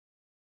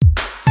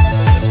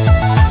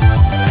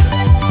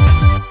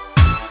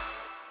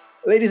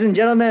Ladies and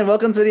gentlemen,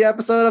 welcome to the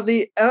episode of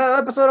the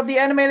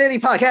Anime Lady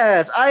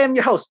Podcast. I am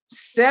your host,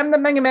 Sam the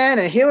Mega Man,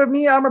 and here with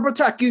me are my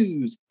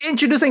Brotakus.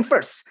 Introducing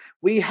first,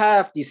 we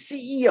have the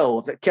CEO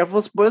of the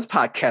Careful Spoilers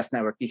Podcast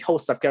Network, the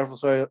host of Careful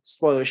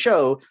Spoilers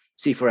Show,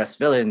 C4S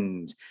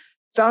Villains,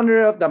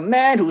 founder of The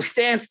Man Who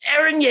Stands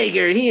Eren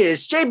Yeager. He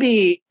is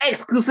JB,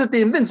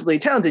 exclusively invincibly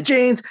talented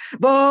James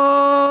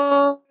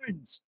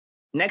Barnes.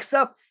 Next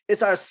up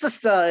is our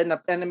sister in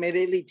the Anime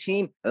Lady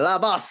team, La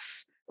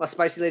Boss of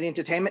Spicy Lady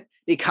Entertainment,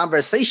 the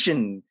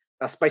Conversation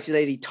of Spicy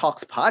Lady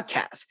Talks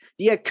podcast,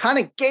 the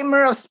iconic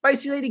gamer of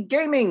Spicy Lady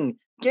Gaming,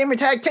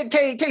 Gamertag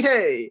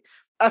TK,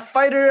 a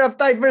fighter of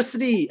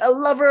diversity, a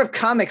lover of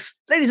comics.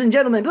 Ladies and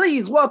gentlemen,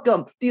 please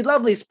welcome the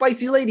lovely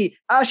Spicy Lady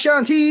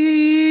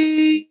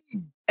Ashanti,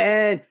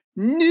 and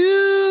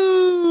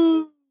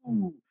new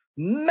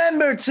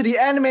member to the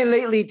Anime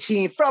Lately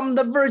team from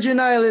the Virgin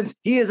Islands.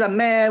 He is a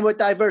man with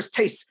diverse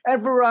tastes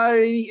and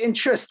variety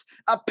interests,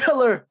 a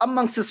pillar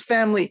amongst his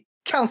family,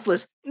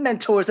 counselors,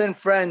 mentors, and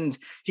friends.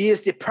 He is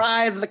the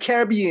pride of the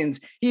Caribbeans.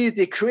 He is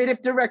the creative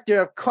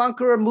director of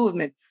Conqueror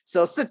Movement.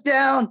 So sit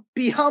down,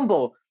 be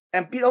humble,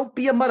 and don't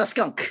be a mother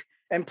skunk.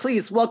 And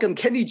please welcome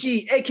Kenny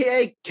G,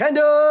 aka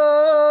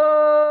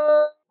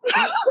Kendall.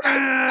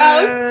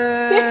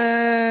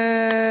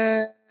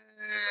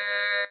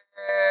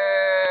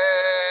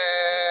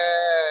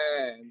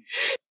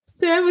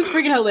 Sam is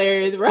freaking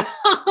hilarious, bro.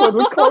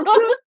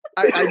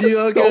 I knew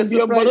I was going to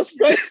surprise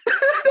you.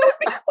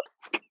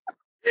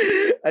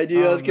 I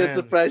knew I was going to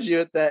surprise you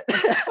with that.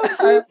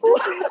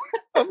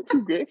 I'm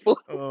too grateful.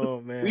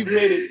 Oh man, we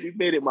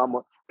made it,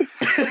 mama.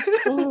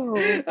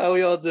 How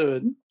we all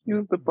doing?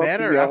 Use the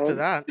better after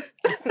that.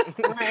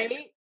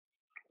 Right?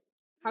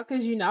 How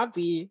could you not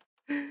be?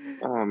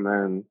 Oh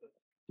man.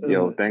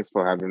 Yo, thanks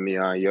for having me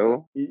on,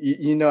 yo.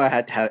 You know I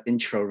had to have an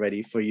intro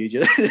ready for you.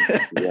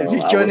 If Yo,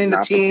 you're joining the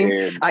team,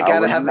 prepared. I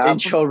gotta have an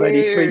intro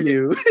ready for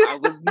you. I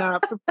was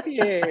not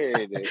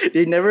prepared.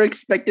 They never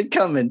expected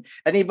coming.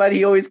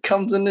 Anybody who always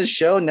comes on the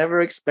show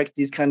never expects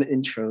these kind of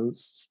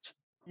intros.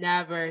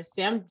 Never.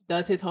 Sam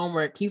does his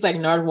homework. He's like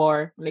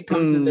Nardwar when it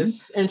comes to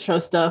this intro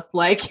stuff.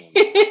 Like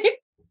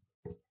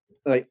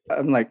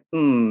I'm like,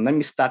 let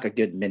me stock a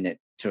good minute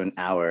to an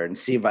hour and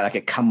see if I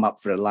could come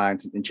up for the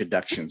lines and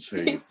introductions for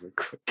you real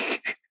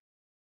quick.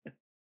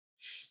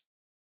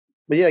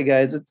 But yeah,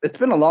 guys, it's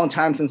been a long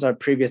time since our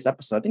previous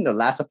episode. I think the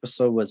last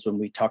episode was when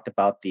we talked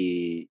about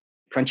the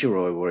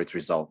Crunchyroll Awards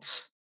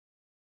results.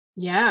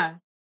 Yeah.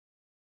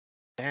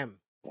 Damn.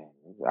 It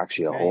was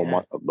actually a whole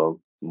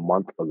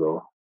month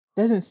ago.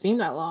 Doesn't seem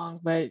that long,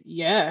 but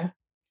yeah.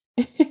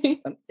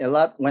 A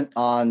lot went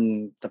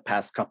on the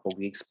past couple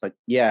weeks, but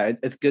yeah,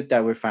 it's good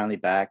that we're finally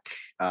back.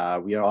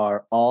 We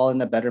are all in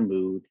a better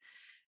mood.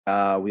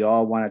 We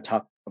all want to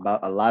talk about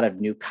a lot of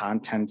new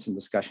contents and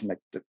discussion, like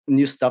the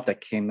new stuff that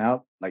came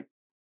out like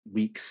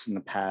weeks in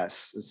the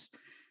past.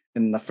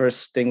 And the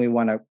first thing we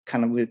want to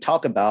kind of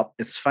talk about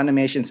is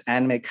Funimation's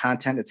anime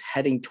content. It's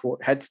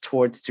heads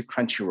towards to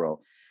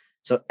Crunchyroll.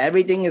 So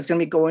everything is going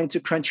to be going to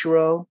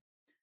Crunchyroll.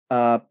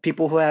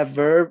 People who have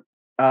Verb,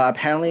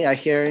 apparently I'm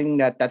hearing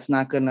that's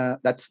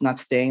not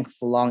staying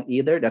for long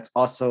either. That's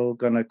also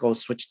gonna go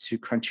switch to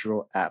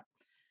Crunchyroll app.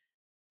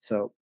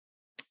 So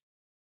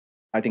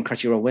I think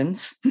Crunchyroll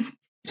wins.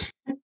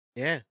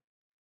 Yeah.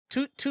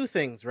 Two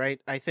things, right?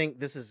 I think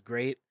this is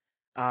great.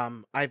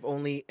 I've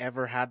only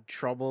ever had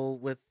trouble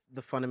with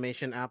the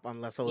Funimation app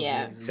unless I was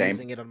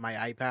using it on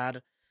my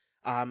iPad.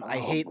 I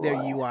hate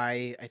their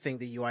UI. I think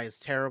the UI is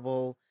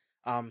terrible.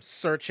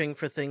 Searching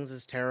for things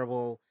is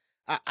terrible.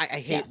 I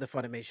hate the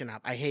Funimation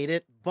app. I hate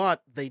it,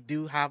 but they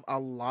do have a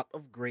lot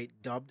of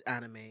great dubbed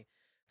anime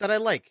that I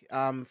like.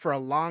 For a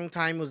long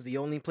time was the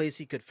only place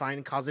you could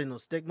find Kaze no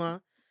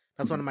Stigma.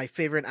 That's one of my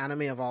favorite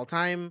anime of all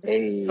time.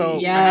 So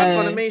I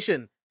have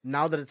Funimation.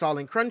 Now that it's all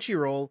in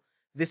Crunchyroll,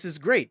 this is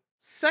great.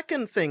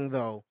 Second thing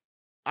though,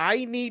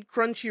 I need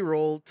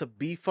Crunchyroll to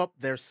beef up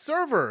their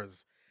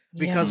servers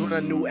because when a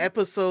new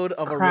episode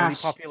of a really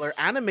popular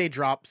anime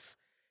drops,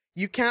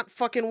 you can't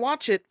fucking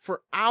watch it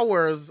for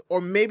hours or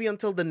maybe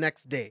until the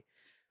next day.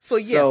 So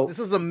yes, this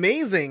is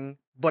amazing,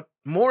 but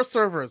more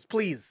servers,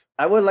 please.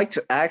 I would like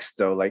to ask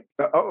though, like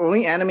the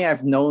only anime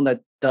I've known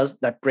that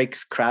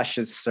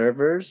crashes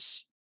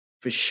servers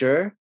for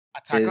sure.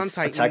 Attack on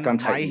Titan.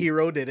 My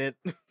Hero did it.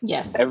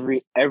 Yes.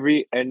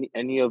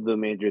 Any of the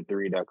major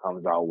three that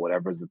comes out,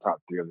 whatever's the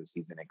top three of the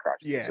season, it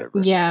crashes the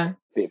server. Yeah.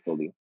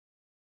 Faithfully.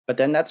 But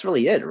then that's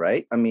really it,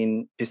 right? I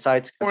mean,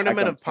 besides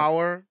Tournament of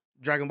Power,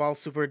 Dragon Ball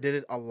Super did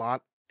it a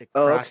lot. It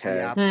crashed the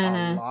app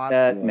a lot.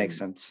 That makes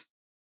sense.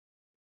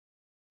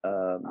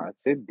 I'd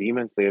say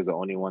Demon Slayer is the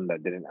only one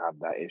that didn't have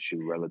that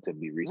issue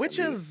relatively recently. Which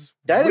is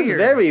weird. Is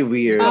very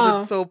weird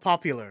because it's so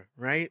popular,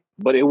 right?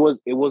 But it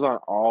was on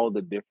all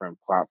the different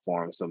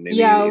platforms, so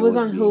maybe it was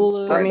on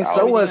Hulu. I mean,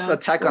 so was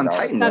Attack on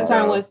Titan. Attack on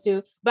Titan was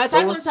too, but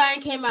Attack on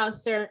Titan came out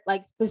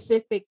like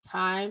specific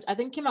times. I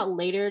think it came out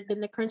later than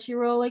the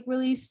Crunchyroll like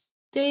release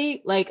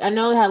date. Like I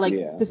know it had like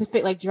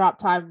specific like drop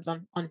times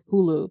on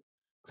Hulu.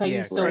 So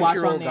you still watch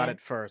on there. Got it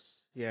first.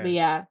 Yeah. But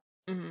yeah.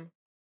 Mm-hmm.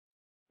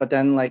 But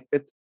then like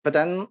But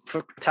then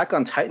for Attack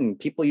on Titan,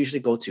 people usually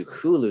go to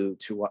Hulu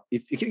to watch.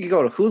 If you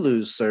go to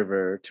Hulu's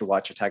server to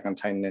watch Attack on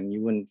Titan, then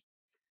you wouldn't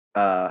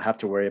have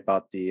to worry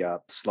about the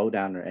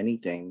slowdown or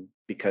anything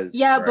because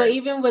but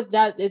even with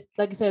that, it's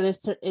like I said,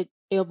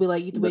 it'll be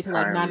like you have to wait till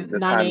like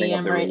 9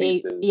 a.m. or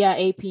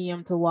 8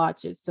 p.m. to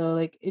watch it. So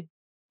like it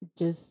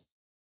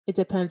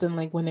depends on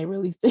like when they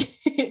release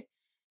it.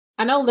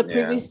 I know the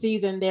previous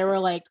season they were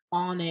like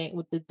on it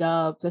with the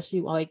dub,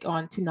 especially like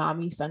on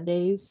Toonami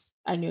Sundays.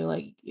 I knew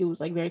like it was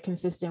like very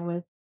consistent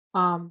with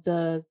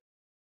the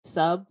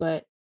sub,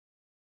 but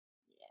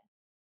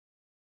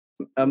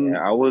I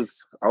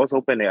was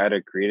hoping they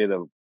either created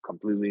a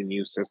completely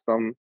new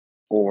system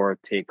or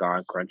take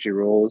on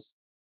Crunchyrolls.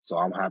 So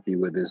I'm happy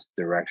with this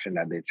direction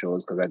that they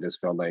chose because I just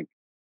felt like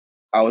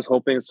I was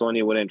hoping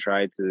Sony wouldn't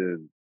try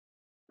to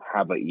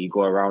have an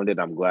ego around it.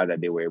 I'm glad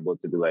that they were able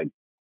to be like,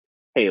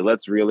 hey,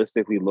 let's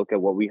realistically look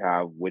at what we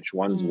have, which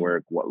ones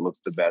work, what looks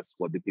the best,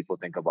 what do people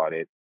think about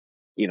it.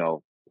 You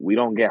know, we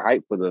don't get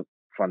hyped for the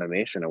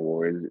Funimation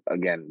Awards.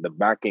 Again, the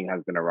backing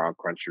has been around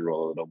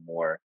Crunchyroll a little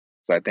more.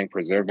 So I think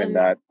preserving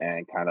that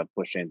and kind of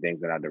pushing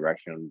things in that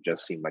direction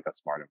just seemed like a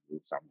smarter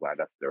move. So I'm glad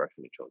that's the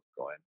direction they chose to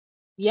go in.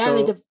 Yeah,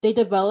 so, they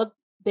developed,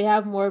 they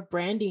have more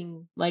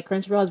branding. Like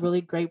Crunchyroll has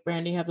really great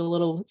branding. Have the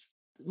little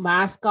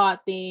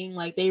mascot thing.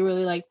 Like they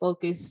really like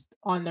focused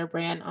on their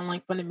brand.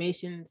 Unlike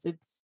Funimation's,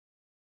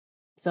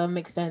 so it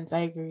makes sense. I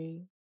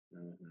agree.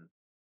 Mm-hmm.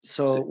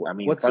 So I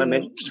mean,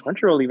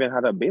 Crunchyroll even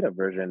had a beta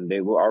version.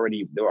 They were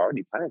already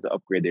planning to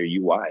upgrade their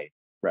UI.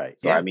 Right.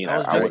 So I mean, I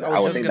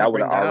would think that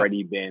would have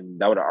already been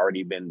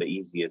the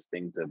easiest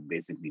thing to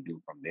basically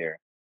do from there.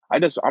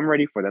 I'm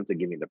ready for them to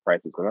give me the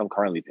prices because I'm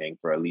currently paying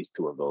for at least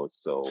 2 of those.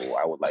 So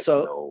I would like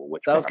to know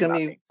which one I'm not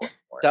paying for.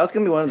 That was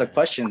gonna be one of the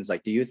questions.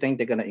 Like, do you think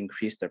they're gonna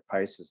increase their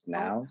prices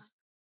now?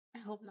 I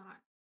hope not.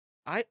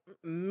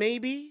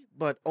 Maybe,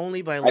 but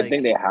only by like I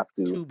think they have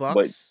to. $2.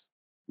 But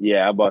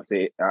yeah, I'm about to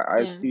say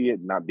I see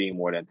it not being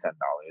more than $10.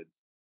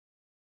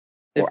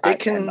 If they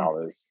can,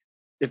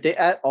 if they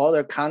add all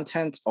their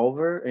content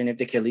over, and if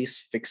they can at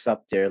least fix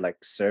up their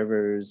like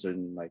servers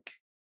and like,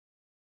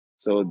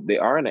 so they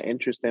are in an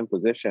interesting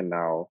position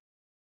now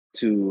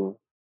to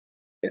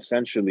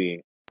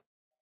essentially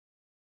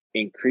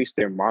increase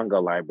their manga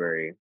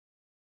library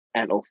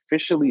and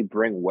officially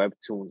bring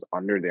webtoons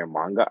under their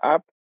manga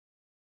app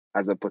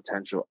as a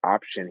potential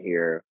option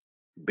here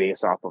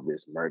based off of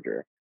this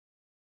merger.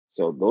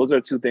 So those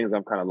are 2 things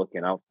I'm kind of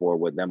looking out for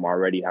with them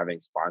already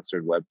having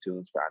sponsored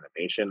webtoons for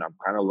animation. I'm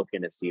kind of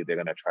looking to see if they're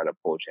going to try to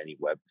poach any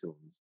webtoons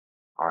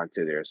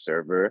onto their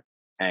server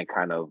and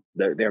kind of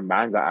their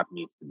manga app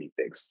needs to be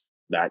fixed.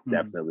 That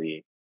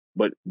definitely,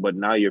 but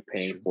now you're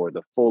paying for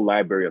the full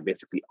library of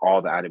basically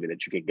all the anime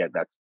that you can get.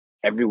 That's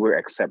everywhere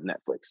except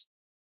Netflix.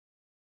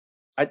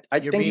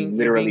 You're being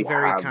very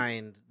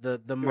kind. The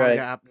manga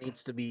app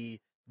needs to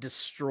be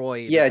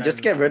destroyed. Yeah,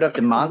 just get rid of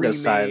the manga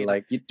side.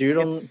 Like you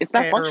don't. It's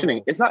not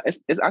functioning. It's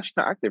actually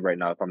not active right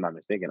now. If I'm not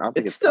mistaken, I don't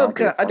think it's still.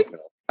 I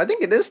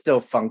think it is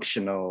still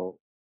functional.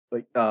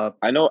 Like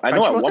I know. At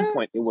one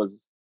point it was.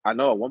 I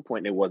know at one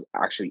point it was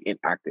actually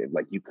inactive.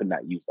 Like you could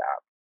not use the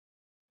app.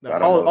 So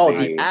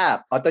the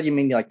app. I thought you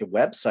mean like the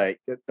website.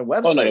 The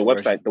website. Oh no, the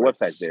website. The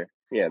website's there.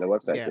 Yeah, the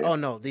website. Yeah. There. Oh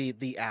no,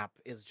 the app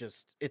is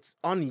just it's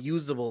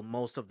unusable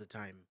most of the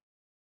time.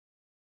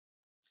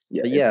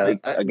 Yeah.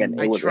 Again,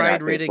 I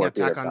tried reading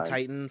Attack on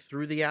Titan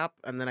through the app,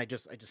 and then I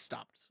just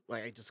stopped.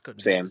 Like I just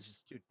couldn't. Same.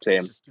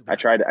 Same. I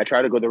tried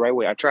to go the right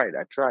way. I tried.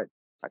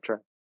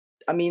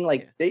 I mean,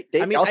 like they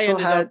also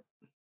had.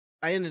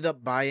 I ended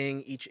up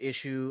buying each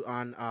issue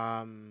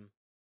on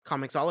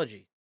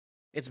Comixology.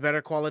 It's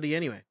better quality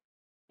anyway.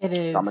 It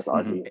is.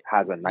 Comixology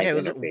has a nice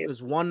interface. It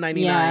was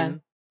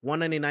 $1.99. $1.99 for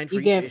each issue.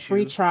 You get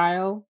free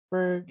trial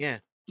for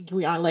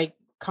we are like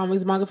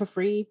comics manga for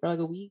free for like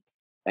a week.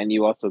 And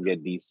you also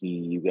get DC.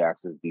 You get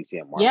access to DC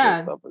and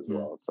Marvel stuff as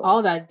well. So.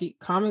 All that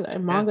comic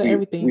and manga,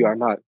 everything. We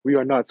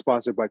are not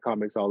sponsored by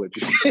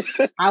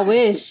Comixology. I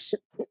wish.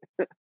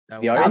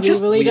 We are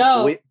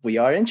interested. We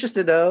are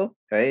interested though.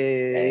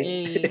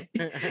 Hey.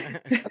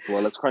 As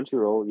well as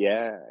Crunchyroll,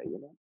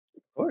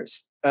 of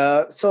course.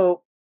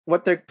 So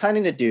what they're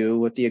planning to do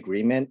with the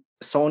agreement,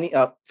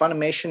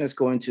 Funimation is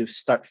going to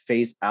start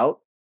phase out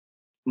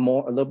a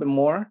little bit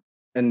more,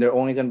 and they're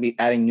only going to be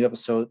adding new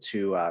episodes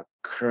to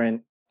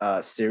current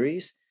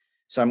series.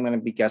 So I'm going to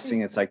be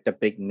guessing it's like the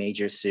big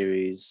major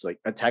series, like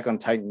Attack on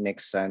Titan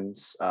makes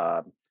sense.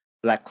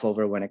 Black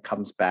Clover when it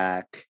comes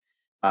back.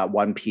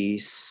 One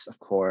Piece, of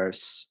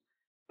course.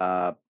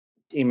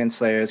 Demon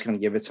Slayer is going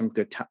to give it some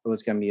good time. It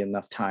was going to be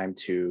enough time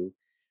to.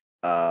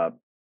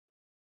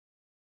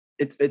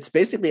 It's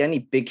basically any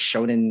big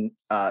shonen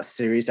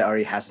series that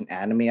already has an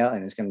anime out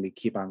and it's going to be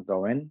keep on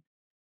going.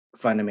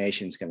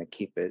 Funimation is going to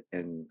keep it,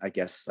 and I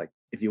guess like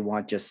if you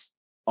want just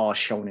all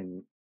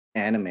shonen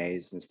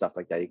animes and stuff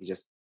like that, you can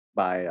just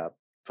buy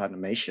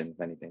Funimation if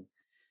anything.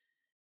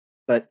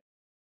 But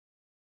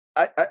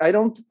I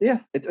don't. Yeah,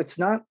 it's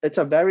not. It's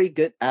a very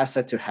good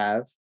asset to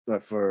have,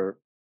 but for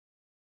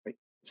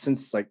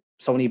since like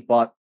Sony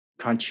bought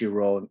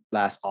Crunchyroll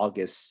last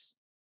August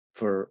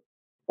for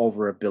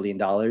over $1 billion.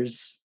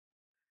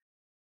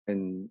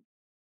 And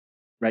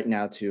right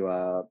now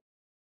to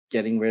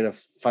getting rid of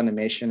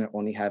Funimation and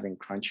only having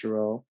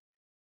Crunchyroll,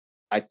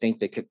 I think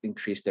they could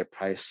increase their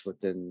price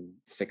within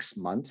 6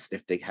 months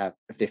if they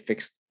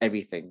fix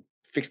everything,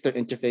 fix their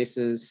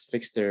interfaces,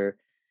 fix their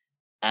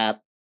app,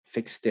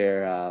 fix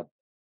their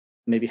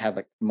maybe have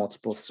like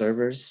multiple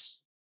servers,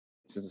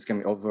 since it's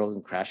gonna be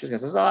overloading crashes.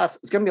 Because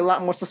it's gonna be a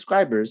lot more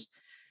subscribers.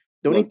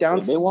 The only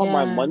if they want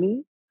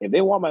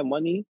my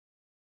money,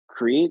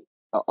 create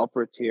an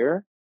upper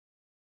tier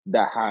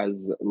that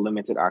has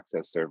limited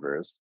access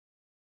servers.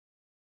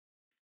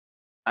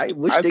 I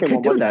wish they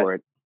could do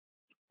that.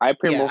 I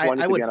pay more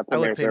money to be on a Premier server. I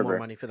would pay more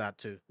money for that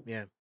too.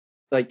 Yeah,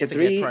 like the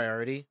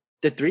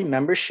three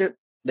membership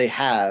they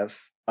have.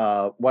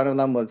 One of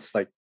them was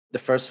like the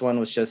first one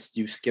was just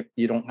you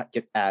don't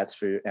get ads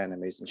for your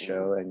animation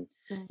show, and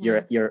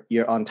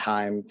you're on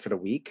time for the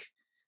week.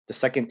 The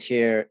second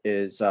tier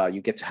is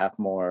you get to have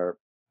more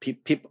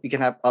people. You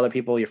can have other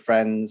people, your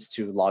friends,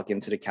 to log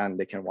into the account.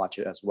 They can watch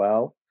it as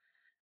well.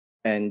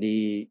 And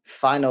the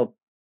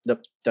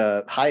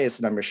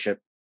highest membership,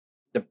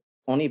 the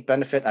only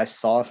benefit I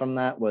saw from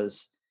that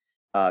was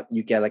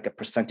you get like a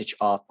percentage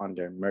off on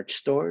their merch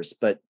stores,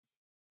 but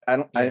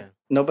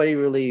nobody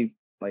really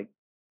like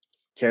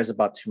cares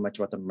about too much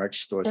about the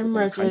merch stores.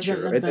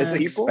 It's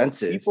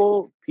expensive.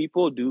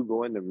 People do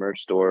go in the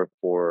merch store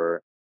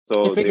for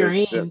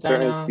there's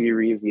certain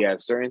series. Yeah,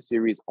 certain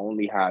series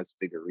only has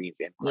figurines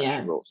in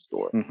Crunchyroll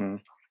store. Mm-hmm.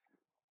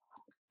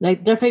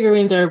 Like their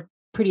figurines are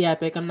pretty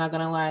epic. I'm not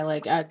gonna lie.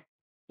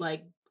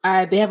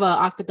 They have a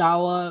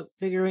Octagawa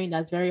figurine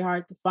that's very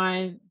hard to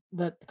find,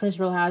 but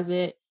Crunchyroll has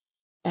it,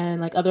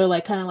 and like other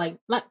like kind of like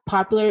not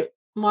popular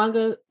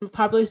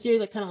series,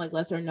 like kind of like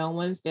lesser known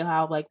ones. They'll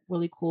have like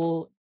really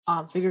cool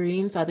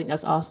figurines. I think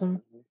that's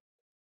awesome.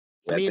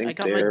 I mean, I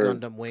got my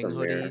Gundam Wing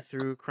hoodie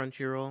through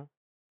Crunchyroll.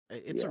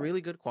 It's a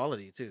really good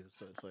quality too.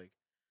 So it's like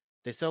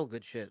they sell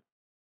good shit.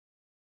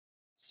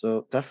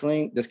 So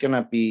definitely, there's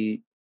gonna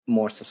be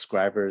more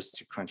subscribers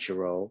to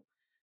Crunchyroll.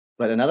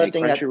 But another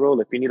thing Crunchyroll,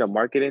 if you need a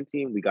marketing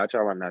team, we got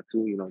y'all on that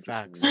too. You know,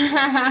 facts.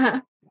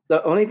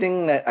 The only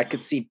thing that I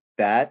could see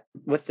bad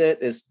with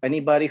it is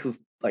anybody who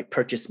like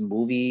purchased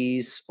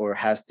movies or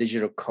has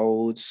digital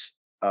codes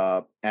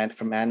and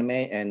from anime,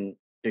 and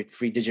the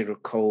free digital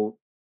code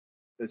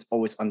is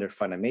always under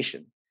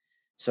Funimation.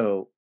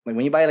 So like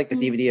when you buy like the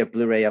DVD or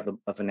Blu-ray of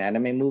an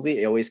anime movie,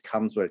 it always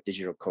comes with a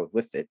digital code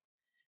with it.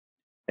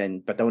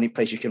 But the only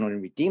place you can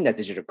only redeem that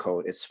digital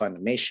code is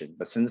Funimation.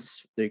 But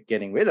since they're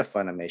getting rid of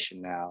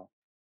Funimation now,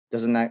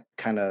 doesn't that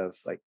kind of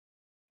like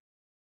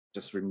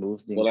just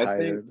remove the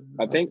entire?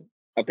 I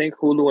think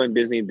Hulu and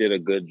Disney did a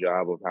good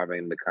job of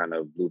having the kind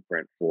of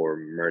blueprint for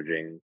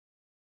merging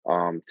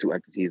two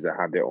entities that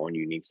have their own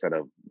unique set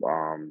of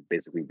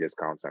basically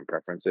discounts and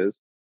preferences.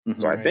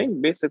 So I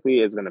think basically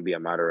it's going to be a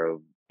matter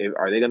of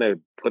are they going to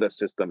put a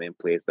system in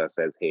place that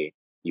says, hey,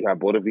 you have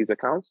both of these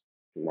accounts,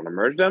 you want to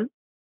merge them,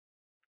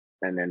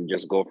 and then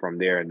just go from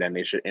there. And then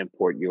they should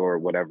import your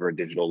whatever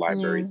digital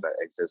libraries that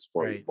exist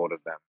for both of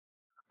them.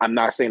 I'm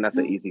not saying that's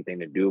an easy thing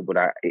to do, but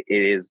it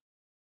is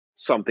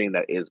something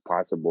that is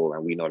possible,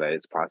 and we know that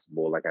it's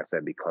possible. Like I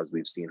said, because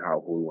we've seen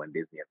how Hulu and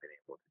Disney have been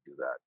able to do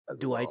that.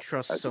 Do I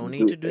trust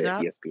Sony to do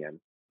that? ESPN,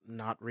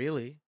 not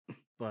really,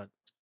 but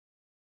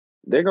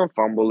they're gonna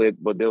fumble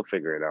it, but they'll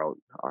figure it out.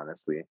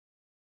 Honestly,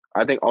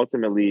 I think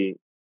ultimately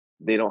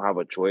they don't have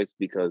a choice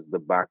because the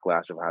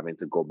backlash of having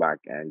to go back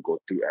and go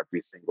through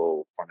every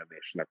single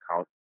Funimation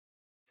account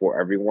for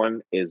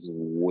everyone is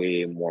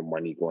way more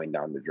money going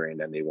down the drain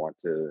than they want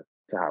to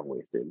have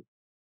wasted.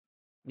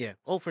 Yeah.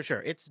 Oh, for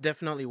sure. It's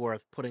definitely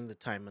worth putting the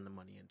time and the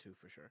money into,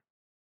 for sure.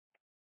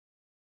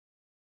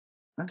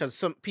 Because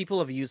some people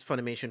have used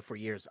Funimation for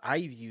years.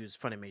 I've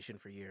used Funimation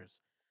for years.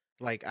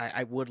 Like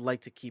I would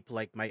like to keep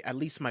like at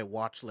least my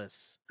watch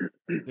list,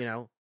 you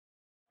know.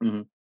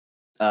 Mm-hmm.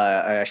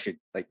 I actually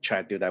like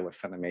try to do that with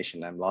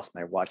Funimation. I've lost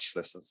my watch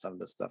list of some of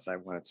the stuff I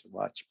wanted to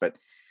watch, but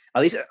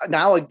at least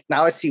now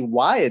I see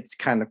why it's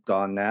kind of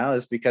gone now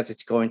is because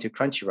it's going to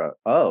Crunchyroll.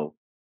 Oh,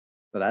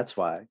 so that's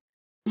why.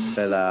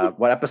 But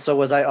what episode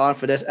was I on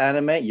for this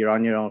anime? You're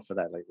on your own for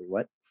that. Like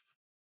what?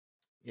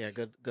 Yeah,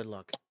 good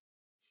luck.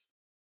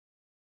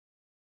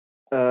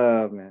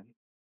 Man.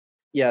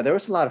 Yeah, there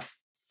was a lot of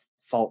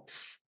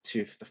faults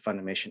to the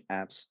Funimation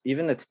apps.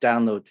 Even its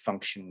download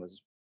function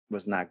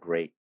was not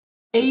great.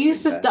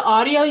 The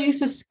audio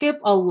used to skip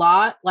a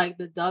lot. Like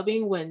the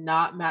dubbing would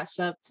not match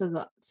up to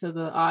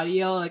the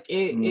audio. Like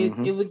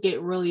it would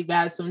get really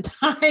bad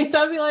sometimes.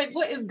 I'd be like,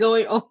 what is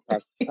going on?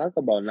 Talk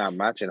about not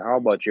matching. How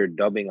about you're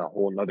dubbing a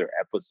whole nother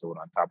episode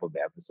on top of the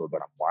episode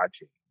that I'm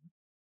watching?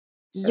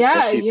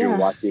 Yeah,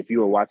 if you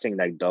were watching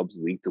like dubs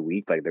week to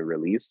week, like the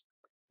release,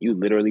 you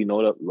literally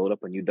load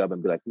up a new dub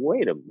and be like,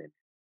 wait a minute.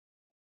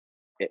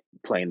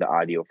 Playing the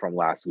audio from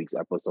last week's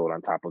episode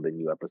on top of the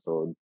new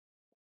episode.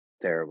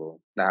 Terrible.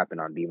 That happened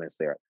on Demon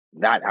Slayer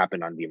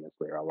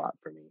a lot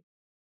for me.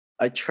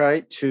 I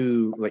try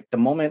to like the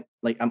moment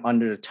like I'm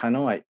under the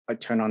tunnel, I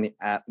turn on the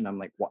app and I'm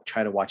like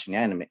try to watch an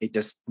anime. It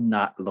just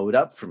not load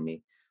up for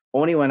me.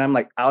 Only when I'm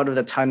like out of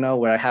the tunnel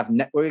where I have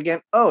network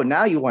again. Oh,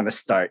 now you want to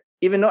start.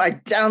 Even though I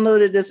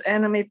downloaded this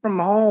anime from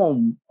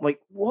home. Like,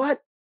 what?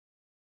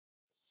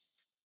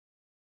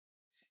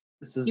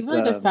 This is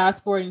even the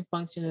fast forwarding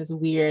function is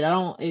weird. I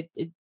don't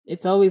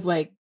it's always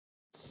like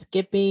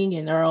skipping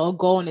and it'll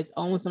go on its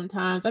own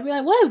sometimes. I'd be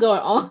like, what is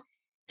going on?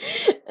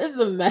 This is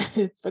a mess.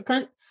 But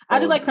I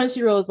just like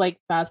Crunchyroll's like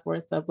fast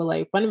forward stuff, but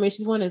like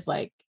Funimation's one is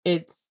like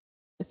it's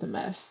a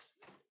mess.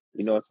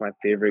 You know, it's my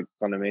favorite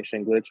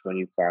Funimation glitch when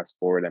you fast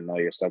forward and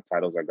all your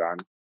subtitles are gone.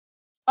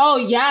 Oh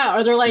yeah,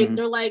 or they're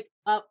like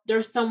up,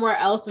 they're somewhere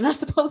else they're not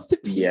supposed to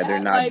be. Yeah, they're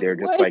not. Like, they're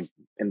just like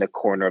in the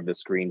corner of the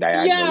screen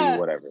diagonally,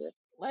 whatever.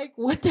 Like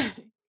what the.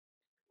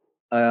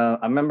 I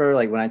remember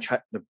like when I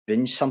tried to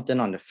binge something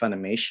on the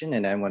Funimation,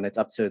 and then when it's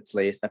up to its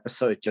latest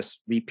episode, it just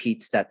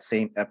repeats that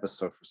same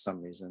episode for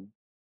some reason.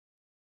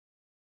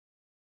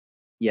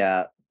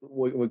 Yeah,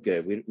 we're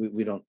good.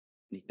 We don't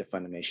need the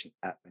Funimation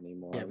app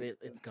anymore. Yeah,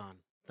 it's gone,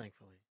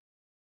 thankfully.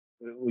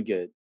 We're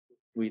good.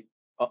 We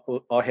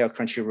all hail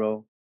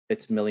Crunchyroll.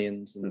 It's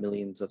millions and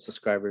millions of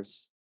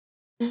subscribers.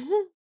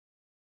 Mm-hmm.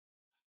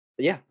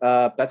 Yeah,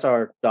 that's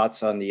our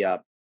thoughts on the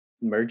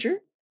merger,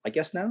 I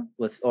guess now,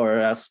 or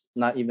else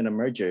not even a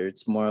merger.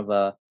 It's more of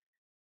a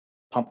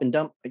pump and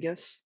dump, I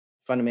guess.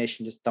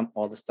 Funimation just dumped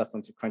all the stuff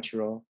onto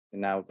Crunchyroll,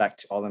 and now back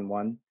to all in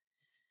one.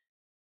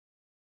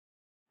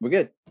 We're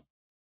good.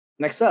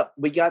 Next up,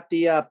 we got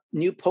the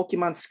new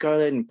Pokemon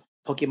Scarlet and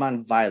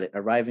Pokemon Violet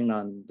arriving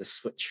on the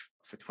Switch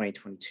for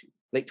 2022,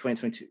 late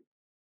 2022.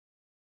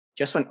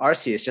 Just when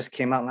Arceus just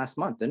came out last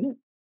month, didn't it?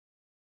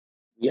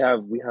 Yeah,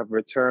 we have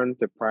returned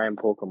to Prime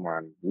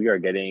Pokemon. We are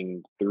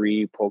getting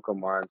 3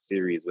 Pokemon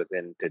series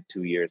within the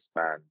 2-year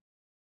span.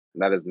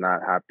 That has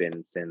not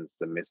happened since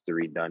the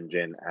Mystery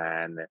Dungeon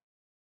and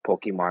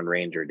Pokemon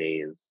Ranger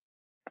days.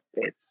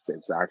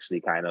 It's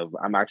actually kind of,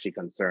 I'm actually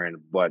concerned,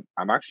 but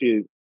I'm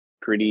actually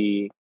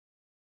pretty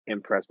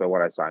impressed by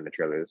what I saw in the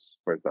trailers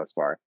for thus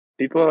far.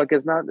 People are like,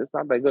 it's not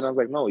that good. I was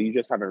like, no, you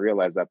just haven't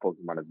realized that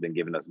Pokemon has been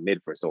giving us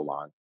mid for so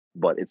long.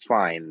 But it's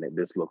fine.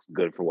 This looks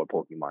good for what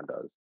Pokemon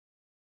does.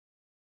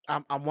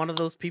 I'm one of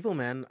those people,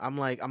 man. I'm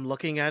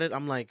looking at it.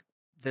 I'm like,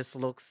 this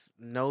looks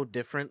no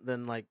different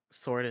than like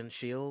Sword and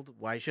Shield.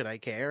 Why should I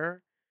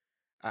care?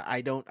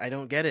 I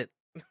don't get it.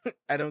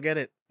 I don't get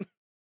it.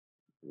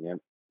 Yep.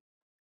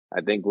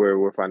 I think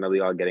we're finally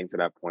all getting to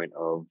that point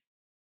of,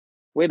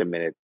 wait a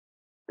minute,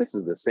 this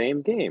is the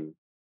same game.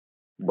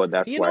 But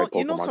that's why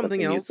Pokemon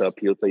continues to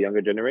appeal to a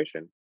younger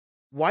generation.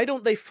 Why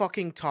don't they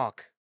fucking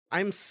talk?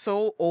 I'm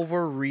so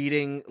over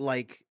reading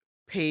like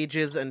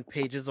pages and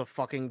pages of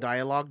fucking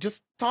dialogue.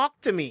 Just talk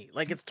to me.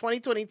 Like it's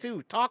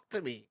 2022. Talk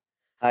to me.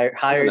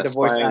 Hire the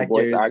voice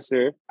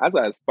actor. As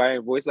an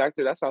aspiring voice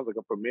actor, that sounds like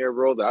a premiere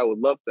role that I would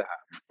love to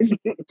have.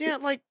 Yeah,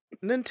 like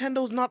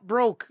Nintendo's not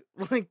broke.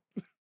 Like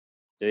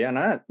they're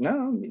not.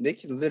 No, they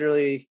can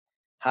literally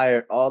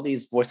hire all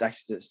these voice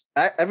actors.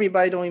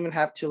 Everybody don't even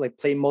have to like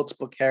play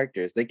multiple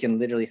characters. They can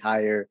literally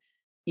hire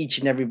each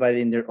and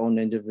everybody in their own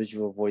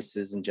individual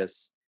voices and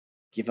just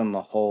give them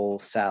a whole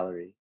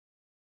salary.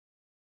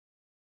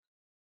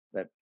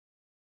 But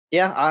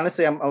yeah,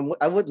 honestly,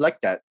 I would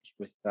like that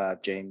with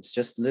James.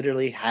 Just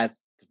literally have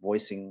the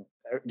voicing,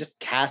 just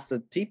cast the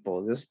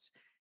people, just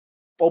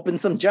open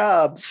some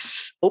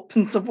jobs,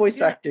 open some voice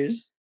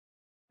actors.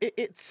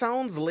 It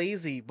sounds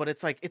lazy, but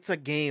it's like it's a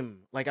game.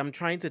 Like I'm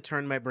trying to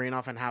turn my brain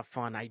off and have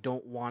fun. I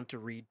don't want to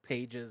read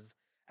pages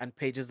and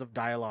pages of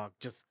dialogue.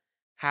 Just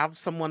have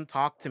someone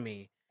talk to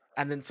me,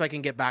 and then so I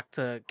can get back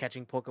to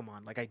catching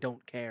Pokemon. Like I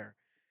don't care.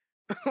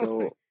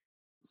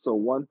 So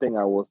one thing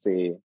I will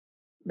say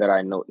that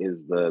I know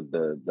is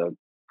the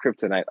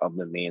kryptonite of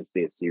the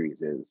mainstay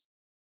series is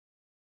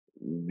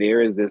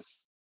there is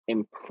this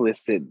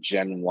implicit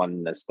Gen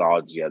 1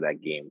 nostalgia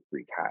that Game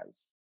Freak has.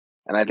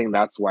 And I think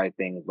that's why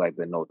things like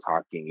the no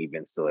talking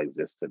even still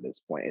exist to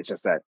this point. It's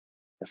just that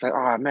it's like,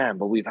 oh man,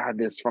 but we've had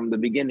this from the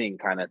beginning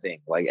kind of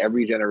thing. Like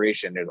every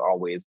generation, there's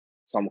always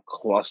some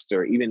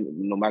cluster, even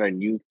no matter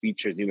new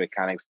features, new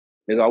mechanics,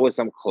 there's always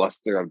some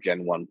cluster of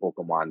Gen 1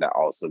 Pokemon that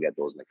also get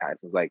those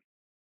mechanics. It's like,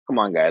 come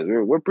on, guys,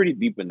 we're pretty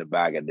deep in the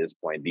bag at this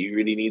point. Do you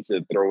really need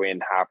to throw in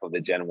half of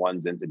the Gen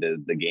 1s into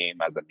the game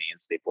as a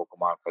mainstay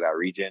Pokemon for that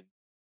region?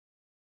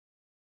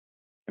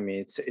 I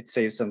mean, it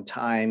saves some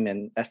time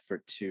and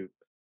effort to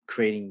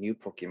creating new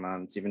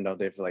Pokemons, even though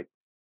they've like,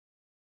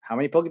 how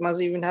many Pokemons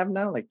do you even have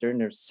now? Like they're in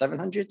their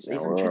 700s,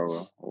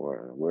 800s?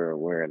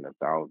 We're in the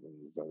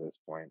thousands at this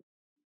point.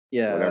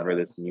 Yeah. Whatever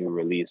this new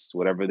release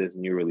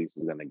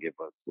is gonna give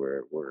us,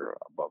 we're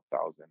above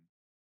 1,000.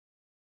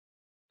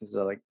 There's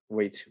like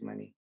way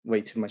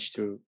too much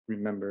to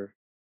remember.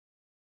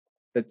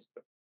 I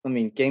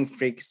mean, Game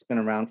Freak's been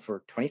around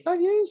for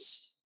 25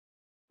 years.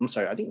 I'm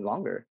sorry, I think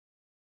longer.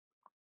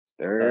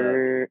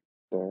 30?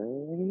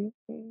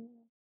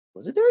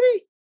 Was it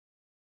 30?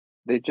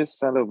 They just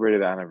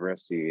celebrated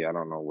anniversary. I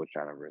don't know which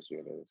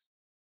anniversary it is.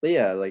 But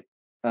yeah, like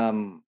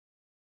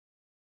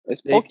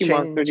it's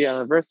Pokemon's 30th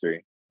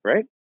anniversary,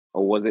 right?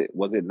 Or was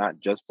it not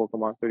just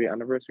Pokemon's 30th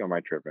anniversary? Or am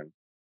I tripping?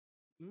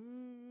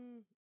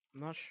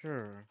 Not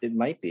sure. It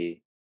might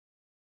be.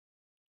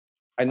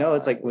 I know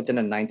it's like within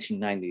the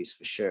 1990s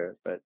for sure,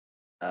 but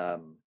I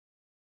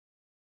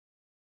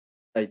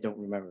don't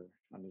remember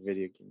on the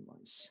video game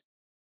ones.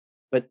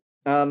 But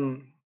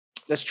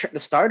let's check the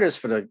starters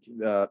for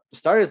the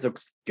starters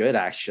looks good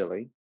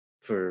actually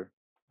for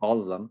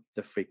all of them.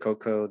 The Free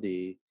Coco,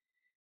 the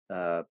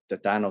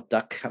Donald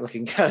Duck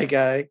looking kind of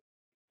guy,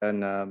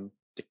 and the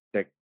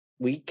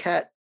Wee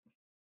Cat.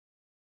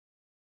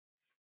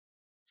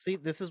 See,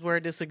 this is where I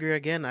disagree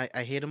again.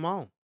 I hate them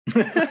all.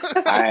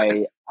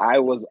 I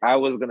was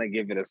gonna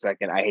give it a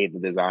second. I hate the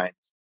designs.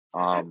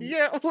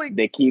 Yeah, like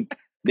they keep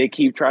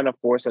trying to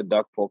force a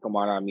duck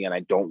Pokemon on me, and I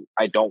don't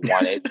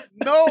want it.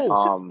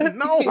 No,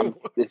 no.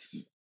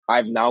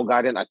 I've now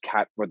gotten a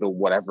cat for the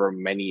whatever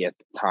many at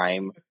the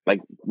time.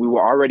 Like we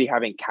were already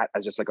having cat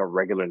as just like a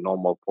regular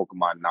normal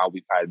Pokemon. Now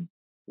we've had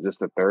is this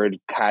the third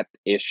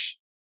cat-ish?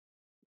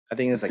 I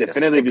think it's like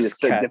definitely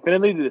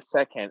the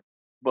second,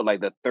 but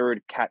like the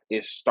third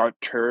cat-ish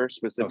starter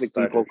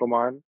specifically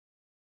Pokemon.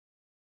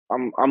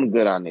 I'm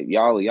good on it.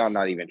 Y'all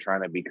not even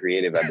trying to be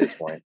creative at this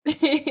point.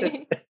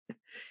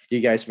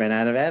 You guys ran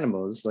out of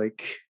animals.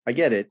 Like I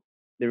get it.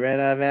 They ran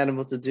out of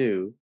animals to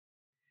do.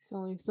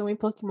 So many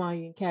Pokemon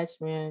you can catch,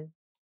 man.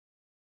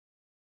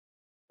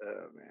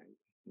 Oh man.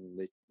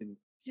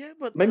 Yeah,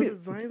 but maybe the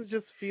designs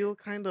just feel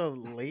kind of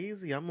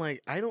lazy. I'm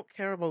like, I don't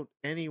care about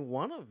any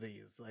one of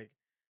these. Like,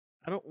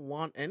 I don't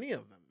want any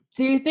of them.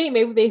 Do you think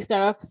maybe they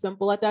start off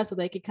simple like that so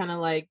they could kind of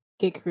like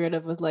get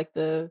creative with like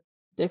the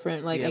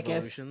different like I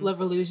guess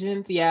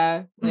evolutions?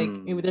 Yeah, like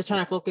maybe they're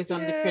trying to focus on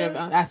the creative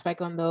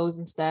aspect on those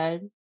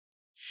instead.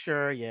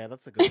 Sure, yeah,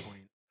 that's a good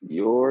point.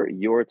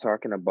 You're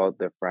talking about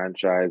the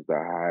franchise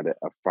that had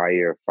a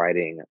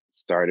firefighting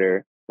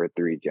starter for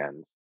 3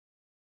 gens.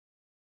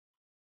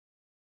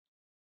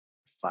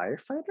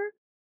 Firefighter?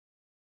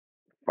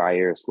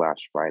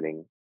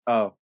 Fire/fighting.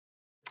 Oh,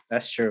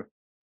 that's true.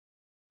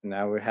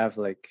 Now we have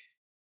like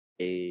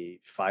a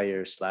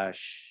fire / I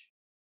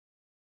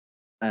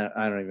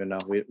don't even know.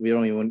 We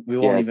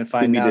won't even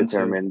find out. To be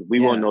determined. We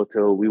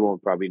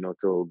won't probably know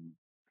till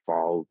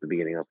fall, the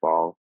beginning of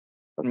fall.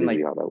 That's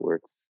usually how that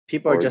works.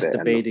 People are just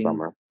debating.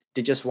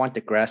 They just want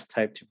the grass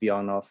type to be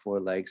on all 4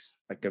 legs,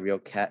 like a real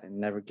cat,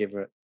 and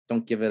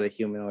don't give it a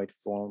humanoid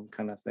form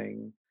kind of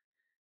thing.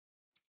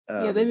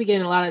 Yeah, they've been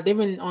getting they've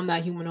been on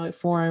that humanoid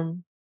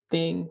form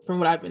thing from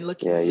what I've been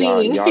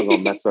seeing. Y'all gonna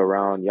mess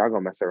around. Y'all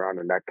gonna mess around,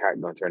 and that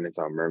cat gonna turn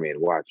into a mermaid.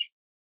 Watch.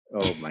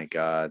 Oh my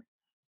god.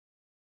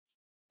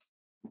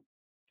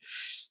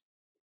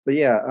 But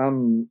yeah,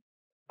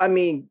 I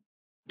mean,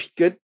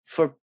 good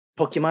for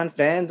Pokemon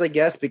fans, I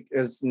guess,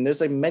 because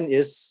there's like many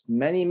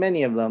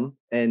of them,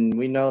 and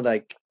we know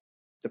like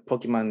the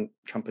Pokemon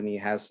company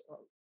has a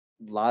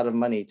lot of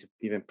money to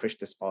even push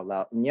this all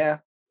out. And yeah,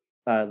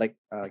 like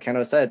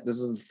Kendall said, this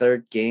is the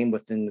 3rd game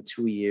within the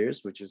 2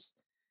 years, which is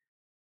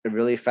a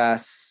really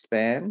fast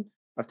span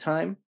of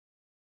time.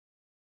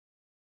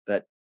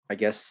 But I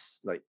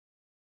guess like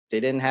they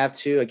didn't have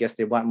to. I guess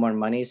they want more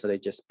money, so they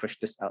just pushed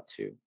this out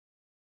too.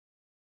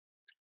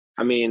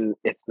 I mean,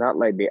 it's not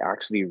like they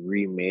actually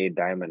remade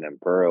Diamond and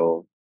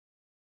Pearl.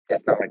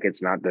 It's not like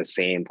it's not the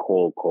same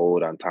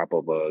code on top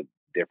of a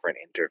different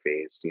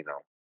interface, you know.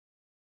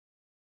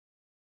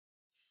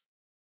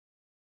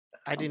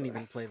 I didn't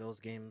even play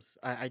those games.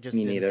 I just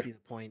didn't see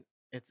the point.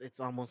 It's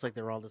almost like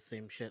they're all the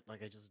same shit.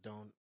 Like I just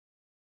don't.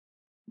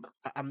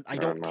 I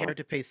don't care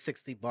to pay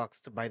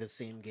 $60 to buy the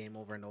same game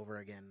over and over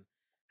again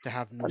to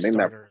have new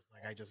starters.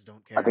 Like I just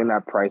don't care. I think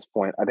that price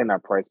point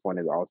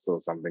is also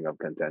something of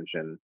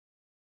contention.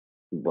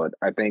 But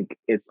I think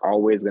it's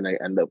always going to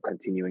end up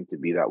continuing to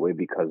be that way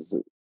because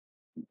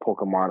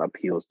Pokemon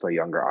appeals to a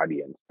younger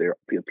audience. Their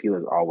appeal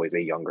is always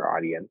a younger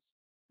audience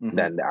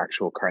than the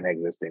actual current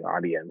existing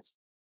audience.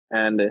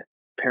 And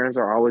parents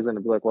are always going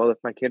to be like, well,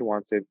 if my kid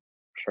wants it,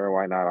 sure,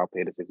 why not? I'll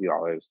pay the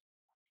 $60.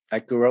 I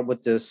grew up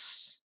with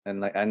this, and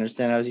like I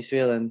understand how he's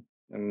feeling,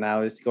 and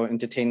now it's going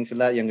entertaining for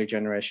that younger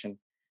generation.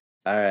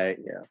 All right,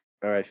 yeah,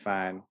 all right,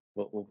 fine.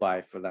 We'll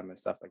buy for them and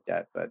stuff like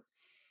that. But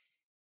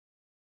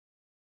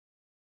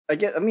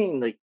I mean,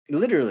 like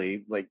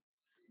literally, like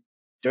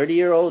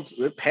 30-year-olds,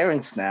 we're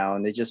parents now,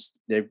 and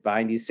they're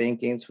buying these same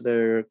games for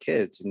their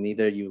kids. And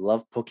either you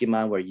love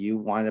Pokemon where you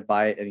want to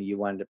buy it and you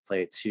wanted to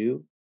play it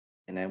too,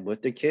 and then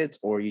with the kids,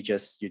 or you're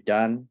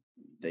done,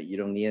 that you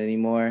don't need it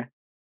anymore.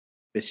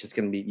 It's just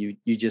gonna be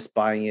you just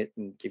buying it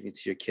and giving it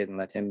to your kid and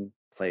let him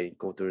play,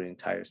 go through the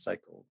entire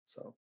cycle.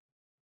 So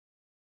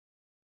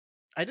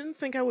I didn't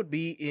think I would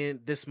be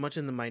in this much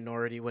in the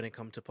minority when it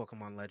comes to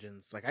Pokemon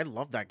Legends. Like I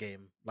love that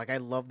game. Like I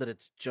love that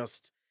it's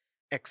just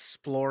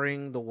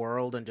exploring the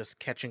world and just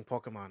catching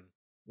Pokemon.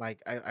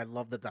 Like I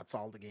love that that's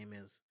all the game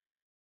is.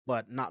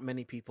 But not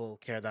many people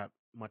care that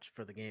much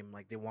for the game.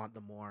 Like they want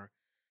the more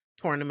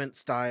tournament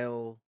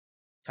style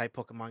type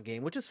Pokemon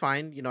game, which is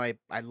fine. You know,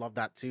 I love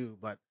that too,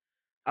 but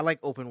I like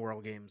open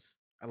world games.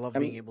 I love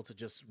being able to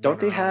just don't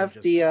they have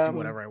and just do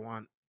whatever I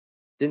want.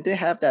 Didn't they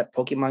have that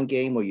Pokemon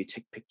game where you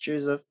take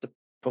pictures of the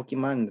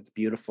Pokemon and the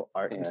beautiful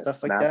art and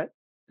stuff like that?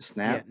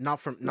 Snap? Yeah, not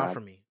for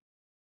me.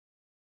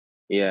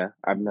 Yeah,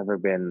 I've never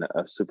been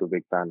a super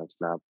big fan of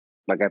Snap.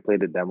 like I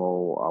played the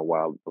demo a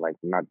while, like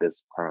not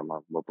this current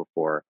month, but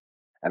before,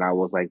 and I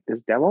was like, this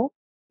demo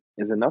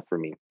is enough for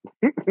me.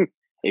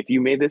 If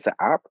you made this an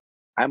app,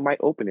 I might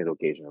open it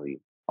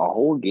occasionally. A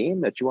whole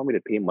game that you want me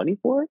to pay money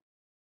for?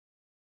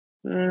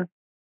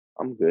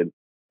 I'm good.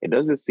 It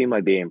doesn't seem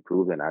like they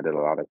improved and added a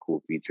lot of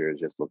cool features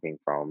just looking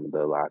from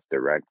the last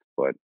direct,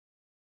 but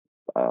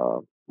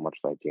much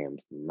like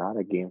James, not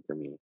a game for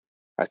me.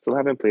 I still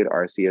haven't played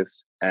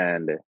Arceus,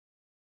 and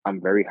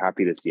I'm very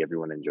happy to see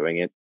everyone enjoying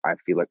it. I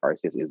feel like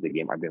Arceus is the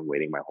game I've been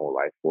waiting my whole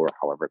life for.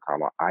 However,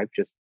 I've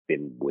just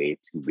been way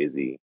too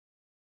busy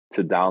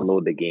to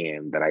download the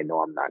game that I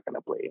know I'm not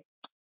gonna play.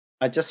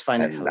 I just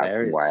find it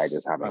hilarious. That's why I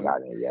just haven't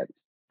gotten it yet.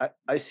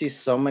 I see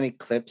so many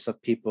clips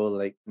of people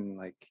like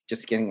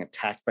just getting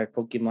attacked by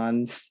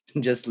Pokemons,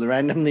 just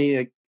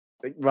randomly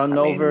run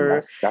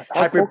over, that's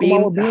hyper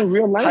beam,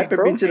 real life,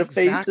 hyper beam to the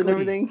face and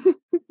everything.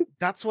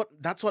 That's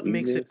what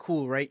makes it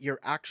cool, right? You're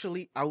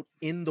actually out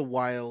in the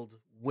wild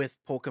with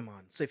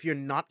Pokemon. So if you're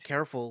not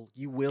careful,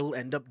 you will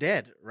end up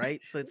dead, right?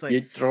 So it's like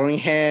you're throwing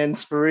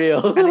hands for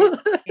real.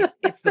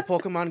 It's the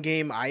Pokemon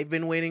game I've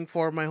been waiting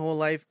for my whole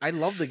life. I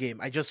love the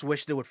game. I just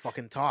wish they would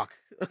fucking talk.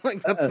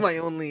 Like that's my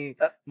only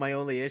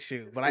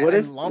issue. But I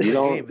love the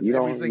game. You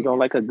don't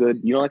like a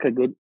good.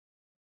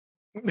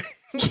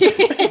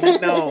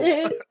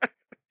 No.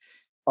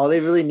 All they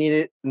really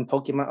needed in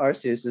Pokemon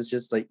Arceus is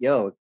just like,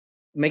 yo,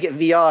 make it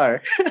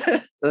VR.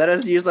 Let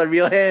us use our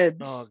real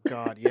heads. Oh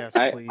God, yes,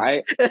 please.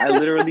 I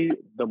literally,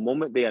 the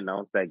moment they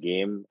announced that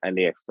game and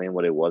they explained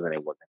what it was and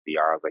it wasn't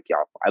VR, I was like,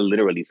 y'all. I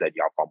literally said,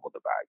 y'all fumbled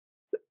the bag.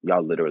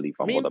 Y'all literally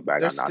fumbled the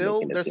bag. There's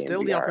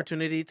still the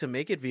opportunity to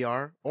make it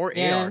VR or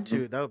AR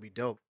too. That would be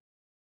dope.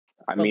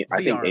 I mean,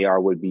 I think AR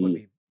would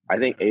be. I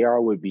think AR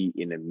would be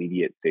an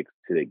immediate fix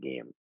to the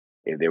game.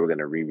 If they were going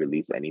to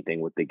re-release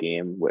anything with the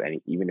game,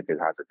 even if it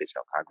has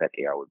additional content,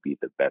 AR would be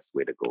the best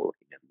way to go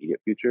in the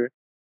immediate future.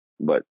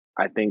 But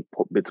I think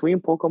between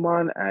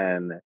Pokemon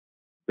and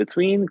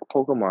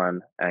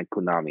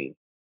Konami,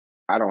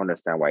 I don't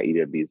understand why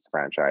either of these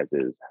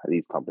franchises,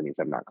 these companies,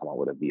 have not come out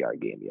with a VR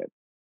game yet.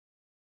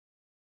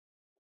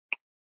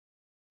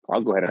 I'll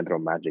go ahead and throw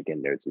Magic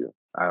in there too.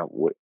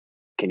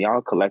 Can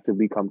y'all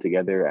collectively come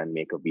together and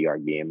make a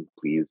VR game,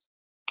 please?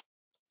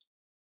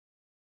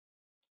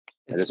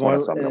 I just want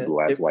to summon a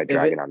blue-eyes white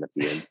dragon on the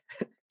field.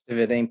 If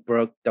it ain't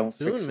broke, don't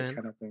fix it,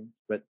 kind of thing.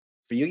 But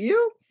for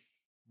Yu-Gi-Oh,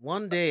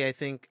 one day I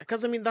think,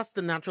 because I mean that's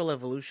the natural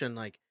evolution,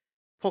 like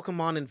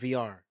Pokemon in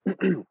VR.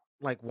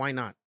 Like, why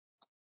not?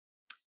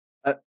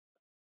 I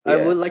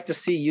would like to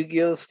see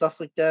Yu-Gi-Oh stuff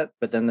like that,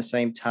 but then at the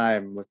same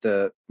time, with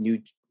the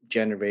new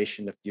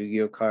generation of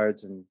Yu-Gi-Oh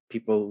cards and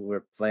people who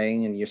are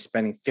playing, and you're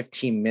spending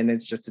 15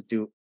 minutes just to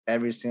do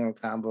every single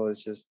combo,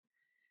 it's just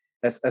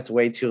that's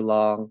way too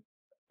long.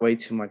 Way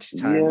too much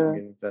time to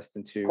invest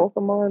into.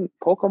 Pokemon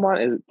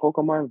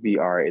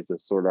VR is a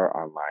Sword Art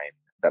Online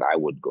that I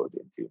would go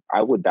into.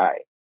 I would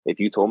die if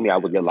you told me I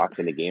would get locked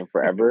in the game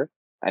forever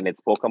and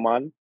it's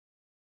Pokemon.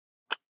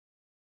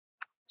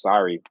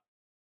 Sorry.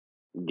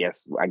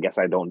 I guess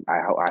I don't.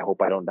 I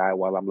hope I don't die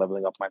while I'm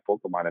leveling up my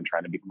Pokemon and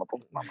trying to become a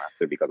Pokemon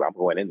master because I'm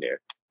going in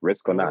there,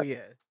 risk or not. Oh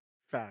yeah,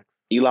 facts.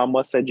 Elon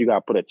Musk said you got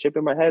to put a chip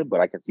in my head,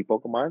 but I can see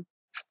Pokemon.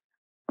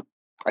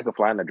 I could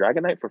fly on a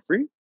Dragonite for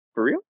free,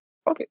 for real.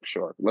 Okay,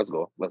 sure. Let's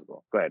go.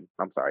 Go ahead.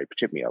 I'm sorry.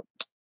 Chip me up.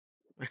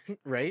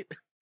 Right?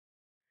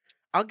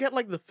 I'll get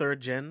like the 3rd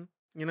gen,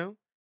 you know?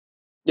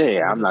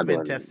 Yeah. I'm not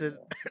been tested.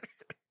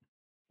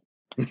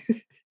 I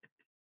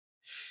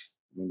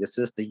mean, this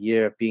is the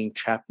year of being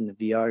trapped in the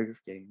VR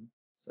game.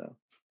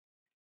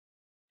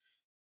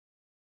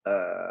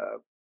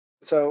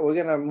 So we're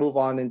gonna move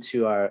on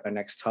into our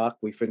next talk.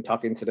 We've been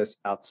talking to this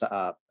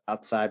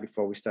outside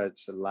before we started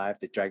to live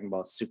the Dragon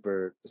Ball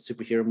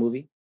superhero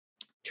movie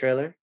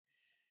trailer.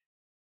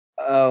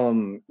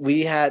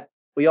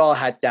 We all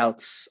had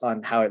doubts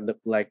on how it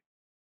looked like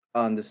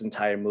on this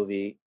entire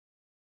movie.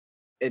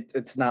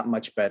 It's not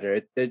much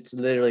better. It's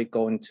literally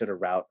going to the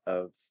route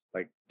of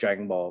like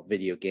Dragon Ball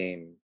video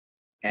game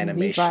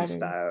animation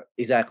style.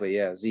 Exactly,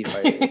 yeah, Z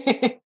Fighters.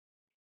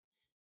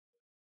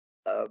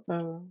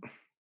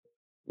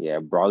 Yeah,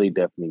 Brawley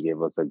definitely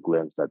gave us a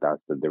glimpse that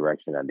that's the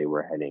direction that they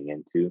were heading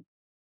into.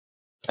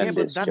 Yeah,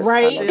 but that's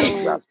right.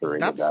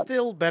 That's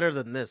still better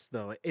than this,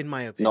 though, in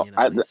my opinion.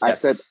 No, I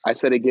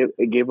said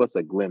it gave us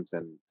a glimpse,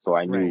 and so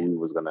I knew we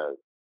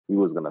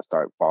was gonna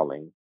start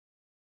falling.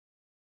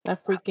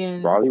 That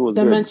freaking Brawley was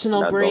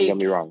dimensional good. break. Don't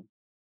get me wrong.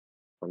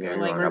 I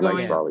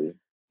like Brawley.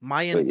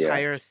 My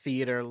entire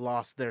theater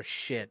lost their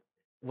shit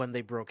when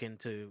they broke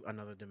into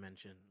another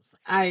dimension.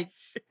 Like,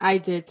 I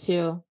did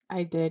too.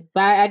 I did,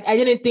 but I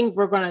didn't think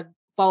we're gonna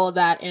follow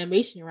that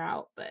animation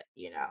route. But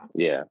you know,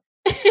 yeah.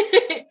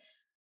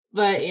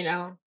 But you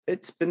know,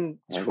 it's been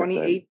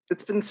 28.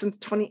 It's been since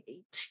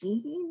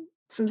 2018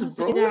 since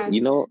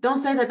Broly. Don't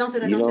say that. Don't say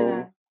that. Don't say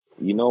that.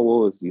 You know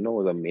what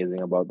was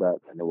amazing about that,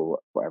 and it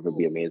will forever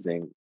be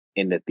amazing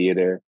in the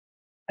theater.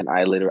 And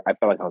I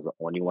felt like I was the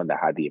only one that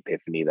had the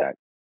epiphany that,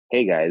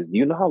 hey guys, do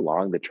you know how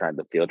long the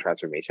field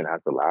transformation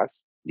has to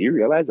last? Do you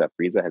realize that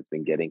Frieza has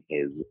been getting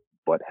his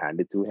butt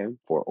handed to him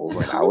for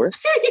over an hour.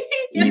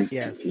 He's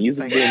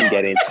been God.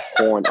 getting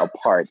torn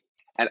apart.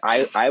 And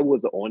I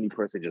was the only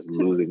person just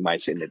losing my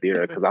shit in the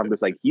theater because I'm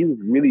just like, he's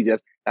really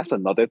just, that's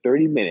another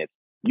 30 minutes.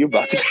 You're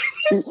about to,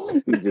 he's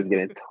just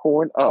getting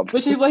torn up.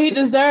 Which is what he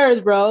deserves,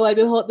 bro. Like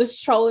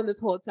this trolling this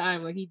whole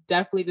time. Like he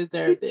definitely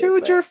deserved it.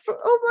 Killed your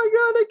oh my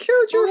god, I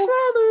killed your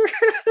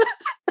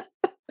father.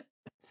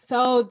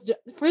 So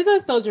Frieza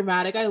is so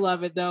dramatic. I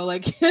love it though.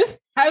 Like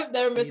I've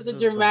never met such a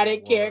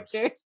dramatic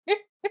character.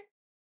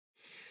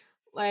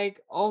 Like,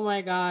 oh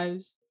my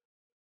gosh.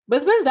 But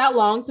it's been that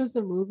long since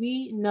the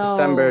movie? No.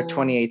 December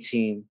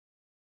 2018.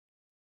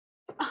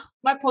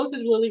 My post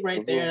is really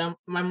right there. And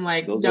I'm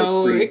like,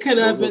 no, it could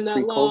have been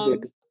that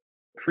long.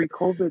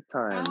 Pre-COVID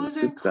time. I was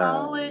in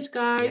college,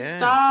 guys. Yeah.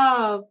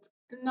 Stop.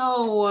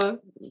 No.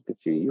 Look at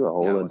you. You're a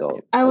whole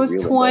adult. I was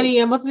 20.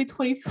 Adult. I must be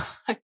 25.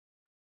 God.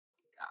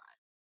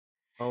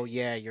 Oh,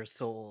 yeah. You're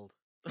so old.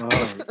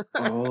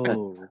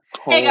 Oh.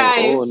 Hey,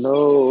 guys. Oh,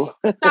 no.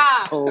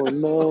 Stop. Oh,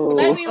 no.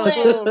 Let me live.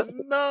 Oh,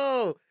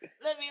 no.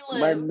 Let me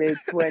live. My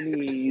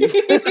mid-20s.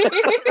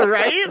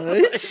 Right?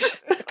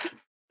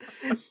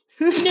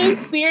 New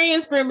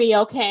experience for me,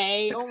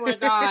 okay? Oh my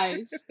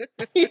gosh.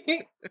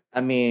 I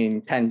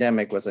mean,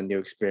 pandemic was a new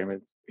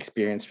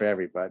experience for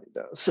everybody,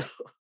 though. So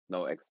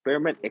no,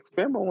 experiment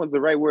was the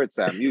right word,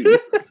 Sam. You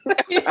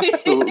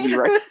absolutely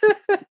right.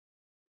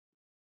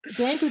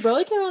 Dang, we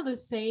probably came out the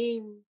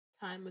same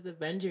time as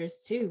Avengers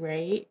too,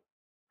 right?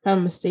 If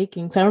I'm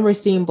mistaken. So I remember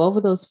seeing both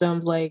of those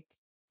films like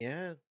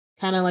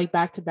kind of like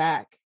back to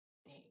back.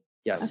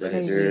 Yes,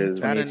 Avengers,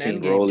 that and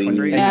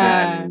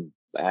Endgame,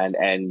 and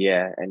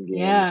Endgame.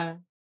 Yeah.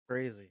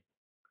 Crazy.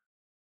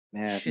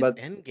 Man, shit, but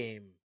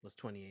Endgame was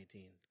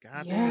 2018.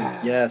 God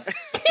damn. Yes.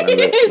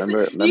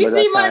 Remember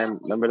that time?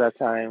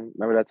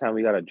 Remember that time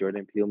we got a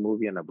Jordan Peele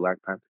movie and a Black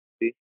Panther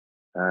movie?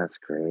 That's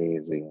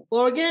crazy.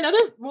 Well,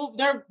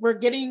 we're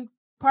getting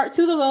part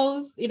 2 of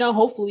those,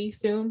 hopefully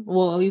soon.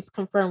 We'll at least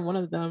confirm one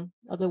of them.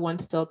 Other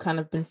ones still kind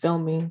of been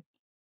filming.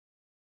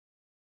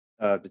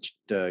 The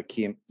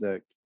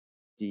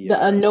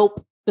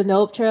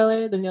Nope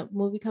trailer, the Nope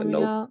movie coming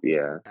out.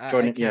 Yeah,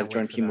 Jordan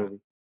Peele movie.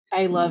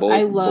 I love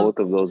both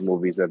of those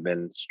movies have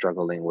been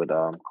struggling with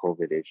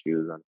COVID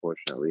issues.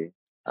 Unfortunately,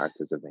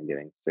 actors have been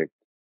getting sick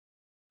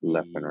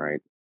left and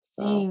right.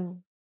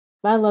 Dang.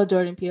 But I love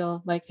Jordan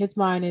Peele. Like his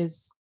mind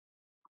is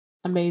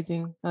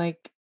amazing.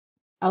 Like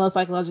I love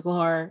psychological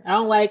horror. I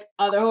don't like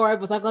other horror,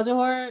 but psychological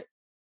horror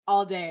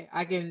all day.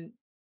 I can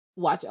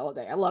watch it all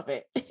day. I love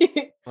it.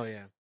 Oh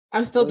yeah.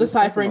 I'm still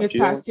deciphering his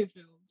past 2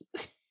 films.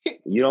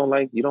 You don't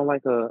like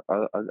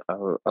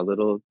a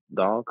little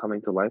doll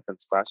coming to life and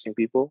slashing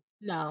people?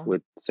 No.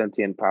 With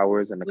sentient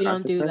powers and we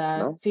don't do that.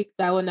 No? See,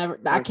 that would never.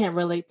 I can't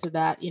relate to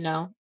that.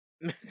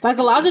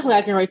 Psychologically,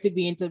 I can relate to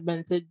being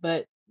demented,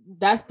 but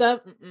that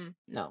stuff,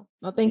 no,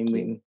 thank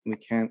you. We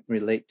can't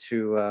relate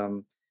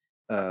to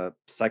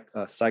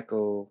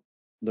psycho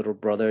little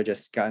brother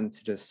just got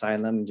into the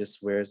asylum and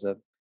just wears a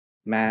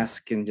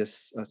mask and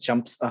just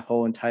jumps a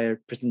whole entire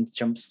prison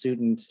jumpsuit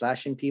and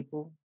slashing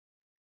people.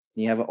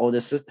 You have an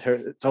older sister.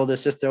 Her older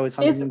sister always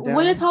hunting them down.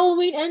 When is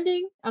Halloween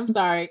ending? I'm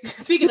sorry.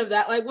 Speaking of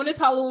that, like when is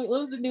Halloween?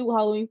 When is the new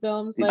Halloween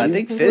films? Like, I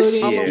think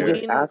this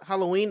year.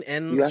 Halloween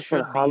ends. You asked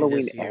when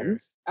Halloween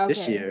ends? Okay.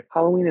 This year.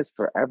 Halloween is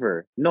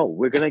forever. No,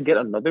 we're gonna get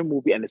another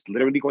movie, and it's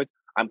literally going.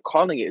 I'm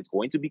calling it. It's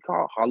going to be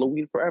called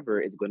Halloween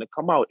Forever. It's going to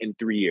come out in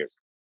 3 years.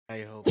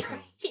 I hope so.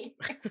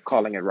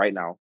 Calling it right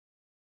now.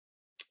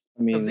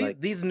 I mean,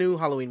 these new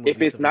Halloween movies.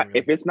 If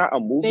it's not a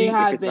movie,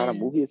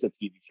 it's a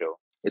TV show.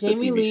 It's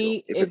Jamie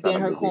Lee is getting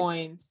her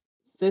coins.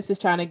 Sis is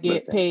trying to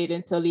get paid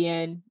until the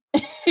end.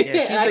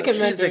 Yeah,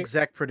 she's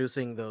exec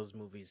producing those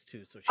movies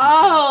too. So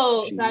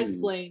so that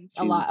explains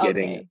a lot.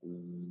 Getting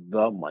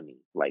the money,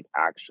 like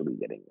actually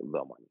getting the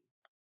money.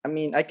 I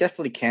mean, I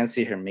definitely can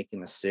see her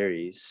making a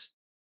series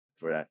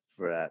for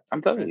that.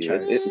 I'm telling you,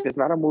 if it's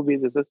not a movie,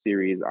 it's a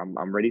series.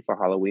 I'm ready for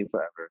Halloween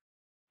Forever.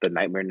 The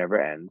Nightmare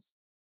Never Ends.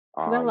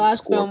 That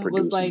last film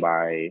was like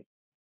by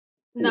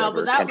no,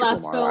 but that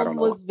last film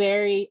was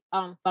very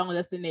Final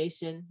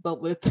Destination,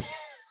 but with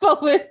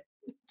Jason.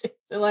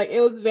 Like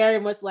it was very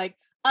much like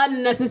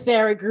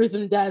unnecessary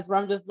gruesome deaths where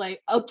I'm just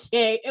like,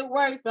 okay, it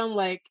works. But I'm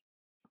like,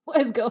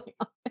 what is going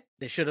on?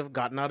 They should have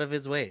gotten out of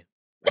his way.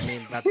 I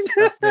mean,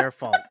 that's their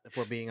fault, if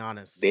we're being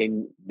honest. They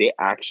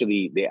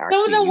actually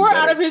some of them were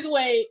out of his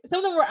way. Some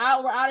of them were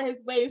out of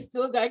his way and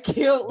still got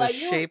killed. The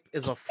shape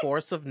is a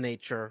force of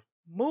nature.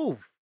 Move.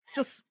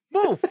 Just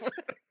move.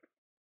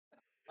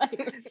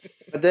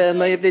 But then,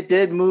 like, if they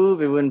did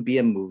move, it wouldn't be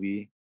a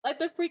movie. Like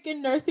the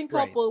freaking nursing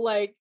couple,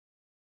 like,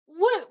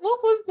 what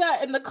was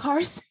that in the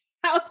car scene?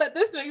 I was like,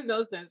 this makes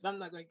no sense. I'm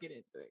not going to get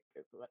into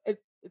it.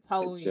 It's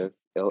Halloween.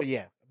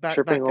 Yeah,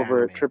 tripping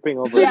over.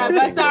 Yeah,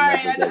 but sorry.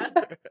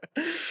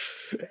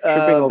 Tripping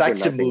over back to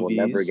nothing movies.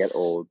 Will never get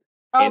old.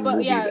 Oh, in but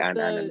movies yeah, and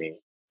anime.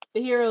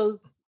 The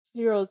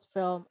Heroes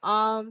film.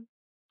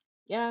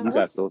 Yeah, you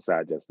got so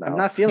sad just now. I'm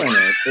not feeling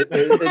it.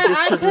 It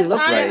just doesn't look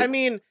right. I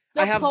mean,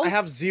 I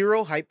have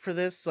zero hype for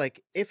this.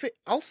 Like,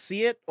 I'll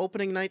see it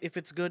opening night. If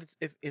it's good,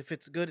 if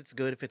it's good, it's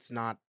good. If it's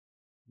not,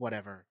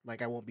 whatever.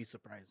 Like I won't be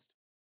surprised.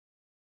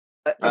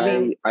 I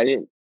mean, I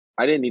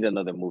didn't need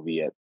another movie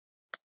yet.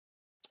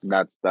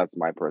 That's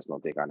my personal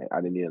take on it. I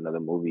didn't need another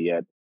movie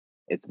yet.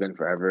 It's been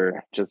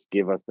forever. Just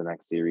give us the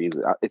next series.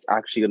 It's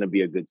actually going to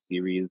be a good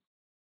series,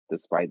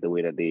 despite the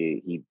way that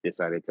he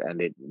decided to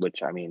end it.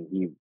 Which I mean,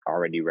 he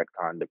already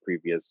retconned the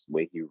previous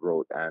way he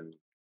wrote and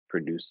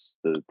produced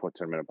the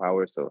Tournament of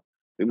Power. So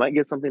we might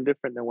get something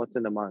different than what's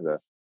in the manga.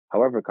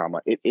 However,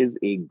 it is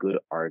a good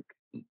arc.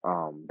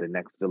 The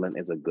next villain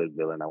is a good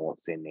villain. I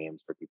won't say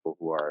names for people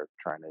who are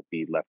trying to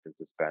be left in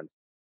suspense.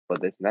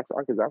 But this next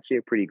arc is actually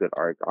a pretty good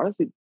arc.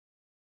 Honestly,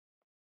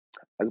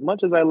 as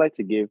much as I like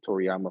to give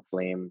Toriyama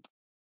flame,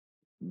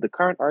 the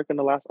current arc and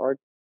the last arc,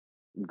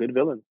 good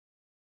villains.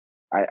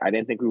 I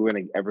didn't think we were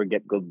going to ever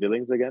get good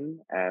villains again,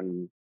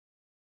 and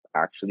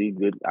actually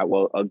good.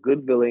 Well, a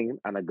good villain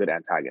and a good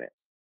antagonist,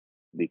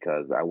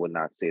 because I would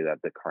not say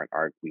that the current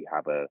arc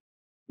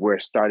we're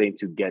starting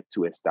to get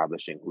to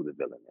establishing who the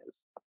villain is.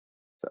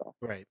 So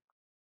right,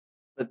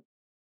 but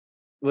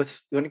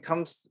when it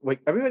comes,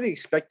 like everybody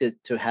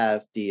expected to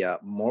have the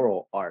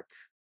moral arc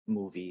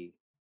movie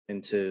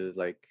into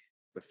like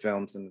the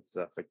films and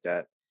stuff like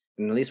that,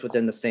 and at least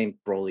within the same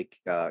Broly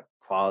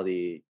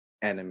quality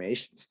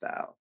animation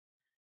style.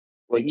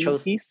 Well,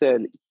 he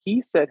said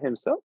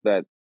himself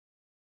that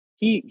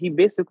he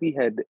basically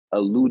had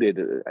alluded,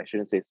 I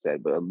shouldn't say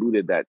said, but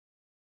alluded that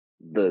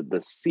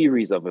the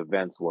series of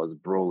events was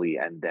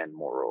Broly and then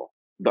Moro.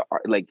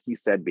 Like he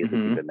said,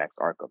 basically the next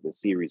arc of the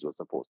series was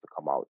supposed to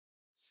come out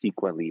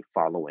sequentially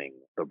following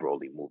the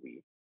Broly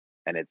movie,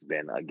 and it's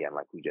been, again,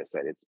 like we just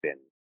said, it's been,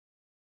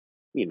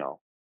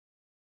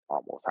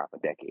 almost half a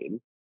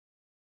decade.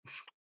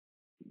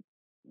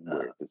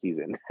 Where's the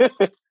season?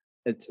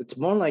 It's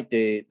more like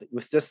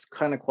with this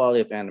kind of quality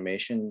of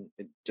animation,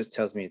 it just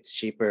tells me it's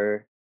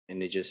cheaper and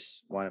they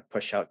just want to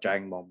push out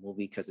Dragon Ball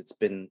movie because it's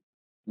been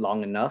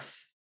long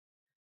enough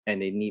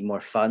and they need more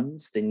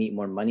funds, they need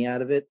more money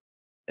out of it,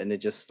 and they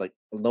just like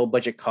low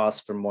budget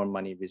cost for more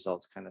money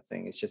results kind of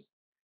thing. It's just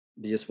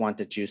they just want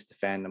to juice the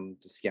fandom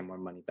to get more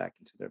money back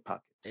into their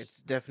pockets. It's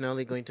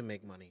definitely going to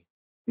make money.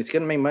 It's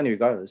gonna make money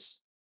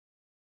regardless.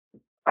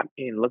 I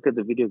mean, look at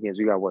the video games.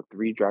 We got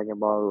 3 Dragon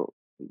Ball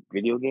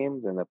video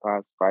games in the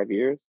past 5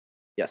 years?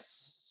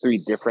 Yes. 3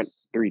 different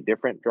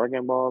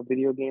Dragon Ball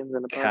video games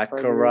in the past 5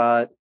 years?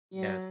 Kakarot.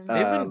 Yeah.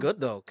 They've been good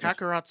though.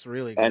 Kakarot's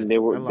really good. And they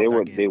were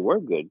good.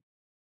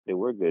 They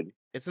were good.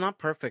 It's not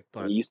perfect,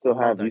 but you still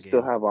have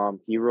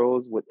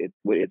Heroes with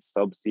its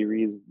sub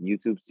series,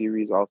 YouTube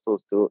series also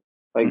still,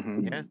 like,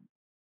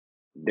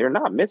 they're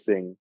not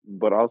missing,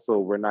 but also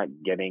we're not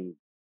getting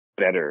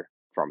better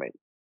from it.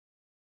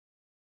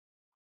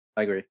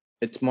 I agree.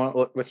 It's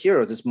more with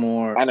Heroes. It's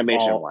more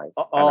animation-wise,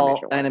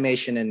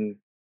 animation and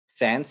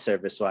fan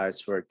service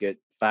wise for a good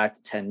 5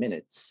 to 10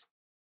 minutes,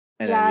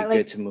 and then we're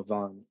good to move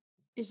on.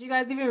 Did you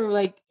guys even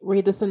like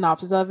read the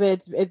synopsis of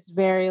it? It's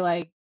very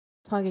like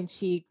tongue in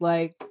cheek,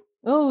 like,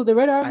 oh, the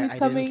Red Army's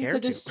coming to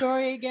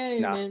destroy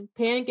again, and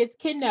Pan gets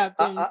kidnapped,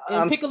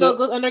 and Piccolo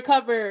goes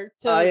undercover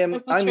to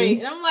infiltrate.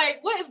 And I'm like,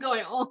 what is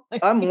going on?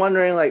 I'm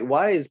wondering, like,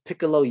 why is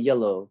Piccolo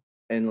yellow?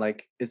 And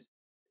like,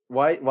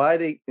 why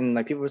they, and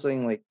like people were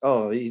saying like,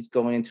 oh, he's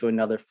going into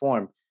another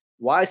form.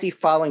 Why is he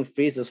following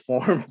Frieza's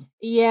form?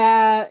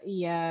 Yeah,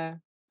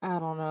 I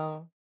don't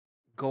know.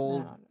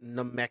 Gold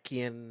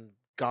Namekian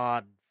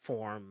god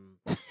form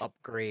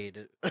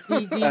upgrade.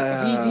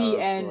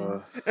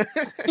 GGN.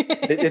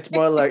 It's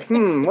more like,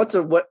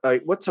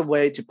 what's a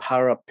way to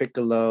power up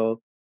Piccolo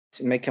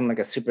to make him like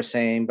a Super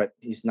Saiyan, but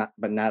he's not,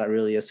 but not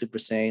really a Super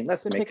Saiyan.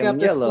 Let's make him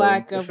yellow. The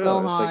slack of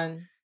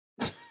Gohan.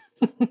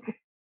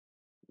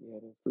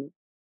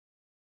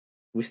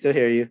 We still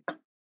hear you.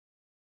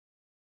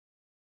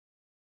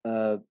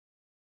 No,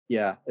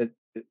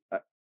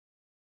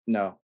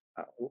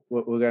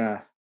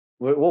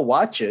 we'll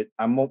watch it.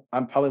 I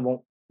probably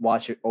won't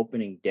watch it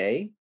opening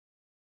day.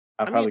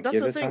 That's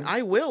the thing.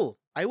 I will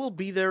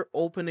be there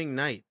opening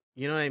night.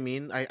 You know what I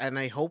mean?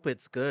 I hope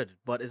it's good,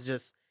 but it's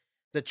just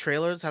the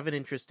trailers haven't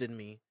interested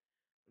me.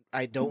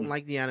 I don't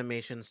like the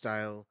animation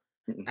style,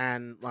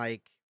 and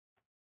like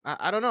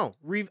I don't know.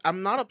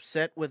 I'm not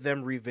upset with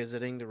them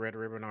revisiting the Red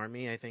Ribbon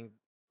Army. I think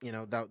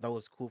that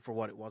was cool for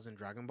what it was in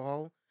Dragon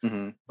Ball.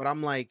 But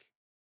I'm like,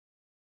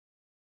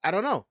 I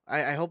don't know.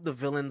 I hope the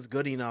villain's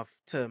good enough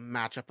to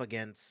match up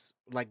against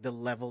like the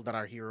level that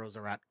our heroes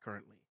are at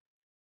currently.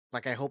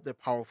 Like, I hope they're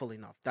powerful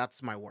enough.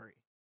 That's my worry.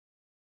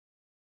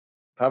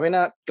 Probably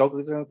not.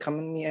 Goku's gonna come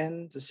in the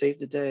end to save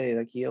the day,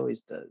 like he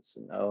always does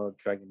in all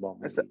Dragon Ball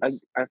movies. I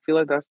feel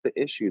like that's the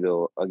issue,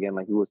 though. Again,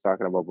 like we was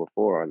talking about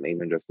before, and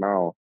even just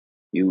now,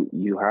 you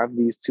have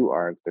these 2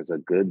 arcs. There's a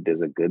good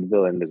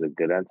villain. There's a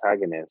good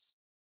antagonist.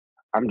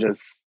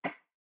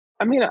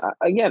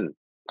 Again,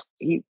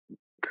 he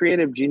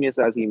creative genius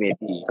as he may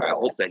be, I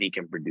hope that he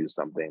can produce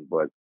something,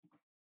 but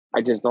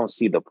I just don't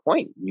see the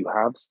point. You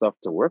have stuff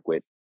to work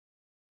with.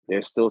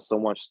 There's still so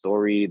much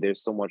story.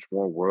 There's so much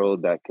more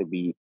world that could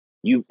be.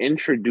 You've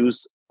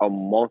introduced a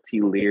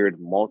multi-layered,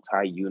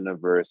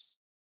 multi-universe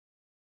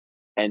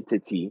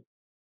entity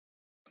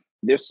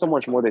there's so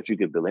much more that you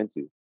could build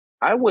into.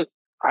 I would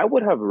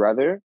have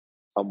rather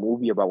a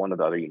movie about one of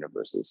the other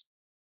universes.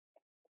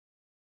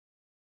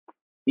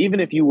 Even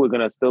if you were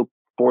gonna still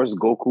force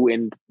Goku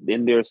in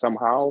there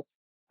somehow,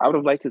 I would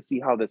have liked to see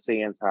how the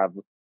Saiyans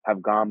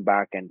have gone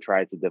back and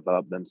tried to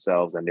develop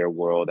themselves and their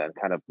world and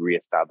kind of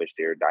reestablish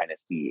their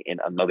dynasty in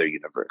another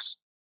universe.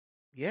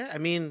 Yeah, I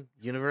mean,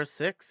 Universe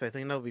 6, I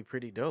think that would be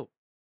pretty dope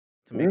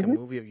to make a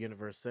movie of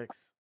Universe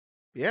 6.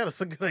 Yeah,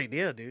 that's a good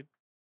idea, dude.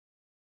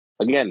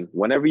 Again,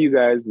 whenever you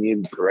guys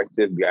need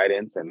corrective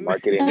guidance and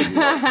marketing,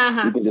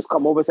 you can just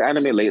come over to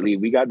Anime Lately.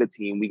 We got the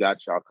team. We got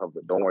y'all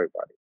covered. Don't worry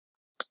about it.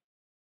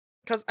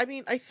 Because, I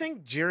mean, I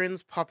think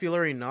Jiren's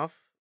popular enough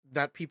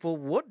that people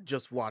would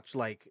just watch,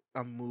 like,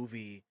 a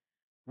movie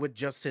with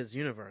just his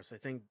universe. I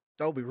think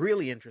that would be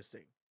really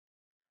interesting.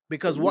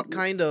 Because what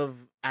kind of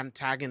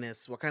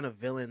antagonists, what kind of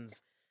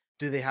villains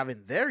do they have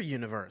in their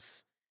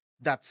universe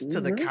that's to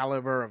the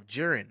caliber of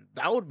Jiren?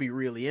 That would be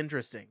really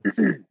interesting.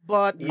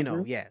 But, you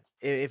know, yeah,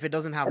 if it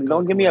doesn't have and Goku,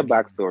 don't give me a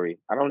backstory.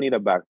 I don't need a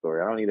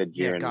backstory. I don't need a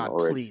Jiren yeah, God,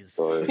 origin please.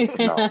 story.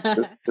 No,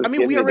 just I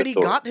mean, we me already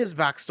got his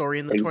backstory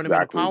in the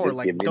Tournament of Power.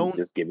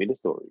 Just give me the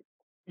story.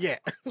 Yeah.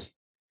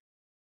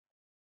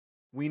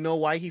 We know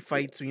why he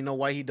fights. We know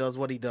why he does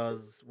what he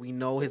does. We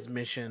know his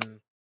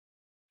mission.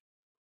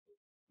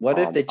 What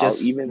if they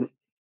just even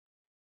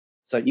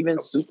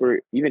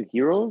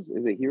heroes?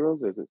 Is it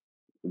heroes or is it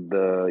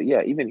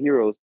even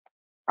heroes?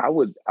 I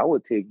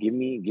would take give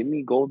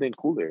me Golden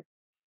Cooler.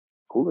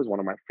 Cooler's one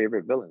of my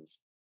favorite villains.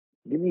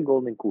 Give me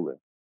Golden Cooler.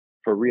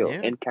 For real,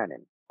 in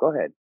canon. Go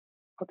ahead.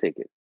 I'll take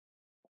it.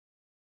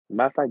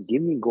 Matter of fact,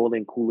 give me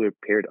Golden Cooler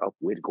paired up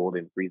with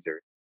Golden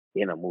Freezer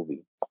in a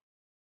movie.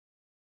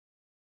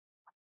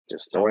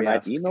 Just story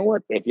night. You know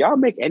what? If y'all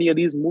make any of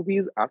these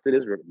movies after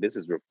this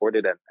is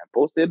reported and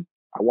posted,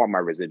 I want my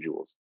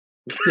residuals.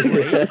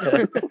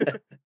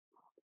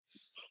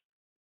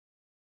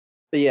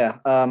 But yeah,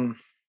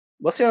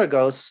 we'll see how it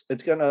goes.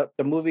 The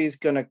movie's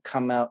gonna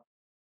come out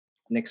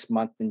next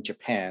month in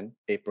Japan,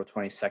 April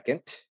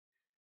 22nd,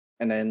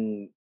 and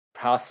then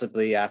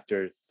possibly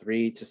after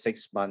 3 to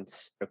 6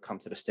 months it'll come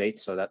to the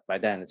States. So that by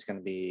then it's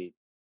gonna be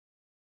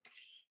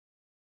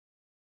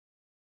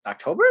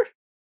October,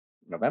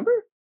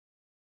 November.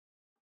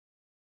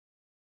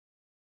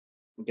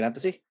 We're gonna have to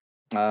see.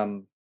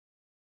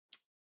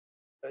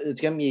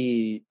 It's gonna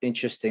be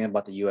interesting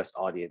about the U.S.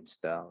 audience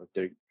though,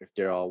 if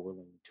they're all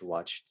willing to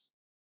watch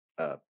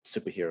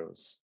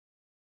superheroes.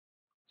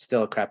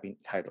 Still a crappy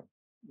title.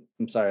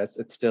 I'm sorry,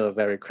 it's still a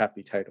very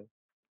crappy title.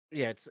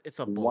 Yeah, it's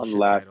a bullshit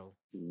title.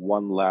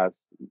 One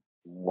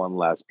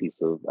last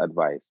piece of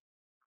advice.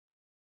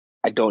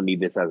 I don't need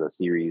this as a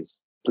series.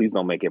 Please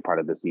don't make it part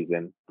of the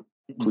season.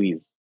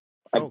 Please.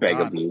 I beg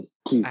of you.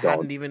 Please don't. I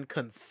hadn't even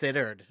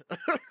considered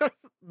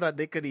that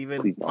they could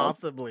even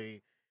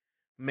possibly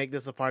make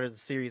this a part of the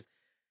series.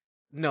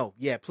 No,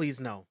 yeah, please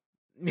no.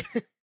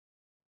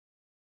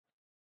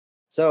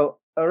 So,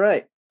 all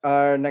right.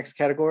 Our next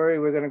category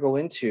we're going to go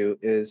into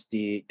is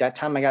That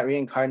Time I Got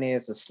Reincarnated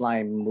as a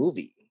Slime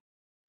movie.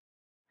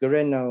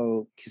 Gure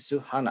no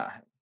Kisuhana.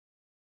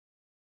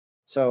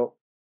 So,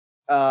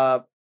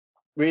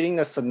 reading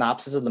the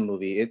synopsis of the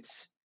movie,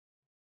 it's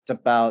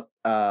about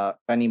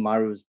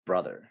Benimaru's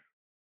brother,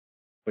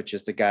 which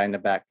is the guy in the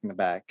back.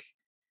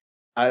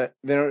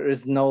 There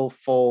is no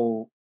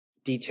full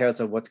details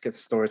of what the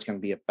story is going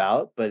to be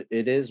about, but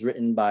it is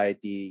written by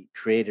the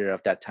creator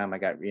of That Time I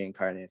Got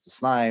Reincarnated as a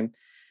Slime.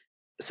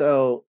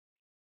 So,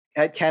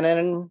 at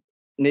canon,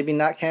 maybe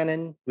not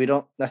canon, we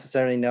don't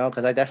necessarily know,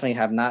 because I definitely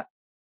have not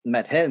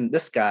met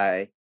this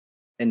guy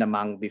in the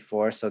manga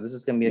before. So this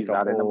is going to be He's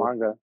not in the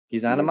manga.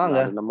 He's not in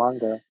the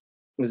manga.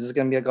 This is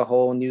going to be like a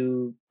whole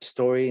new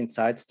story and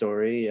side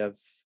story of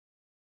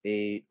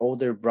a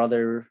older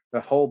brother,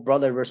 a whole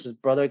brother versus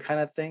brother kind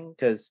of thing.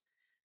 Because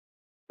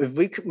if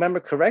we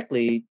remember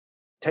correctly,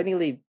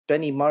 technically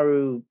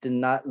Benimaru did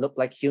not look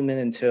like human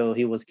until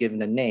he was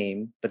given a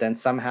name, but then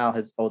somehow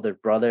his older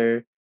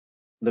brother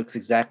looks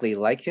exactly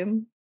like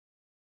him,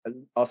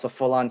 also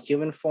full on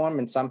human form,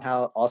 and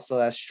somehow also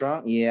as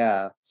strong.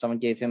 Yeah, someone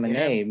gave him a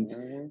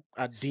name.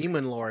 A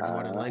demon lord,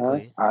 more than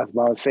likely. I was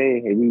about to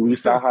say, we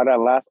saw how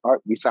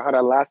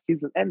that last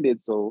season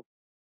ended, so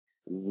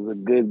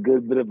there's a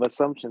good bit of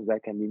assumptions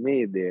that can be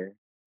made there.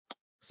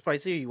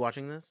 Spicy, are you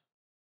watching this?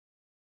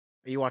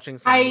 Are you watching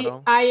Slime at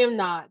all? I am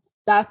not.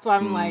 That's why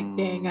I'm like,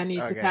 dang, I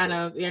need to kind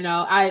of,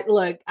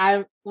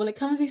 when it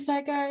comes to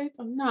Isekai,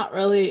 I'm not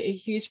really a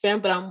huge fan,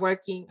 but I'm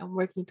working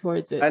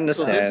towards it. I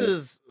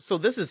understand. So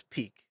this is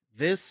peak.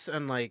 This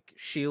and like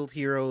Shield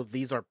Hero,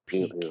 these are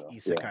peak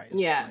Isekais.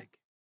 Yeah.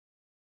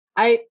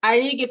 Like, I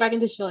need to get back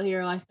into Shield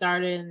Hero. I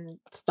started and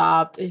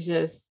stopped. It's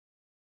just,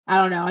 I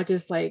don't know. I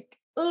just like,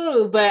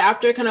 ooh, but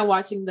after kind of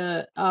watching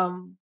the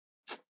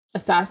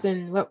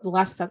Assassin,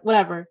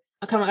 whatever,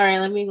 I'm kind of all right.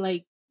 Let me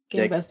like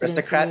get invested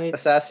Aristocrat into it.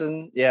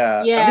 Assassin, yeah.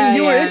 I mean,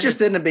 you were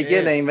interested in the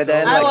beginning, but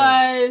then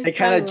it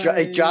kind of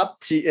it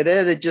dropped.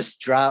 It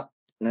just dropped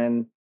and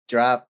then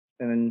dropped,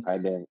 and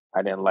then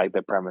I didn't like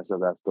the premise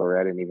of that story.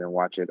 I didn't even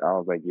watch it. I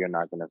was like, you're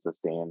not going to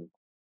sustain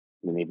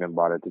Didn't even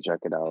bother to check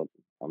it out.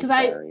 I'm Because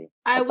sorry.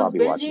 I'll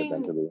probably watch it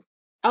eventually.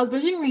 I was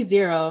binging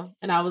ReZero,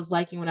 and I was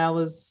liking what I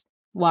was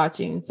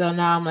watching. So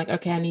now I'm like,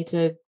 okay, I need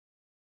to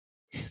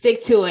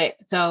stick to it.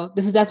 So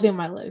this is definitely on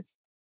my list.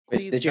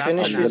 Did you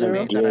finish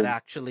ReZero? That I'd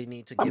actually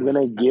need to give. I'm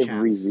gonna give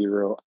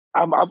ReZero.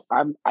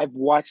 I've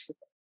watched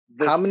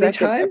the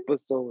second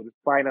episode.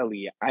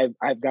 Finally,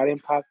 I've gotten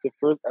past the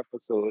first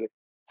episode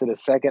to the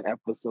second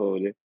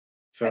episode.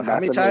 So how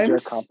many times? Major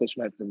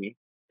accomplishment for me.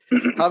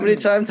 How many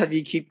times have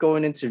you keep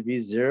going into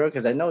ReZero?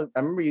 Because I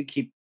remember you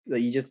keep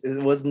like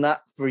it was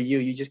not for you.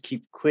 You just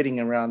keep quitting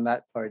around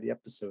that part of the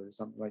episode or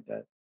something like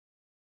that.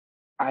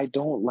 I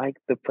don't like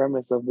the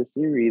premise of the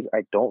series.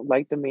 I don't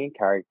like the main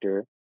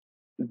character.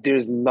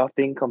 There's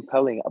nothing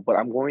compelling, but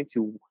I'm going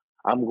to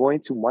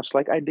much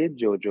like I did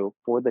JoJo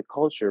for the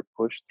culture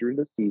push through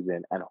the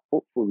season, and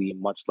hopefully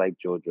much like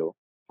JoJo,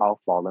 I'll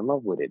fall in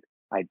love with it.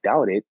 I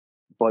doubt it,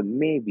 but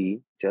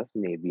maybe, just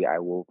maybe, I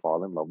will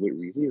fall in love with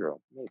ReZero.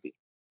 Maybe.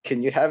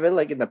 Can you have it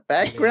like in the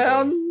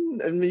background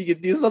and you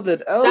could do something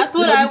else? That's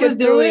what I was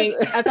doing.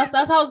 That's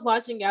how I was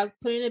watching it. I was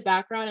putting it in the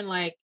background and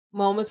like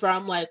moments where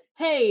I'm like,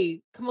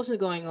 hey, commotion is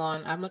going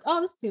on. I'm like,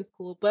 oh, this seems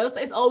cool. But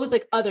it's always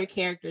like other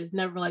characters,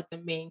 never like the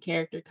main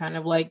character kind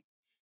of like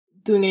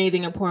doing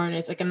anything important.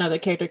 It's like another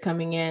character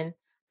coming in.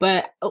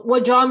 But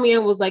what drew me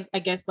in was like, I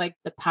guess like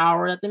the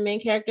power that the main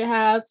character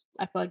has.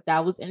 I feel like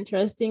that was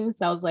interesting.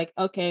 So I was like,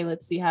 okay,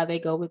 let's see how they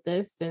go with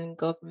this and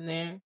go from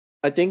there.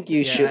 I think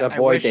you should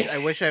avoid it. I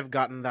wish I've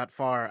gotten that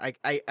far.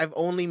 I've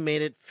only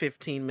made it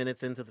 15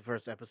 minutes into the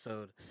first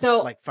episode.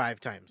 So like 5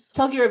 times.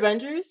 Tokyo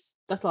Revengers,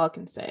 that's all I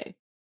can say.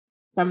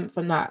 From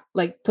that,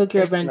 like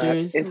Tokyo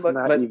Revengers. It's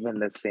not even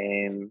the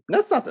same.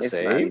 That's not the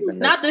same.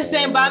 Not the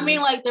same, but I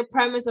mean like the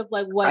premise of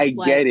like what's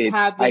happening.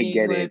 I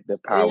get it. The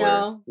power. You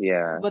know?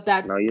 Yeah. But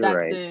that's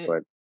right. it.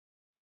 But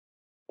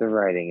the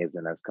writing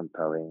isn't as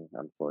compelling,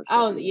 unfortunately.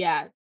 Oh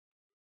yeah.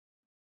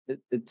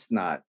 It's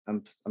not.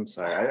 I'm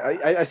sorry.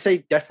 I say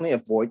definitely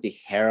avoid the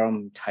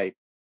harem type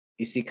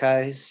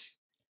isekais.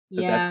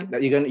 Yeah,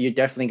 you're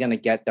definitely gonna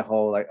get the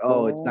whole like,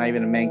 oh, it's not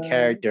even a main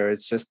character.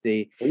 It's just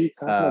the. What are you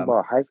talking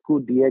about? High School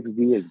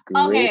DxD is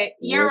great. Okay,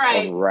 you're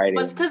right.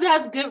 But because it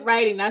has good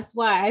writing, that's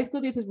why High School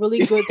DxD is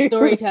really good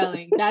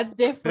storytelling. That's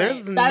different.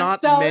 There's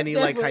that's not many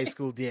like High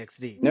School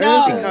DxD.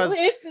 No, because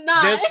it's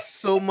not. There's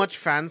so much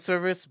fan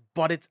service,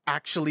 but it's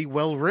actually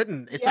well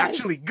written. It's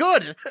actually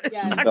good. It's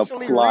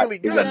actually really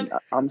good.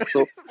 I'm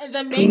so. And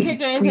the main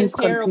character isn't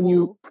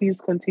terrible. Please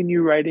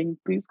continue writing.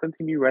 Please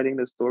continue writing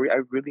the story.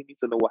 I really need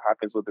to know what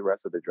happens with the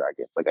rest of the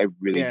dragons. Like I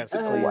really need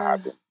to know what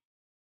happened.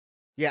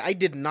 Yeah, I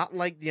did not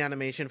like the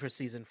animation for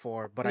season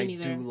 4, but I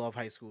do love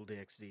High School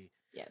DxD.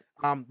 Yes.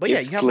 But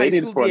yeah, you have High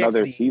School for DxD,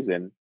 another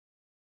season.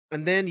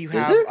 And then you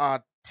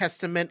have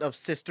Testament of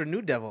Sister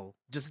New Devil.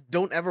 Just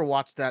don't ever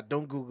watch that.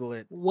 Don't Google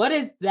it. What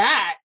is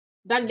that?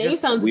 That name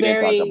sounds we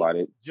very. Didn't talk about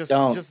it. Just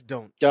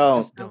don't.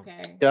 Don't.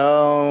 Okay.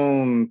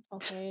 Don't.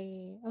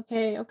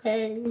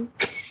 Okay.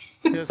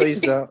 Please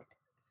don't.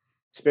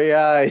 Spare your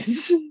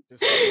eyes.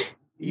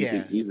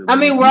 Yeah. I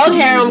mean, World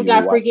Harem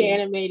got freaking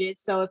animated,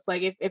 so it's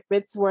like if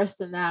it's worse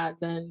than that,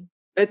 then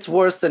it's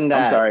worse than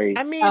that. I'm sorry.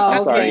 I mean,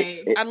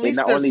 at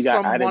least there's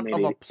somewhat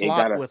of a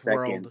plot with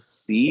World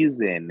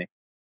season.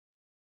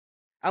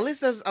 At least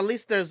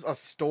there's a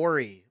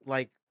story.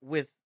 Like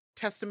with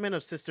Testament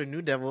of Sister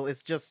New Devil,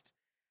 it's just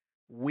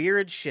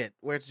weird shit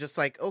where it's just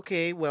like,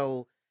 okay,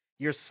 well,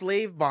 you're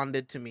slave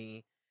bonded to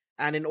me,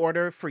 and in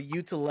order for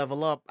you to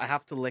level up, I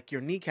have to lick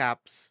your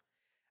kneecaps.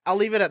 I'll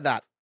leave it at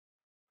that.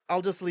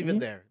 I'll just leave it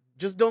there.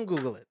 Just don't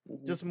Google it.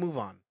 Just move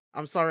on.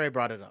 I'm sorry I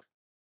brought it up.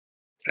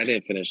 I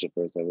didn't finish the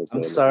first episode.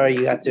 I'm sorry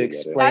you had to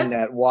explain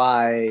that.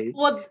 Why?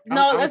 Well,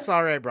 no, I'm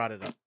sorry I brought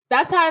it up.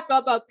 That's how I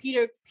felt about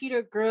Peter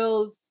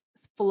Grill's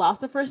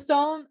Philosopher's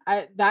Stone.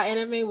 That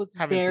anime was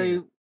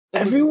very.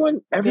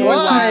 Everyone why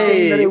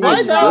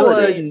that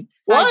one?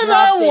 Why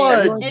that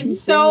one?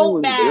 It's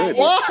so bad.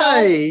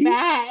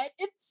 Why?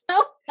 It's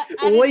so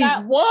bad. Wait,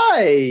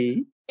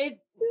 why?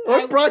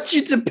 What brought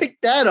you to pick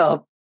that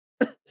up?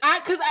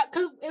 Because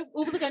it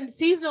was like a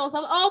seasonal. So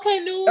I was like, okay,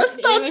 new. That's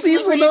not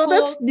seasonal. Cool.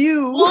 That's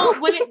new. Well,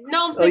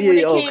 I'm saying when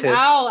it came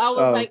out, I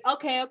was like,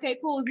 okay,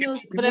 cool, it's new.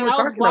 But then when I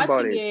was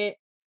watching it,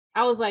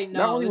 I was like,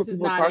 no, this is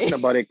not talking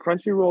about it.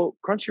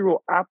 Crunchyroll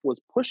app was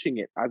pushing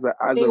it as a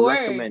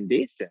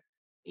recommendation.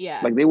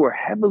 Yeah, like they were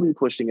heavily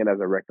pushing it as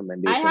a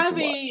recommendation.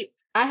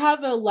 I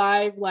have a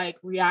live like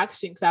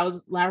reaction because I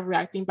was live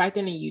reacting back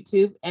then on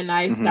YouTube, and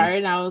I started.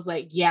 And I was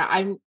like, yeah,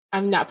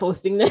 I'm not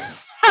posting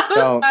this.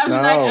 I'm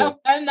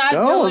not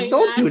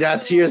don't do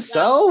that to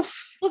yourself.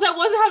 Because I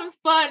wasn't having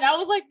fun. I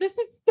was like, this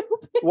is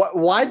stupid.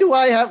 Why do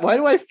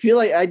I feel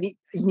like I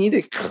need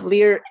to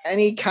clear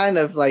any kind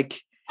of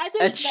like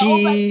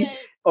ecchi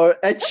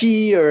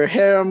or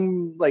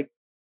harem like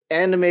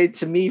anime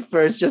to me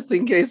first, just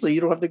in case, so you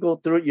don't have to go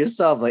through it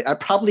yourself. Like I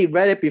probably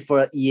read it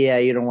before. Yeah,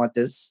 you don't want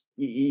this.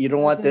 You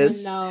don't want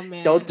this. No,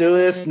 man. Don't do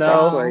this.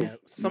 No.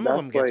 Some of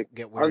them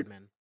get weird,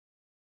 man.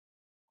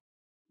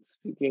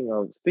 Speaking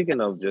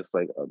of just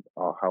like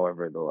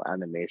however the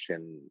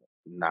animation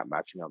not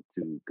matching up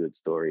to good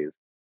stories,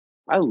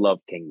 I love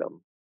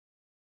Kingdom.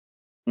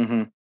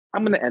 Mm-hmm.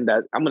 I'm gonna end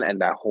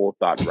that whole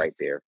thought right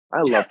there.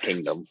 I love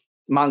Kingdom.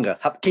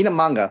 Kingdom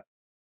manga.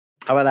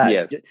 How about that?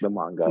 Yes, the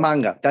manga.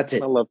 Manga. That's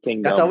it. I love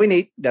Kingdom. That's all we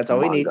need. That's all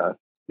we need.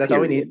 That's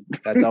all we period. need.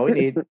 That's all we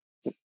need.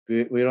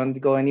 We don't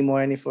go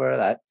any further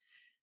that.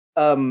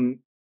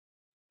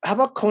 How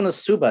about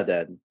Konosuba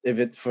then? If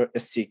it's for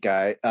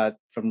Isekai,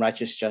 from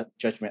Righteous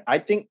Judgment, I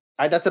think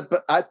that's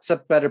a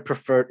better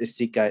preferred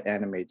Isekai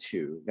anime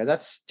too. Because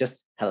that's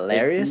just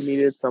hilarious. If you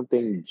needed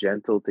something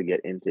gentle to get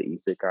into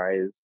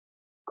isekais,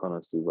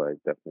 Konosuba is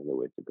definitely the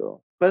way to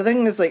go. But the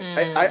thing is, like,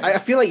 I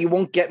feel like you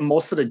won't get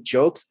most of the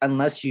jokes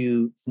unless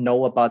you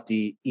know about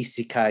the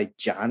isekai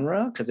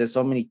genre, because there's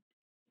so many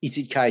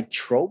isekai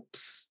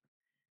tropes.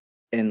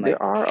 And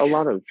there are a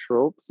lot of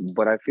tropes,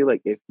 but I feel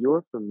like if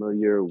you're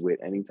familiar with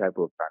any type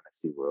of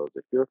fantasy worlds,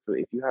 if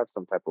you have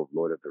some type of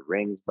Lord of the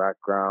Rings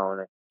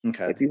background,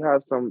 if you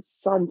have some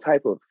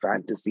type of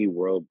fantasy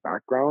world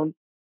background,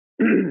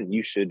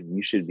 you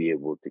should be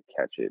able to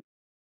catch it.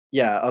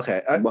 Yeah,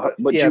 okay.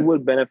 But you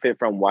would benefit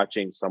from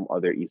watching some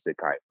other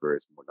isekai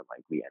first, more than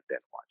likely, and then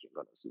watching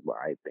Konosuba.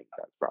 I think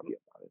that's probably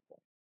about it.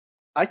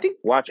 I think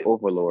watch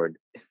Overlord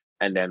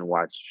and then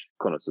watch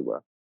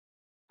Konosuba.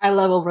 I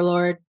love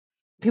Overlord.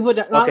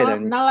 Not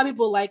a lot of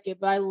people like it,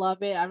 but I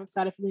love it. I'm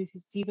excited for the new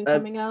season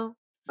coming out.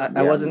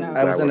 I wasn't a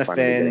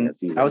fan.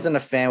 I wasn't a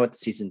fan with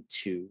season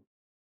 2.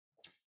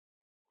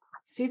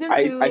 Season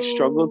 2, I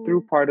struggled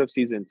through part of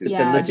season 2.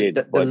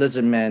 The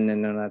lizard men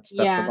and all that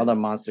stuff from other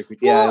monster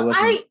creatures.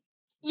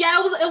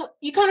 Well,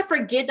 you kind of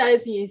forget that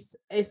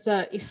it's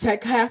a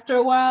isekai after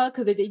a while,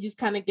 because they just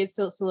kind of get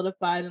so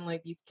solidified in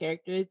like these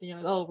characters, and you're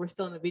like, oh, we're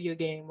still in the video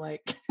game,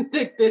 like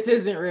this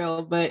isn't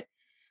real. But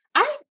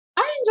I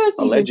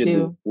enjoyed season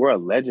 2. We're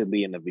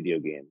allegedly in the video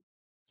game.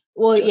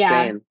 Well, just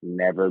saying,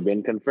 never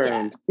been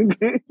confirmed.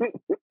 Yeah.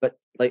 But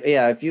like,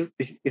 yeah,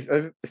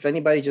 if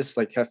anybody just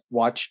like have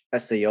watched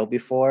SAO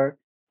before,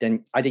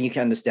 then I think you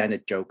can understand the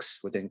jokes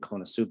within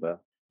Konosuba,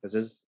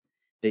 because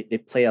they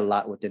play a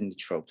lot within the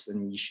tropes,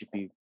 and you should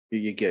be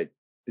really good.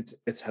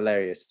 It's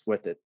hilarious. It's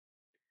worth it.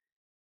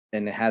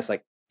 And it has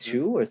like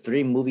 2 or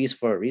 3 movies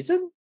for a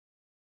reason.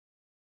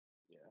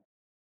 Yeah.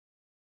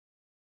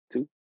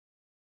 2,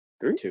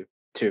 3,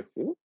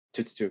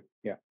 2.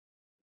 Yeah.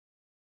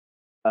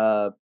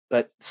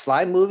 But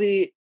Slime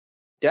movie,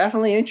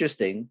 definitely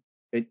interesting.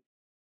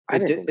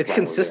 It's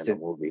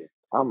consistent. Movie.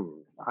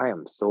 I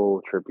am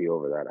so trippy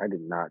over that. I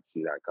did not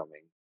see that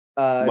coming.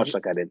 Much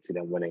like I didn't see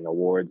them winning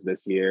awards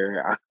this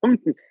year.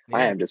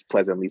 I am just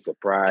pleasantly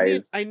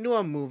surprised. I knew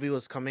a movie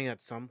was coming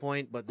at some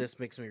point, but this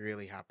makes me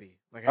really happy.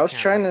 Like I was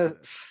trying to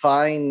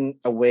find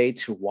a way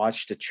to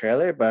watch the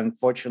trailer, but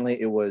unfortunately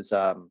it was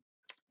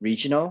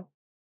regional.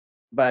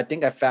 But I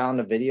think I found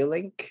a video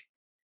link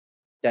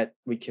that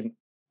we can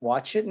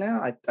watch it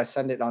now. I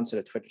send it onto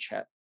the Twitter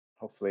chat.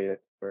 Hopefully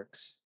it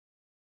works.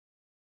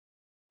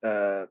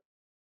 But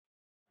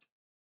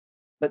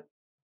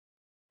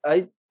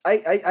I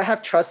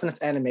have trust in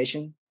its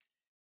animation,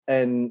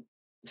 and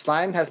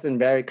Slime has been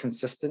very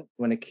consistent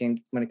when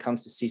it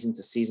comes to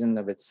season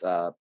of its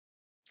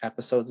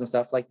episodes and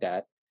stuff like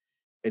that.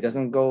 It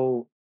doesn't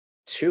go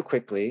too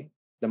quickly.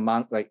 The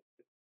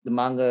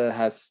manga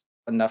has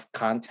enough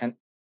content,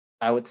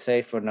 I would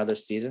say, for another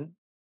season.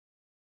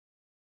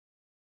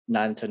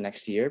 Not until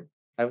next year,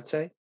 I would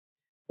say.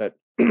 But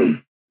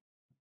I'm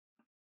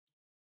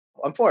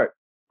for it.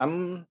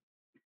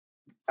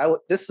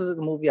 This is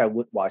a movie I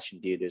would watch in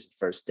theaters the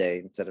first day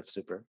instead of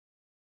Super.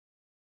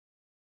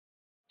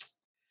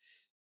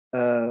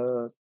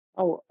 I'll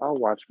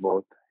watch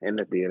both in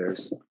the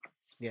theaters.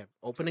 Yeah,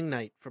 opening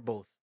night for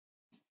both.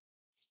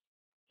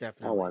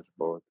 Definitely. I'll watch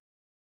both.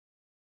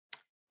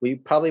 We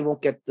probably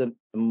won't get the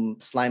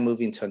Slime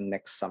movie until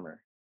next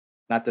summer.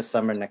 Not this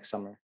summer, next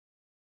summer.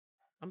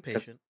 I'm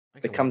patient.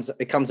 It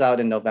comes out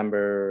in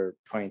November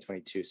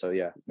 2022. So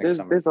yeah, next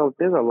summer. There's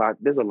a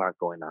lot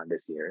going on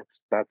this year.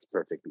 That's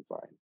perfectly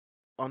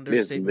fine.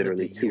 There's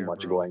literally too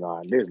much going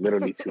on. There's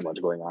literally too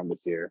much going on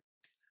this year.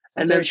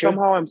 And then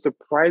somehow I'm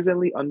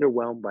surprisingly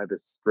underwhelmed by the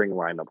spring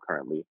lineup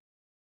currently.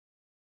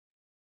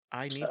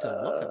 I need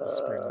to look at the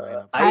spring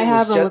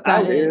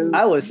lineup.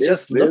 I was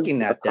just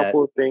looking at that.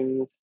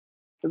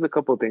 There's a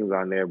couple things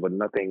on there, but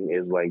nothing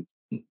is like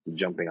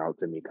jumping out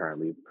to me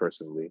currently,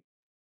 personally.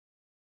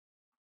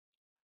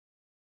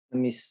 Let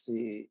me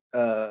see.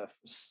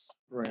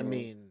 Spring. I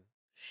mean,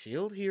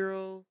 Shield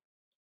Hero.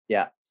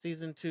 Yeah.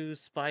 Season 2,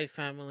 Spy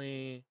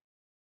Family.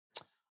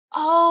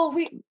 Oh,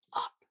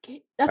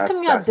 that's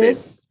coming out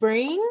this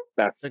spring.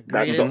 The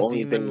Greatest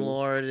Demon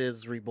Lord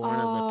is reborn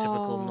as a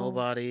typical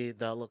nobody.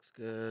 That looks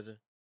good.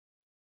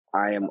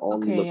 I am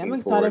only looking I'm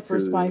excited for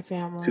Spy 2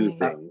 Family.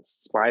 things: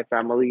 Spy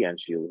Family and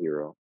Shield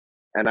Hero.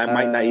 And I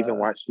might not even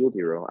watch Shield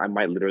Hero. I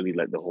might literally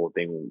let the whole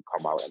thing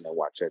come out and then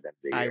watch it.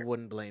 I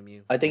wouldn't blame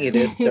you. I think it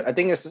is. I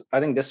think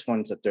this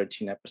one's a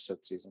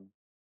 13-episode season.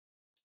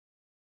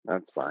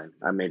 That's fine.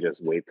 I may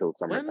just wait till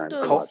summertime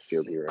to watch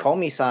Shield Hero.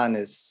 Komi-san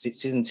is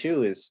season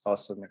 2 is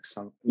also next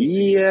summer.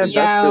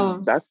 Yeah,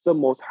 that's the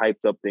most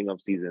hyped up thing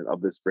of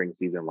the spring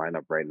season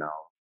lineup right now.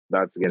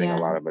 That's getting a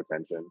lot of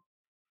attention.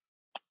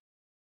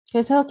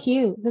 It's so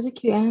cute. That's a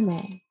cute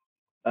anime.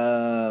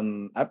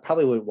 I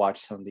probably would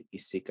watch some of the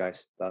isekai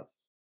stuff.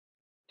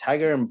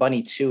 Tiger and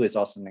Bunny 2 is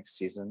also next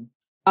season.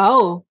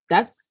 Oh,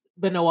 that's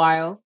been a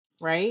while,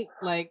 right?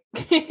 Like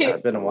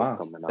it's been a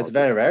while. It's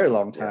been a very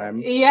long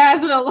time. Yeah,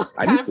 it's been a long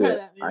time for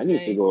that. I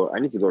need to go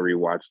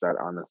rewatch that,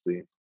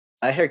 honestly.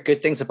 I heard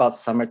good things about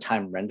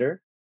Summertime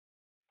Render.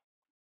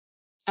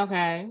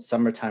 Okay.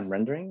 Summertime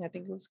Rendering, I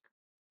think it was.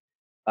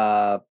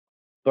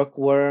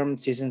 Bookworm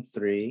season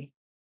 3.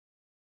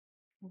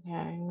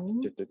 Okay.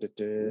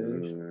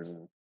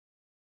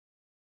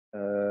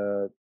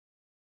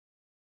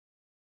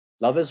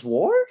 Love is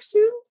War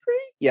season 3?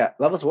 Yeah,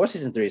 Love is War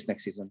season 3 is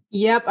next season.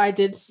 Yep, I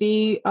did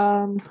see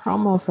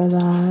promo for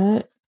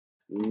that.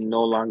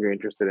 No longer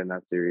interested in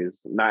that series.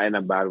 Not in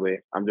a bad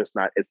way. I'm just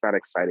not, it's not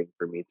exciting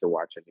for me to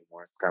watch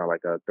anymore. It's kind of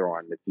like a throw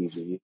on the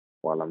TV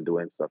while I'm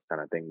doing stuff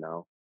kind of thing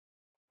now.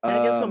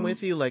 I guess I'm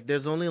with you. Like,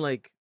 there's only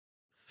like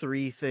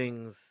 3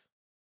 things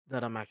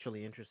that I'm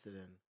actually interested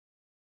in.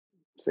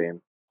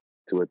 Same.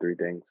 2 or 3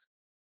 things.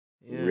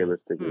 Yeah.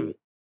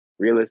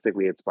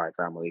 Realistically, it's Spy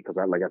Family because,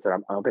 like I said, I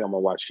don't think I'm gonna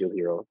watch Shield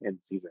Hero in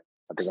season.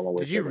 I think I'm gonna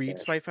wait. Did you read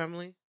Spy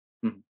Family?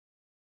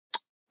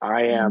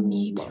 I am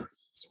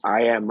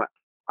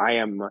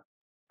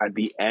at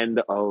the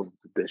end of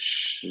the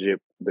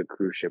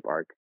cruise ship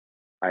arc.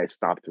 I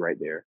stopped right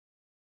there.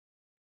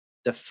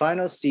 The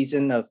final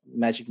season of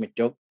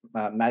Magical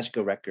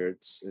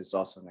Records is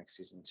also next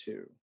season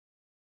too.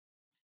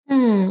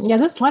 Yeah,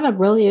 this lineup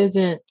really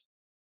isn't.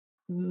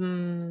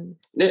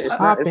 It's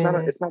not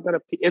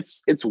that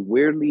it's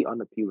weirdly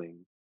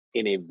unappealing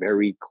in a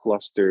very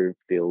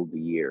cluster-filled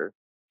year.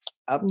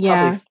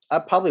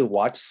 I'll probably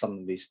watch some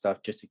of these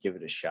stuff just to give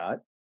it a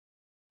shot,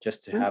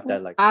 just to have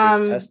that like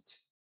taste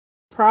test.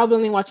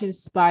 Probably watching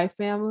Spy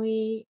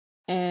Family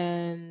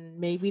and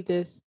maybe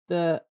the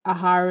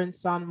Aharu and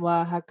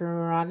Sanwa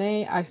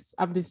Hakurane.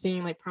 I've been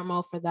seeing like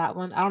promo for that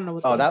one. I don't know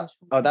what.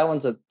 That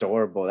one's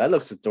adorable. That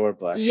looks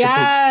adorable. Actually.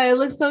 Yeah, it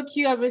looks so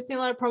cute. I've been seeing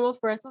a lot of promo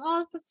for it. So,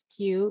 this looks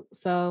cute.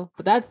 So,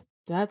 but that's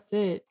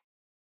it.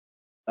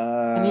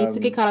 I need to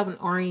get caught up in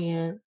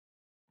Orient.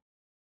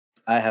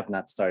 I have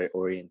not started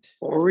Orient.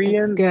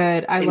 It's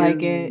good. I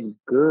like it.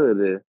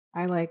 Good.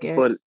 I like it.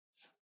 But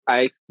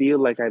I feel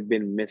like I've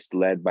been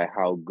misled by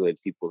how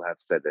good people have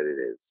said that it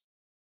is.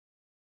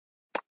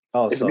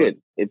 Oh, it's good.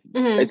 It's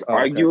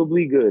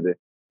arguably good,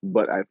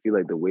 but I feel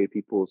like the way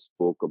people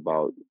spoke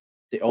about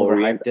the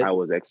overhyped it. I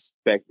was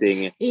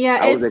expecting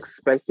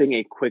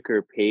a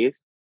quicker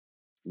pace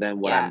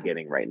than what I'm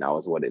getting right now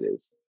is what it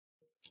is.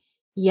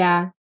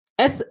 Yeah.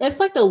 It's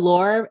like the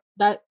lore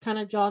that kind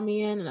of draw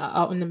me in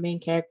the main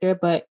character,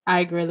 but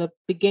I agree the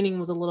beginning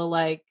was a little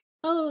like,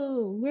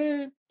 oh,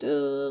 we're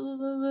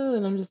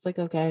and I'm just like,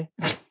 okay.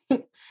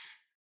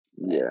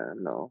 Yeah,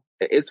 no,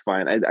 it's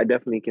fine. I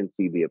definitely can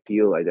see the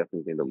appeal. I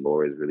definitely think the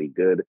lore is really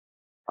good.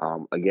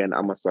 Again,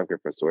 I'm a sucker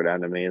for sword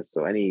anime,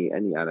 so any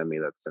anime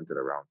that's centered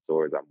around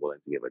swords, I'm willing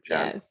to give a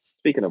chance. Yes.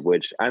 Speaking of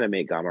which,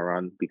 animate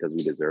Gameran because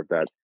we deserve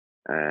that.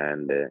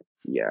 And I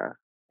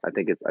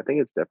think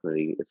it's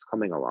definitely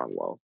coming along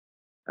well.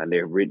 And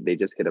they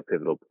just hit a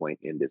pivotal point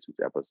in this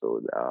week's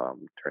episode,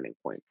 turning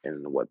point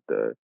in what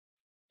the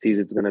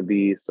season's gonna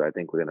be. So I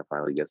think we're gonna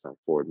finally get some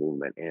forward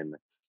movement in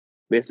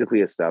basically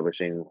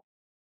establishing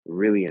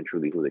really and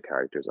truly who the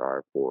characters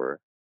are for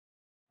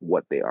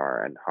what they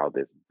are and how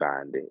this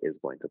band is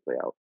going to play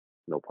out.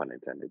 No pun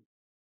intended.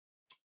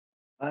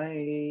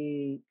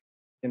 I'm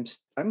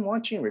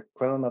watching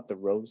Requiem of the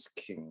Rose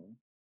King,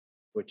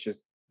 which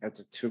is a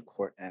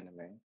 2-court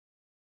anime.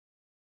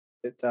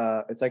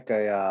 It's like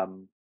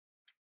an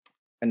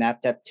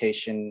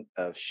adaptation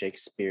of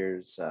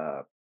Shakespeare's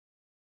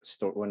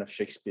one of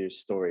Shakespeare's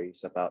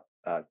stories about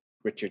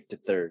Richard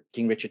III,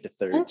 King Richard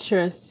III.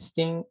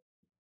 Interesting.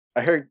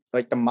 I heard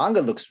like the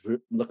manga looks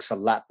a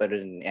lot better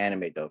than the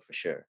anime though, for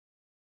sure.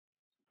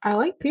 I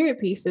like period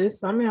pieces,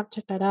 so I'm gonna have to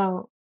check that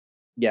out.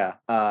 Yeah,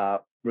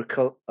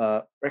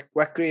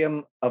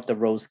 Requiem of the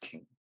Rose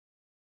King.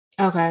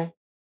 Okay.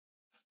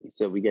 You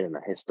said we getting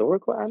a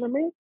historical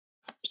anime?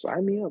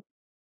 Sign me up.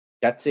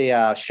 That's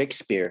a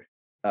Shakespeare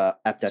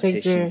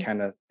adaptation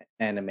kind of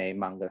anime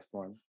manga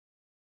form.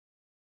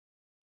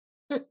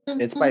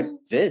 It's by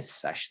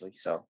Viz actually,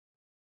 so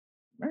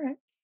all right.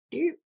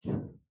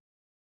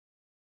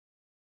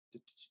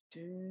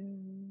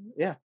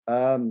 Yeah.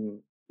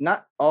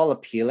 Not all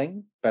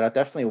appealing, but I'll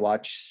definitely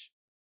watch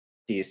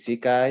the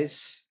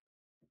isekais,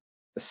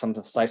 some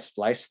slice of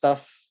life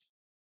stuff,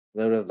 a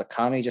little bit of the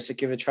comedy just to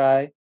give it a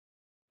try.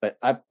 But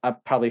I'll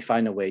probably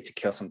find a way to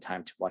kill some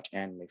time to watch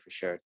anime for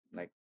sure.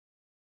 Like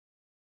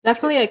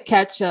definitely a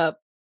catch up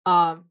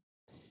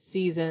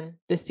season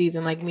this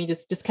season, like me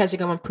just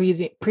catching up on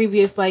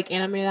previous like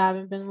anime that I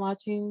haven't been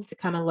watching to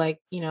kind of like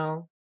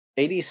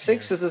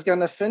 86 is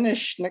gonna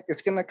finish.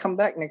 It's gonna come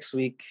back next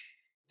week.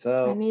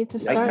 So I need to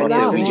start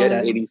that we one. get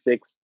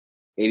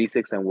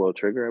 86 and World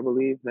Trigger, I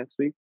believe, next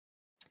week.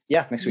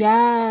 Yeah, next week.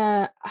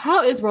 Yeah.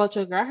 How is World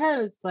Trigger? I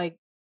heard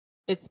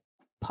it's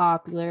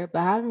popular, but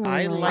I haven't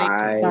really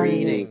like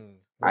reading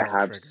I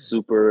have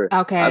super.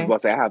 Okay. I was about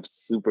to say I have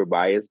super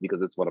bias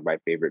because it's one of my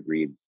favorite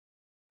reads.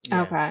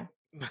 Yeah. Okay.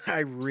 I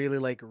really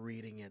like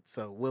reading it,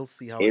 so we'll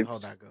see how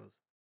that goes.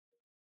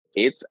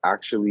 It's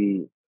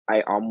actually,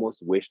 I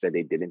almost wish that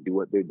they didn't do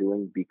what they're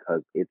doing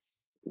because it's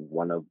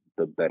one of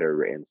the better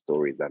written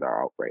stories that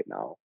are out right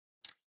now.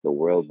 The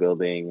world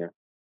building,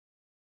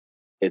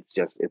 it's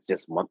just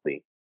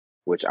monthly,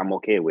 which I'm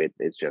okay with.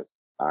 It's just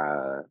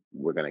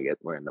we're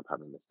end up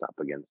having to stop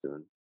again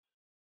soon.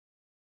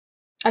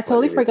 I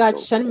totally forgot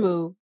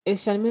Shenmue. Is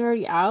Shenmue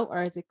already out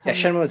or is it coming?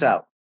 Yeah, Shenmue's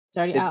out. It's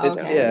already out.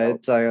 Okay. Yeah,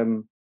 it's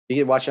you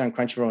can watch it on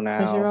Crunchyroll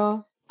now.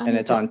 Crunchyroll? And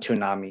it's on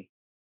Toonami.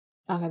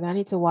 Okay, then I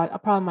need to watch. I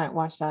probably might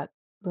watch that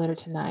later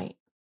tonight.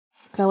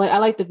 Cause I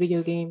like the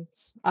video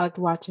games. I like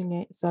watching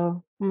it,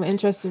 so I'm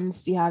interested to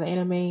see how the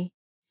anime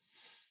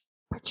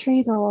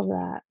portrays all of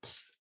that.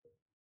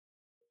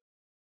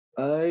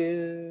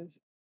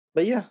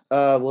 But yeah,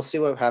 we'll see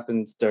what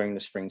happens during the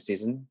spring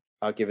season.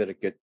 I'll give it a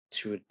good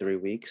 2 to 3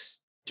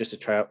 weeks just to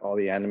try out all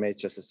the animes,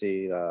 just to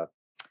see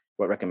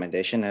what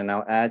recommendation, and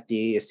I'll add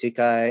the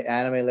Isekai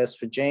anime list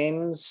for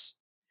James.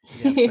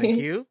 Yes, thank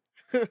you.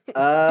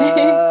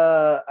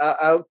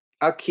 I'll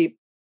keep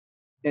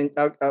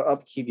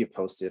I'll keep you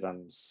posted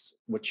on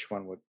which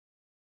one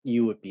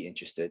you would be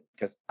interested,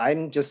 because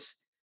I'm just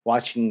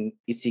watching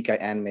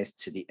Isekai animes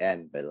to the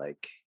end, but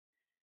like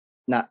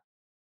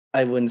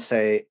I wouldn't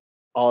say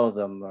all of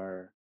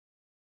them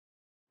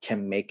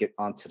can make it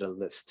onto the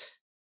list,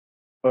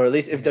 or at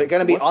least if they're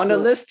gonna be on the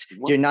list,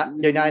 you're not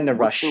in a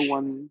rush.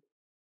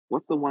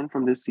 What's the one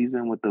from this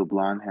season with the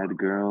blonde head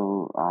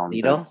girl?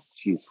 Lido?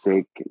 She's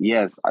sick.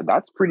 Yes,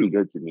 that's pretty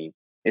good to me.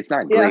 It's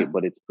not great,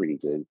 but it's pretty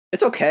good.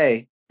 It's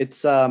okay.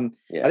 It's I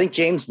think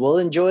James will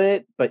enjoy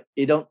it, but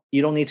you don't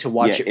need to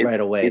watch it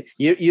right away.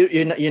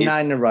 You're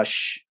not in a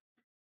rush.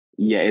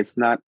 Yeah, it's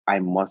not I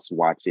must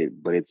watch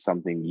it, but it's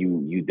something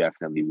you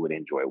definitely would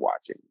enjoy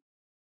watching.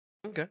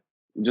 Okay.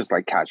 Just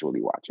like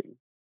casually watching.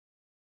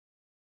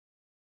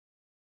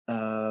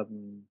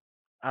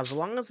 As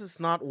long as it's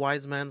not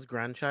Wise Man's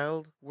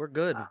grandchild, we're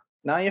good.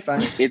 No, you're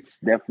fine. It's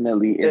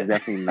definitely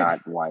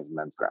not Wise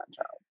Man's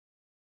grandchild.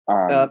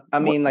 I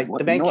mean,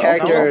 the main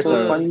characters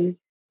are funny.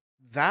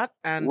 That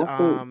and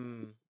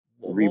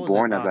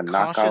Reborn as a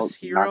knockout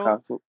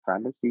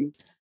fantasy.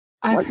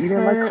 What, you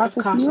didn't like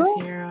Cautious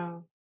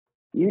Hero?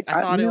 I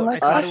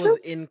thought it was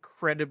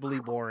incredibly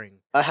boring.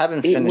 I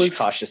haven't finished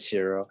Cautious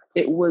Hero.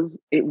 It was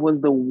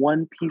the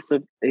one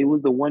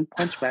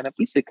Punch Man of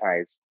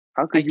isekais.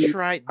 How could you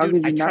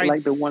not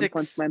like the One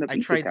Punch Man of isekais?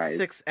 I tried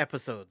 6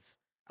 episodes.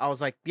 I was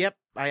like, yep,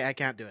 I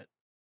can't do it.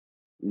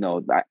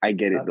 No, I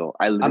get it though.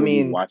 I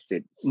literally watched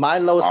it. My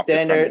low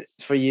standard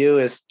for you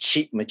is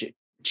cheat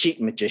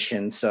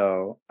magician,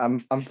 so I'm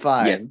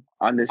fine. Yes,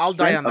 I'll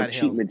die on that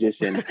cheat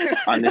magician.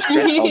 on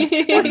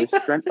the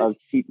strength of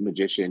cheat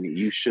magician,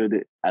 you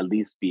should at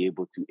least be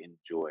able to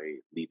enjoy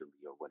legally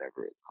or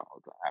whatever it's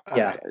called. I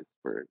apologize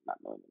for not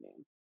knowing the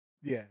name.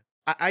 Yeah,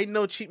 I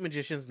know cheat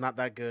magician's not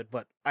that good,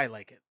 but I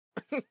like it.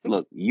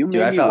 Look, you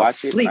made me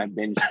watch it. And I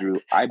binged through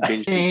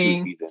 2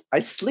 seasons. I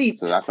sleep.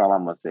 So that's all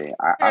I'm gonna say.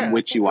 I'm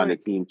with you on the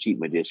team cheat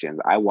magicians.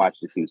 I watched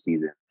the 2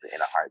 seasons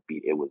in a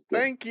heartbeat. It was good.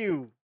 Thank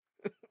you.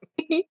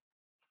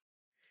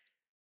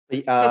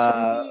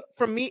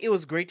 For me, it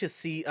was great to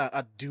see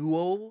a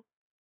duo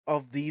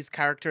of these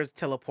characters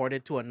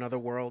teleported to another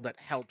world that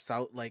helps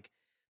out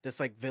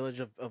this village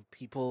of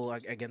people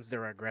against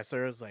their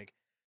aggressors,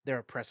 their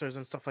oppressors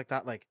and stuff like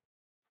that.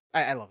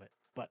 I love it,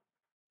 but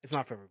it's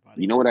not for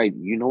everybody. You know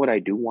what I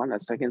do want a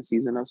second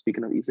season of,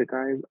 speaking of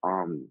isekais?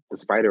 The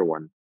spider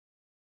one.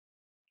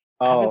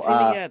 Oh,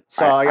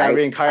 so I got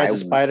reincarnated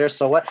as a spider.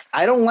 So what?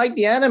 I don't like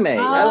the anime.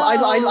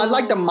 I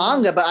like the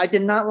manga, but I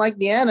did not like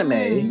the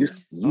anime.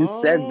 You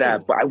said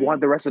that, but I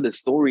want the rest of the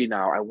story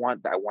now. I don't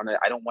want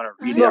to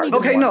read it.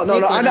 Okay, no.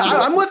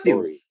 I'm with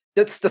you.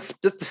 That's the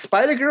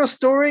Spider Girl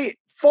story,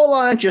 full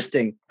on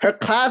interesting. Her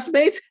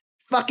classmates,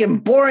 fucking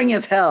boring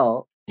as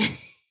hell.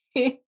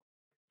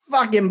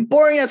 Fucking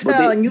boring as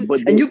hell. And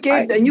you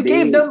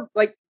gave them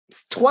like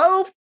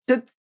 12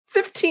 to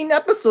 15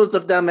 episodes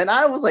of them, and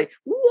I was like,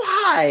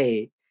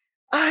 why?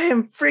 I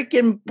am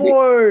freaking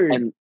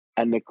bored.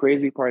 And the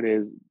crazy part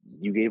is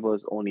you gave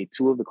us only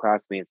 2 of the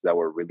classmates that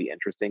were really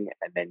interesting,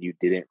 and then you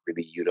didn't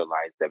really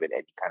utilize them in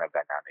any kind of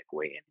dynamic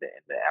way in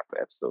the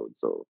episode.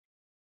 So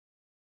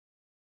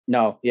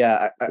no,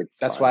 yeah,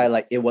 that's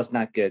why it was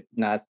not good.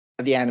 Not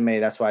the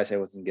anime. That's why I say it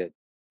wasn't good.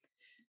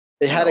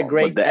 It had a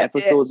great. But the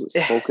episodes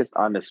focused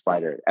on the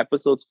spider.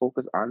 Episodes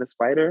focused on the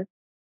spider.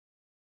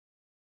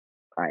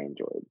 I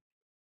enjoyed.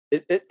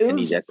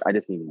 I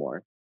just need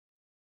more.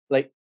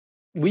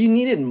 We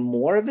needed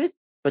more of it,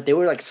 but they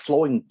were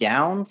slowing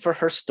down for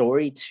her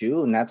story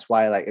too, and that's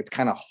why it's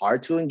kind of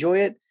hard to enjoy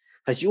it,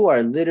 because you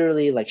are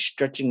literally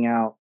stretching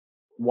out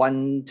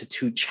 1 to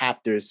 2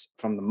 chapters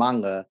from the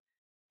manga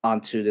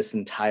onto this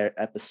entire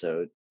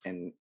episode.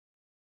 And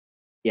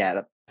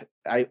yeah,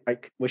 I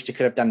wish they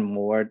could have done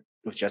more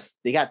with just,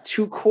 they got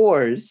 2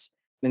 cores,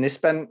 and they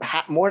spent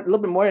a little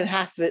bit more than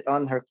half of it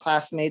on her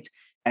classmates,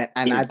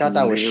 and I thought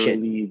that was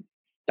shit.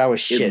 That was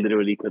shit. It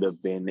literally could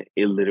have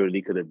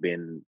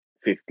been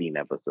 15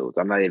 episodes.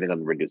 I'm not even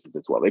gonna reduce it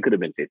to 12. It could have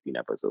been 15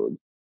 episodes.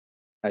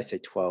 I say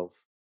 12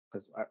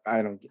 because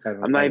I don't.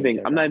 I'm not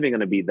even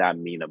gonna be that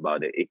mean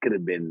about it. It could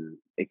have been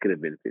 15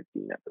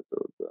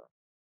 episodes.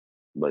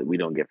 But we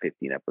don't get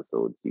 15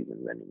 episode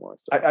seasons anymore.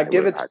 So I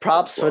give it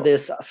props for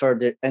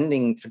the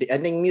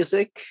ending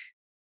music,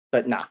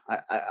 but nah,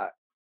 I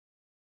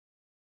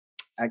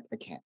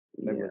can't.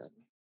 There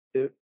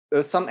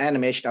was some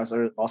animation that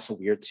was also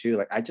weird too.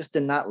 Like I just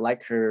did not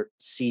like her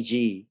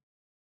CG.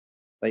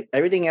 Like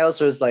everything else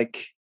was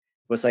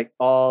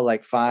all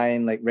like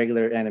fine, like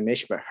regular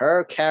animation, but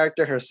her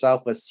character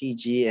herself was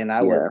CG, and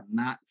I was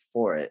not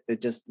for it.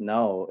 It did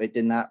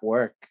not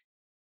work.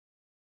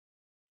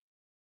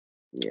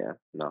 Yeah,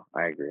 no,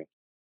 I agree.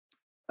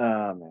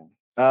 Oh man.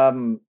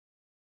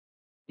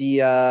 The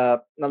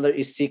another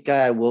isekai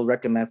I will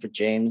recommend for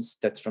James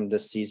that's from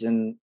this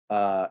season.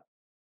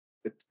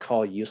 It's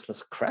called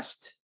Useless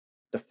Crest,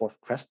 the fourth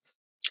crest.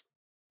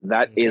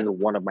 That is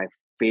one of my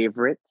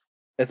favorites.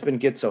 It's been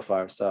good so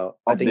far. So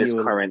I think this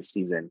current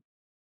season.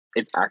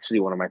 It's actually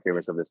one of my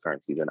favorites of this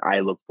current season.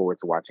 I look forward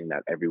to watching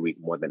that every week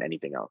more than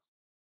anything else.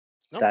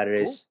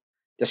 Saturdays. Cool.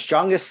 The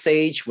strongest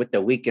sage with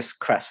the weakest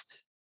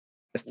crest.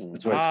 That's what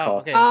it's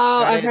called. Okay.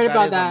 Oh, I've heard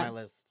about that. On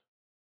my list.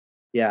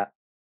 Yeah.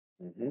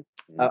 Mm-hmm.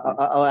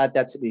 I'll add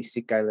that to the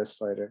isekai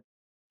list later.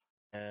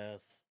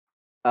 Yes.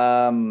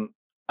 I'm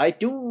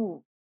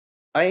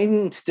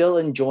still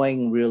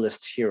enjoying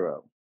Realist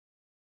Hero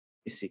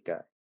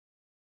isekai.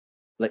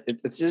 Like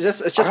it's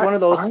just one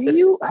of those.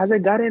 Has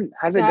it gotten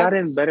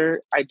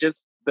better?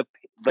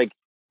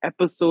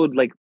 Episode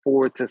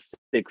 4 to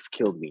 6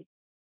 killed me.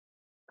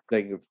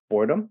 Like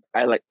boredom?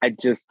 I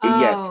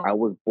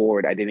was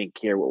bored. I didn't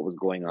care what was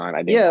going on.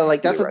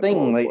 That's the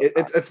thing. Like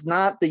it's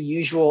not the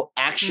usual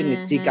action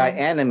isekai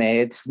anime.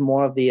 It's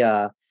more of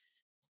the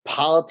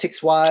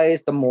politics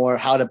wise, the more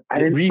how to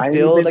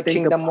rebuild a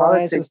kingdom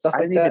wise and stuff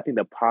like that. I didn't even think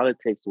the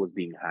politics was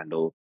being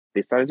handled.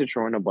 They started to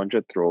throw in a bunch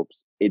of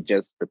tropes.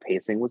 The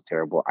pacing was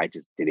terrible. I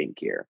just didn't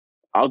care.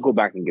 I'll go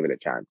back and give it a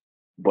chance.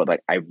 But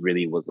I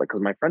really was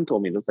because my friend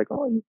told me, it was like,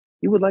 oh,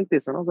 you would like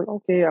this. And I was like,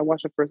 okay, I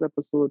watched the first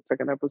episode,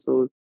 second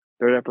episode,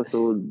 third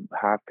episode,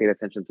 half paid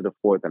attention to the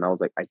fourth. And I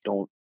was like,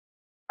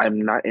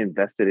 I'm not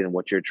invested in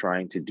what you're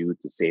trying to do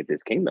to save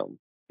this kingdom.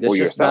 There's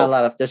just not a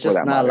lot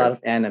of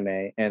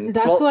anime. And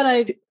that's what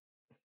I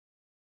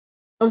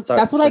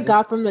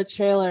got from the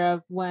trailer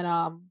of when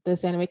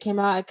this anime came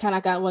out. I kind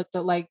of got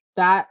like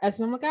that. And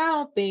so I'm like, I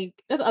don't think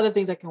there's other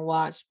things I can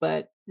watch,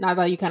 but now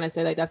that you kind of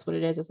say that's what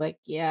it is, it's like,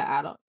 yeah,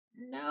 I don't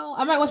know.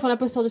 I might watch one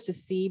episode just to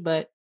see,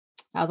 but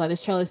I was like,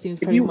 this trailer seems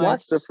pretty much. If you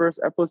watch the first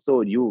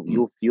episode,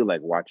 you'll feel like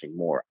watching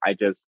more. I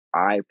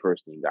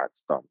personally got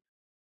stumped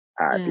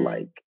at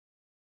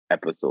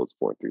episodes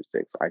 4 through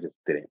 6. I just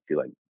didn't feel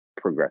like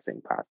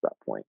progressing past that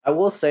point. I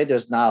will say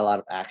there's not a lot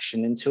of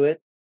action into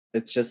it.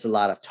 It's just a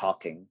lot of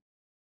talking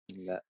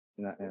in that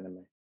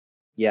anime.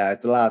 Yeah,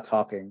 it's a lot of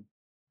talking.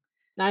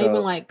 Not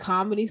even like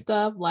comedy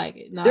stuff.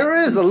 There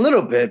is a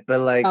little bit,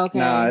 but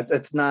no,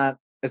 it's not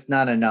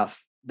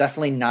enough.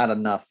 Definitely not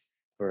enough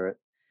for it.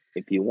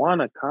 If you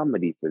want a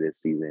comedy for this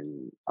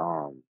season,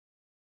 my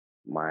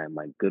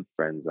good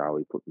friend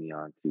Zowie put me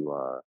on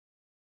to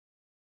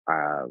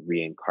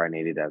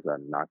Reincarnated as a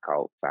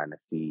knockout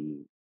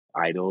fantasy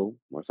idol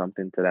or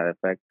something to that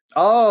effect.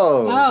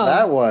 Oh,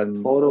 that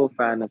one. Total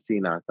fantasy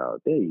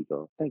knockout. There you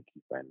go. Thank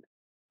you, friend.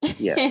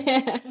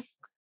 Yeah.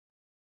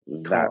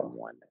 That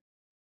one.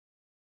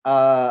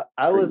 I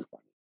was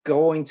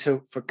going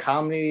for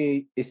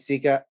comedy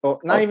isekai.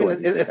 Oh, not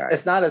even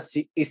it's not a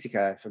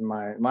isekai for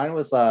mine. Mine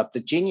was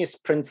The Genius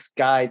Prince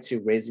Guide to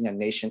Raising a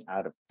Nation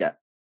Out of Debt.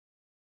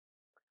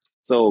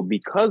 So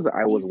because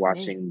I was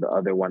watching the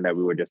other one that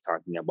we were just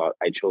talking about,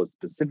 I chose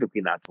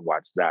specifically not to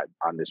watch that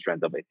on the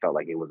strength of it felt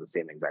like it was the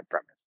same exact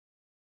premise.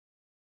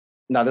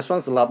 No, this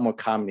one's a lot more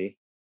comedy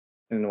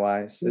in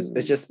wise.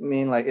 It's just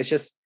it's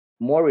just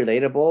more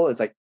relatable. It's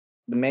like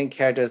the main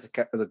character is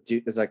a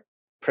dude, is like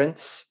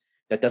Prince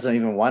that doesn't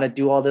even want to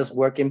do all this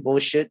work and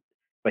bullshit,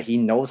 but he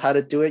knows how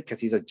to do it because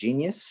he's a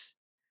genius.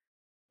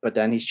 But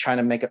then he's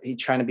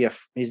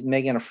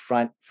making a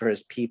front for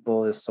his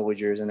people, his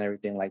soldiers, and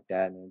everything like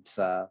that. And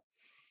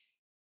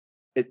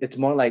it's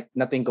more like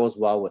nothing goes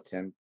well with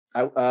him.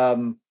 I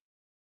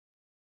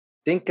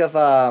think of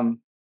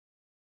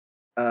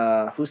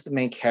who's the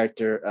main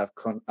character of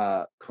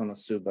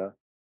Konosuba?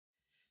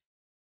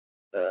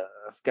 I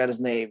forgot his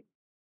name.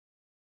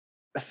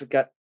 I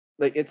forgot.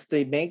 It's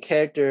the main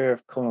character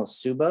of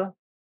Konosuba,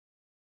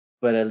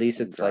 but at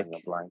least it's like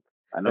blank.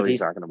 I know what he's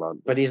talking about,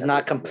 but he's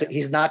not complete.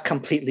 He's not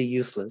completely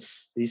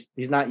useless.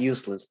 He's not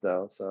useless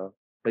though. So,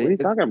 what are you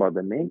talking about?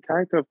 The main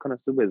character of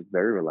Konosuba is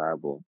very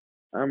reliable.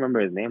 I don't remember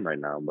his name right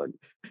now, but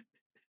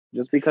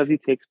just because he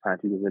takes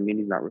panties doesn't mean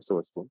he's not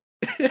resourceful.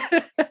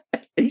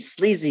 He's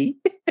sleazy.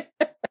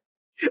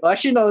 Well,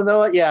 actually,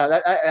 no.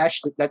 Yeah,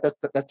 that's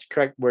the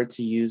correct word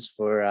to use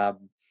for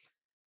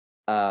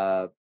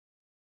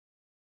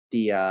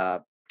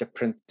the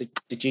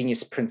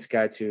Genius Prince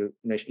guy to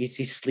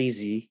he's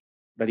sleazy,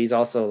 but he's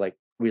also like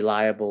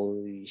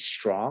reliably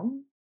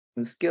strong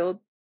and skilled.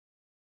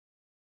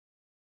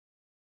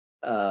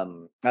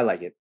 I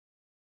like it.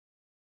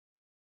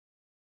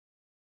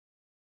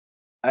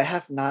 I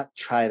have not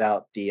tried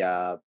out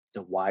the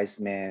wise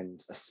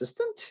man's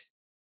assistant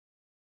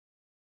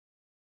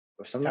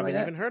or something like that.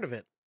 Haven't even heard of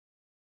it.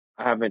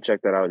 I haven't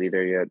checked that out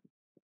either yet.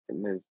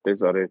 And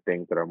there's other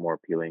things that are more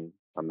appealing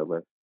on the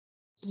list.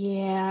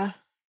 Yeah.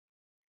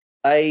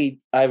 I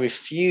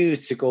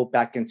refuse to go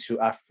back into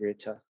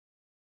Afrita.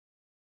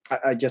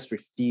 I just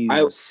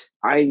refuse.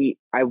 I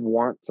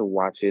want to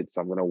watch it,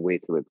 so I'm gonna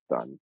wait till it's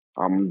done.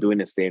 I'm doing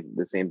the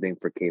same thing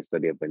for Case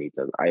Study of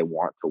Benita. I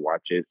want to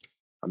watch it.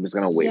 I'm just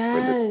gonna wait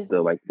for this.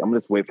 I'm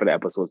just wait for the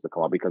episodes to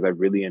come out because I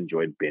really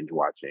enjoyed binge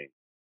watching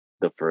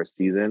the first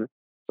season.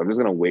 So I'm just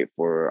gonna wait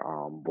for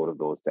both of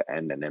those to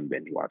end and then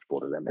binge watch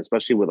both of them.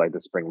 Especially with like the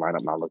spring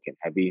lineup not looking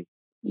heavy.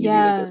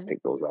 Yeah, to just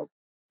pick those up.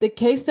 The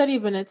Case Study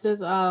of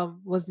Benita's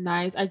was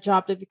nice. I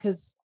dropped it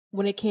because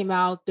when it came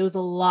out, there was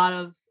a lot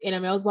of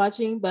anime I was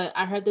watching, but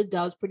I heard the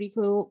dub's pretty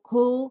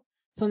cool.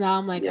 So now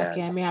I'm like,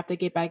 okay, I may have to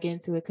get back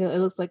into it because it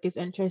looks like it's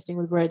interesting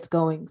with where it's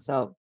going.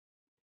 So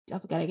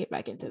I've got to get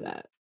back into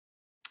that.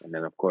 And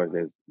then, of course,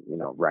 there's,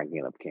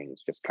 Ranking Up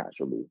Kings just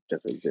casually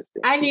just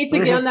existing. I need to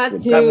get on that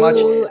too. I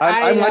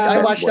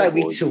watch that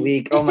week to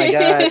week. Oh my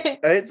God.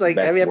 It's like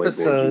Best every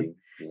episode,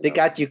 they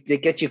get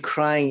you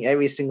crying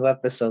every single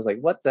episode. It's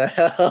like, what the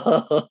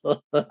hell?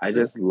 I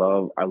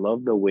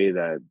love the way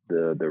that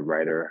the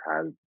writer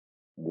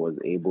was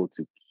able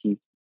to keep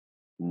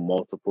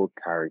multiple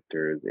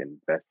characters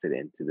invested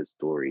into the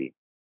story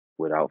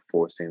without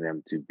forcing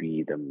them to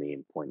be the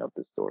main point of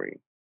the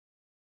story.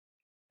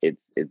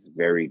 It's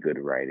very good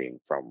writing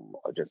from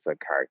just a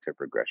character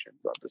progression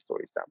of the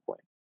story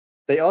standpoint.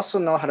 They also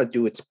know how to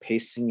do its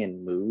pacing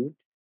and mood,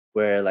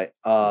 where like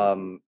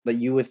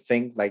you would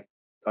think like,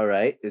 all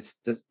right, is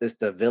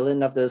the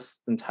villain of this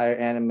entire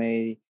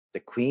anime the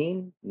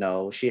queen?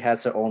 No, she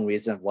has her own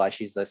reason why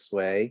she's this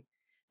way.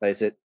 Like,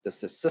 is it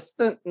this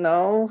assistant?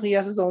 No, he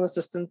has his own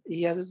assistant.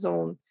 He has his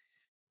own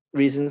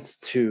reasons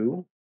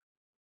too.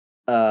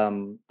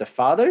 The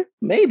father,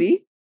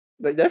 maybe,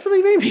 like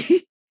definitely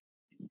maybe.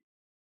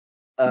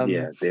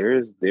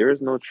 There's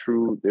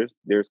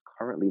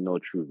currently no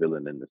true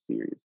villain in the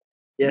series.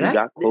 Yeah, we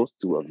got close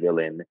to a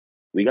villain.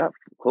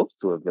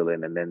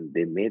 And then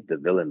they made the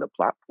villain the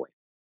plot point.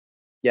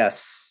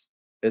 Yes,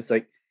 it's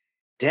like,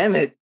 damn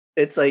it!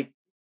 It's like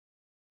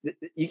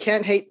you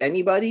can't hate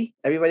anybody.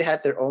 Everybody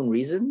had their own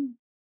reason,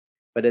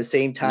 but at the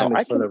same time,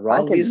 it's for the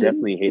wrong reason. I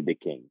definitely hate the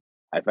king.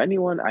 If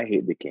anyone, I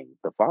hate the king.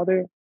 The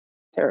father,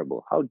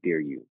 terrible. How dare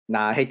you?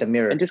 Nah, I hate the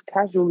mirror. And just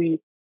casually,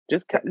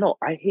 no,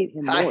 I hate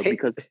him more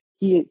because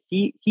he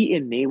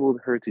enabled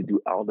her to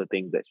do all the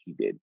things that she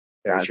did.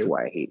 That's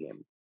why I hate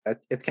him.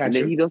 It's kind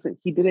of true.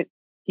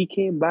 He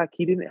came back.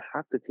 He didn't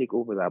have to take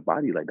over that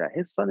body like that.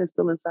 His son is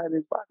still inside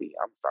his body.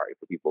 I'm sorry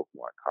for people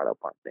who aren't caught up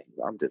on things.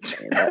 I'm just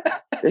saying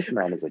that this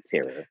man is a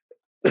terror.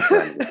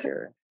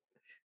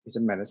 He's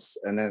a menace.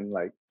 And then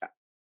like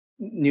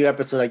new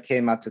episode that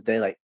came out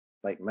today,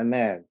 like my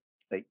man,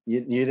 like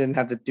you didn't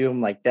have to do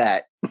him like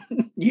that.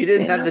 You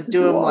didn't have to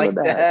do him like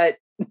that.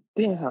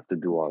 Didn't have to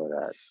do all of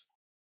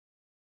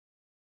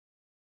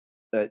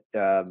that. But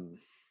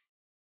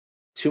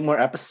 2 more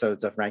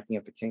episodes of Ranking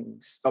of the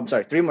Kings. Oh, I'm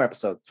sorry, 3 more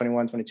episodes,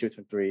 21, 22,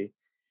 23.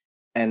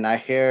 And I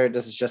hear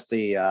this is just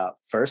the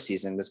first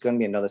season. There's going to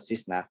be another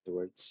season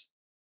afterwards.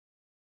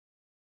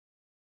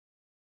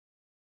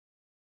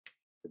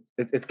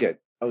 It's good.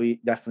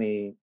 We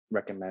definitely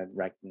recommend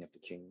Ranking of the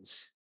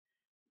Kings.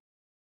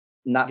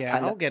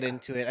 I'll get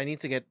into it. I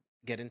need to get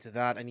into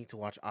that. I need to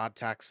watch Odd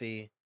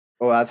Taxi.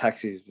 Oh, Odd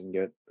Taxi has been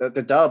good.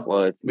 The dub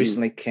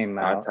recently came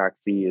out. Odd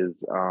Taxi is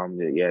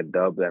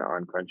dubbed and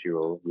on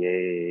Crunchyroll.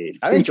 Yay!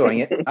 I'm enjoying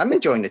it. I'm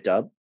enjoying the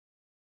dub.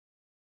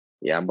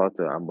 Yeah, I'm about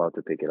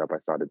to pick it up. I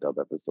saw the dub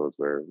episodes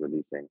were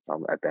releasing, so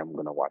I'm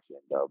gonna watch it in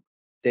dub.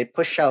 They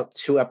push out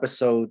 2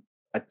 episodes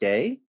a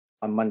day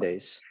on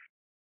Mondays.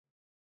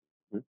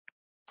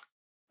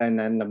 And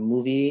then the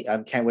movie, I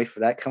can't wait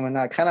for that coming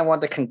out. I kind of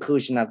want the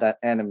conclusion of that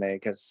anime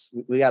because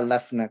we got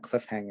left in a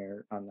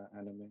cliffhanger on that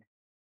anime.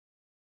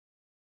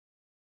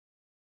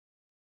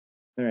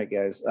 All right,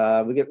 guys.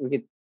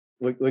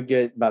 We're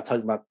good about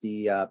talking about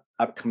the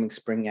upcoming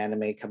spring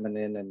anime coming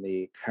in and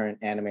the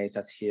current animes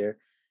that's here.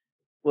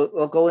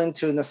 We'll go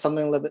into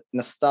something a little bit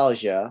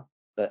nostalgia,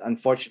 but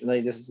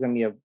unfortunately, this is going to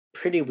be a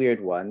pretty weird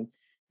one.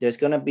 There's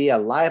going to be a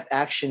live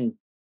action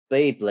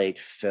Beyblade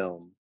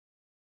film,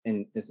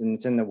 and it's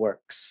in the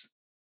works.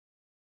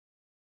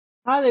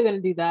 How are they going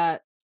to do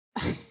that?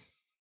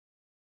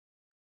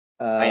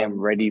 I am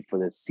ready for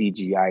the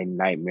CGI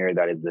nightmare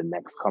that is the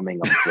next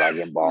coming of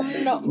Dragon Ball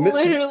movie. No,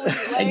 literally.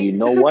 And you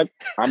know what?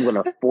 I'm going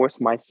to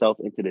force myself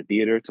into the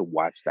theater to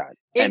watch that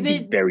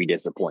be very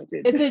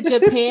disappointed. Is it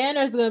Japan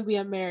or is it going to be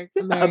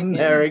American?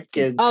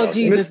 American. Oh,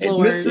 Jesus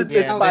Lord.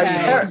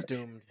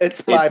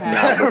 It's by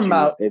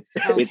Paramount.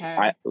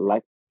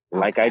 Like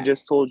Like I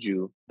just told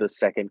you, the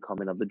second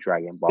coming of the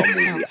Dragon Ball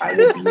movie, I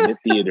will be in the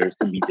theaters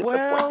to be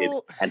disappointed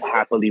and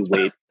happily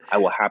wait. I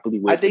will happily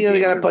wait. I think they're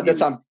gonna put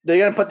this on. They're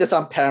gonna put this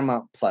on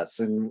Paramount Plus,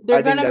 and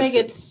they're gonna make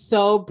it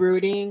so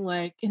brooding,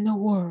 like in the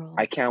world.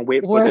 I can't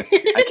wait for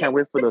the. I can't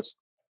wait for this.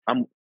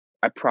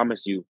 I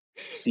promise you,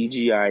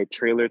 CGI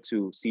trailer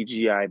to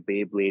CGI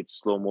Beyblade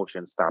slow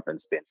motion stop and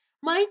spin.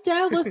 My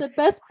dad was the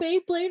best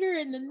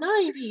Beyblader in the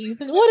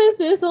 90s. And what is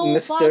this old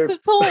box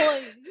of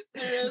toys?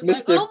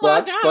 Mr.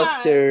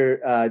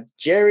 Blockbuster,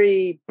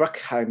 Jerry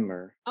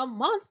Bruckheimer. A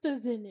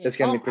monster's in it. It's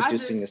going to be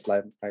producing this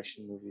live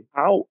action movie.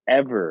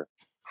 However,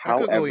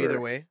 could go either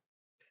way.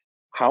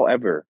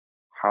 However,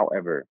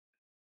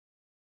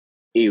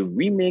 a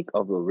remake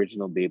of the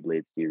original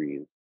Beyblade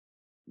series,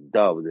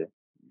 dubbed,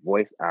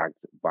 voice act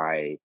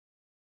by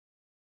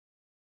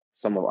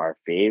some of our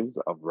faves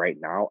of right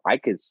now, I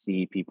could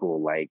see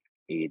people like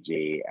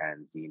AJ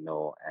and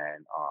Zeno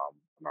and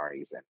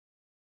Maurice and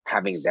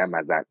having them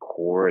as the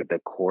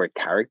core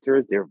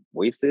characters, their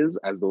voices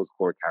as those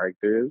core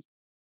characters.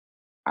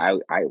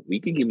 We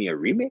could give me a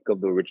remake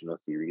of the original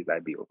series.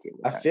 I'd be okay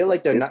with that. I feel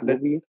like they're not.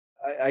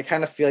 I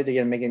kind of feel like they're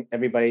gonna make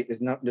everybody.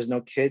 There's no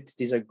kids.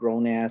 These are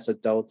grown ass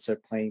adults are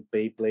playing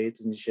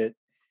Beyblades and shit.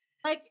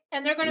 Like,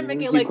 and they're gonna make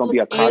it like look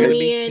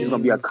alien. He's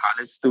gonna be a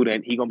college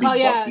student. He's gonna be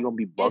buff. He's gonna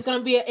be buff. It's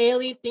gonna be an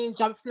alien thing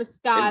jump from the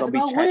sky.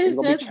 What is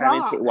this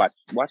rock? Watch.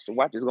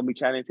 It's gonna be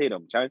Channing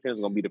Tatum. Channing Tatum's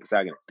gonna be the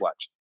protagonist.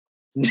 Watch.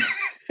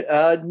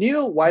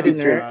 Neil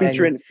Widener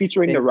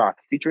featuring the Rock.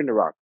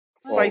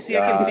 Spicy,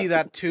 I can see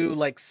that too.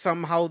 Like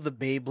somehow the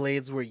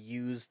Beyblades were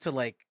used to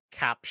like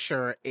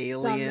capture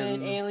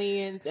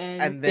aliens,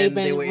 and then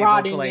they were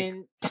able to like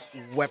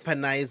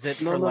weaponize it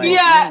for like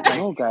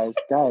no guys,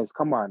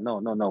 come on, no,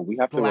 we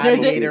have to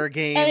gladiator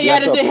game. And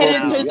there's a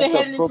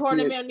hidden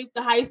tournament underneath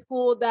the high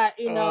school that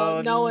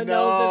no one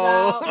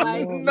knows about.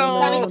 Like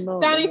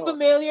sounding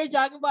familiar,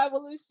 Dragon Ball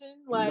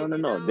Evolution. Like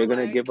no, they're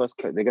gonna give us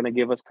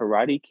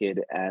Karate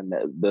Kid, and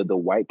the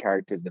white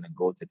character is gonna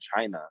go to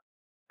China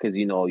because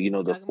the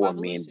Dragon four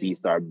main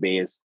beasts are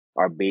based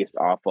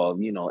off of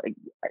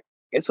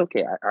It's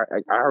okay. I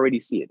already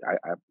see it.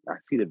 I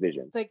see the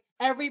vision. It's like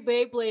every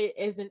Beyblade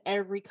is in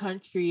every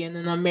country, and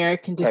then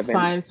American just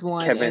finds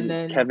one.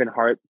 Kevin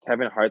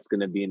Hart's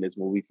gonna be in this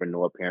movie for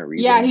no apparent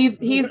reason. Yeah, he's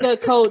the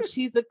coach.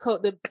 He's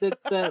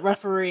the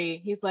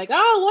referee. He's like,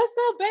 oh, what's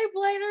up,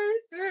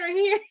 Beybladers? We're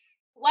here.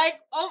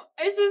 Like,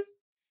 it's just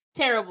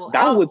terrible.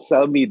 That would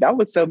sell me. That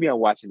would sell me on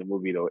watching the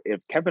movie though.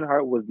 If Kevin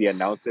Hart was the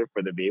announcer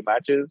for the Bay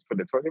matches for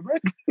the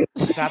tournament,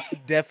 that's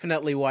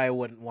definitely why I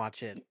wouldn't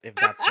watch it. If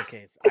that's the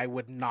case, I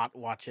would not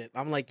watch it.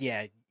 I'm like,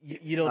 yeah,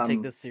 you don't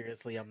take this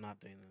seriously. I'm not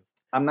doing this.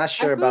 I'm not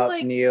sure about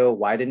like Neo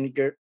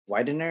Widener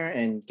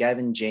and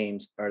Gavin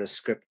James are the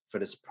script for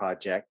this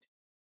project.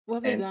 What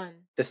have they done?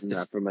 I'm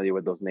not familiar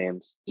with those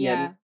names.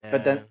 Yeah.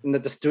 But then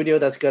the studio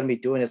that's going to be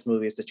doing this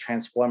movie is the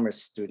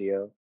Transformers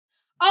studio.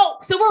 Oh,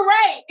 so we're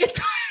right.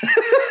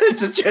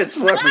 It's a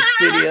Transformers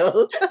studio.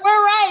 We're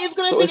right. It's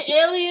gonna be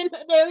an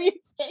alien.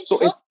 So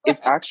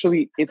it's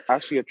actually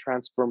a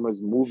Transformers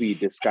movie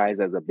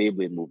disguised as a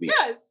Beyblade movie.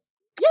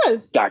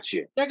 Yes.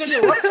 Gotcha. They're gonna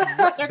do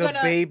the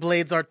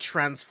Beyblades are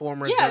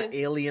Transformers. They're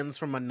aliens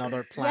from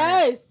another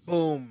planet. Yes.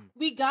 Boom.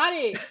 We got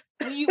it.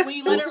 When you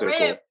let it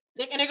rip,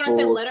 and they're gonna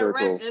say let it rip,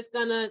 and it's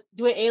gonna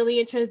do an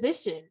alien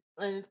transition.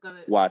 And it's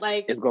gonna watch.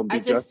 It's gonna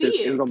be Justice.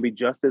 It's gonna be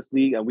Justice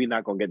League, and we're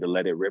not gonna get to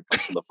let it rip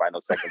until the final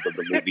seconds of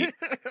the movie.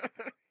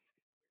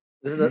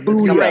 It's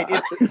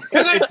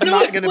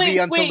not gonna be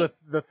until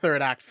the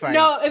third act fight.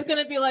 No, it's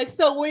gonna be like,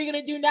 so what are you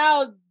gonna do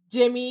now,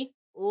 Jimmy?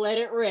 Let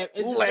it rip.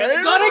 It's go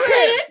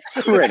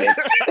to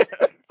credits.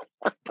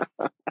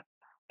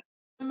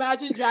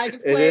 Imagine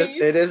Dragon's Place.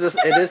 It is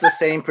the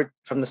same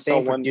from the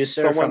same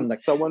producer from the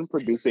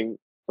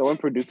Someone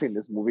producing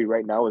this movie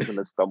right now is going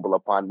to stumble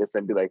upon this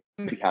and be like,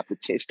 we have to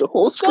change the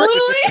whole script.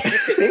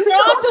 Totally.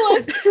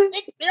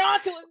 They're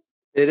onto us.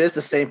 It is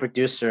the same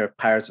producer of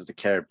Pirates of the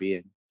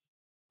Caribbean.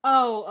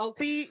 Oh,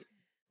 okay.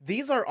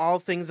 These are all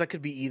things that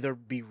could either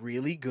be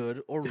really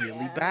good or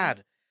really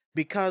bad.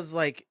 Because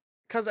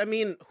I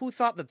mean, who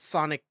thought that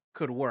Sonic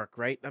could work,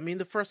 right? I mean,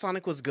 the first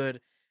Sonic was good,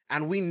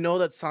 and we know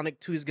that Sonic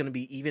 2 is going to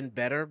be even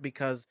better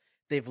because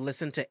they've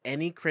listened to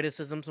any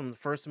criticisms from the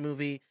first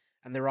movie,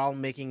 and they're all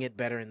making it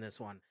better in this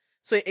one.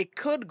 So it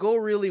could go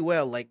really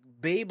well. Like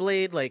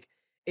Beyblade, like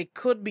it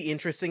could be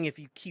interesting if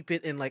you keep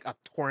it in like a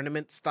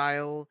tournament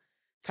style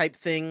type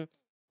thing.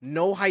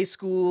 No high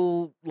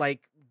school like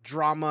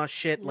drama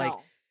shit, like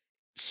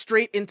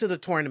straight into the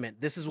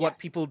tournament. This is what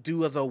people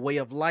do as a way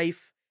of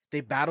life.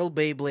 They battle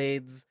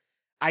Beyblades.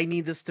 I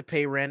need this to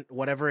pay rent,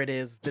 whatever it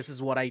is. This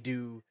is what I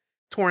do.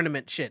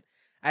 Tournament shit.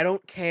 I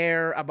don't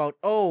care about,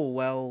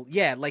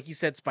 like you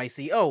said,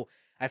 Spicy. Oh,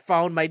 I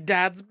found my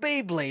dad's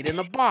Beyblade in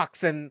a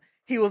box, and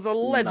he was a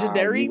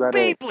legendary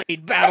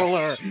Beyblade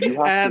battler. You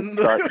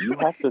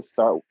have to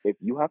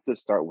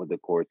start with the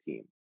core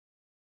team.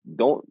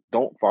 Don't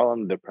fall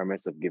on the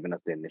premise of giving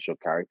us the initial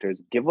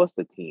characters. Give us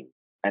the team.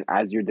 And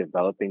as you're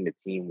developing the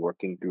team,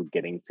 working through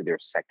getting to their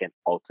second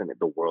ultimate,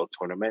 the world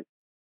tournament,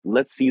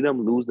 let's see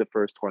them lose the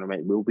first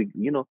tournament. We'll be,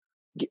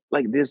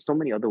 like there's so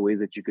many other ways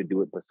that you could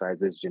do it besides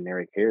this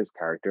generic. Here's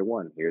character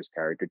 1, here's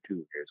character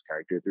 2, here's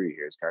character 3,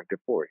 here's character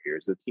 4,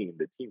 here's the team.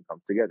 The team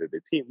comes together.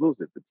 The team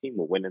loses. The team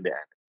will win in the end.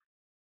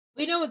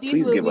 We know with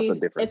these movies,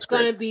 it's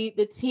going to be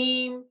the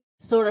team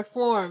sort of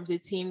forms. The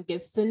team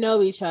gets to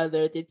know each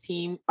other. The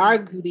team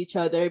argues with each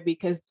other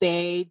because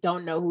they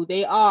don't know who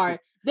they are.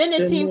 Then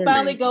the team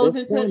finally goes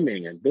into a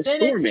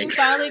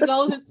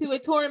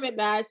tournament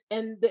match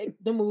and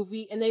the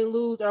movie, and they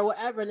lose or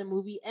whatever, and the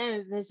movie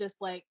ends. And it's just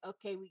like,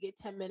 okay, we get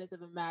 10 minutes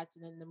of a match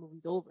and then the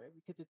movie's over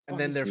because it's and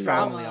then they're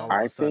family all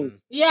of a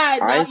sudden.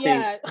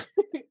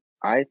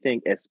 I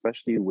think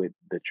especially with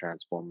the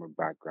Transformer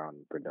background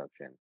in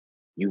production,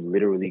 you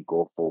literally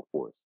go full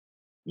force.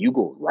 You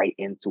go right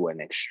into an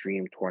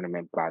extreme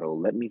tournament battle.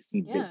 Let me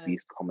see Big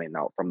Beast coming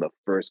out from the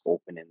first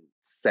opening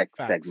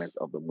segments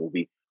of the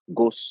movie.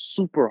 Go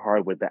super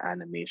hard with the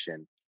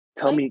animation.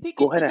 Tell me,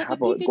 go ahead and have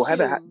the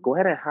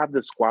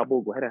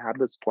squabble. Go ahead and have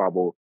the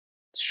squabble.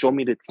 Show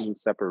me the team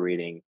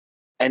separating,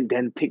 and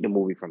then take the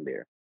movie from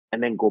there,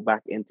 and then go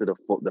back into the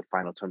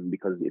final tournament.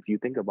 Because if you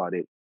think about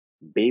it,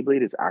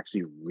 Beyblade is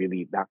actually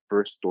really, that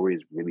first story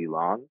is really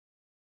long.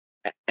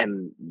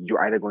 And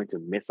you're either going to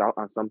miss out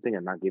on something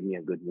and not give me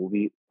a good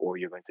movie, or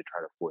you're going to try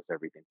to force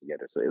everything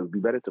together. So it would be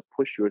better to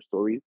push your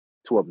story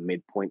to a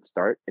midpoint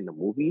start in the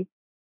movie.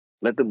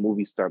 Let the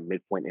movie start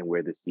midpoint in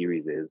where the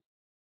series is,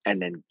 and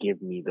then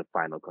give me the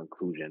final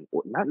conclusion,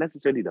 or not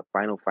necessarily the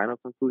final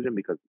conclusion,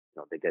 because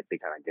they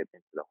kind of get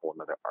into the whole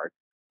other arc.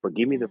 But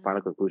give me the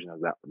final conclusion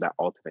of that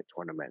ultimate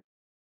tournament,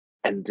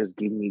 and just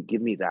give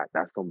me that.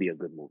 That's gonna be a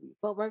good movie.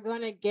 But we're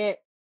gonna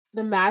get.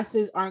 The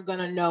masses aren't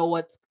gonna know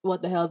what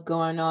the hell's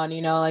going on,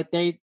 like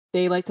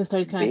they like to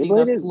start kind of things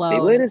off slow.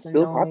 Beyblade is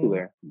still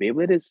popular.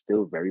 Beyblade is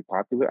still very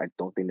popular. I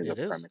don't think there's a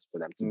premise for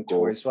them to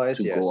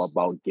go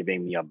about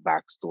giving me a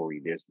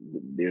backstory.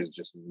 There's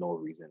just no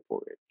reason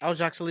for it. I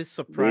was actually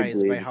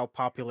surprised by how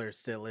popular it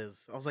still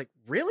is. I was like,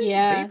 really?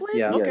 Yeah. Beyblade?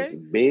 Yeah. Okay.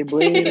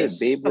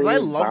 Beyblade. Because I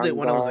loved it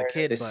when I was a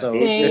kid.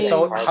 They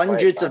sold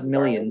hundreds of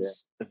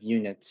millions of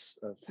units.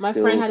 My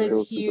friend had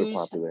a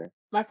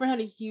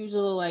huge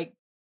little like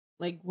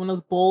one of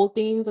those bowl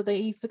things that they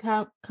used to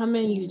come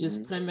in. You could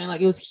just put them in.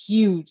 Like, it was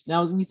huge. We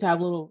used to have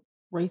little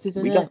races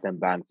in it. We got them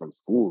banned from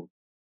school.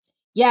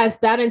 Yes,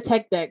 that and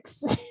Tech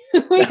Decks.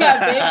 We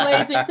got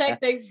Beyblades and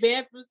Tech Decks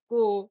banned from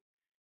school.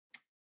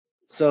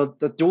 So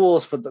the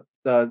duels for the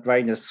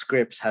writing the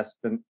scripts has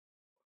been,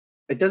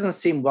 it doesn't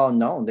seem well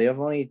known. They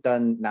have only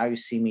done Now You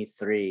See Me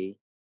 3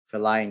 for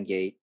Lion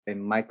Gate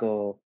and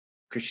Michael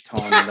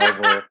Crichton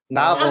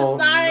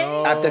novel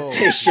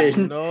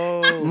adaptation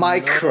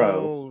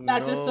Micro.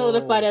 That just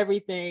solidified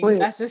everything. Wait,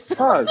 that's just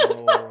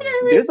solidified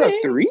everything. There's a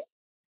 3?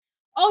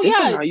 Oh,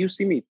 yeah. Now You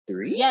See Me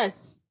 3?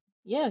 Yes.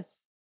 You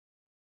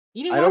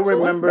didn't I don't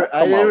remember.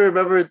 I didn't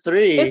remember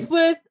 3. It's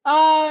with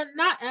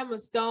not Emma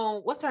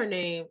Stone. What's her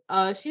name?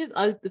 She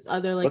has this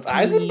other like. Was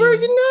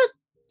Eisenberg in that?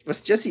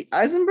 Was Jesse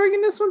Eisenberg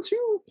in this one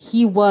too?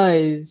 He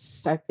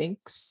was, I think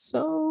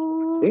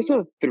so. There's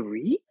a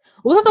 3?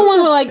 Was that the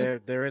one where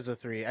like there is a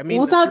 3? I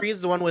mean, the 3 is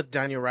the one with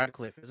Daniel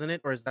Radcliffe, isn't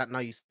it? Or is that Now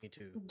You See Me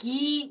 2?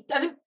 I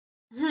think.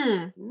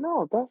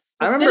 No, that's.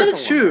 I remember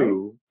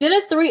 2.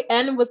 Didn't 3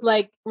 end with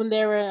like when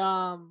they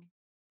were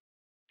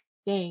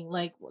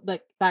like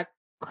that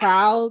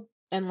crowd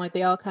and like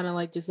they all kind of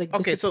like just like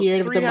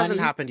disappeared with the money? 3 hasn't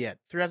happened yet.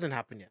 3 hasn't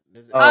happened yet.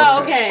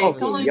 Okay.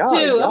 It's only 2.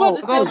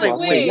 I was like,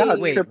 wait. What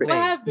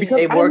happened?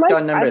 They worked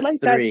on number 3.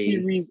 That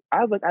series.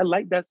 I was like, I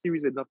like that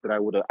series enough that I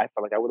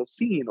felt like I would have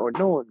seen or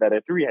known that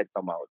a 3 had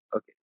come out.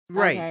 Okay.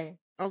 Right. Okay.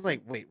 I was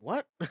like, wait,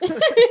 what?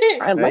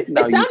 I like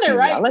Now You See Me.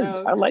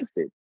 I liked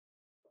it.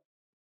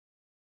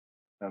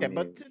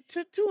 But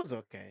 2 was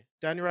okay.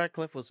 Daniel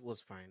Radcliffe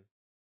was fine.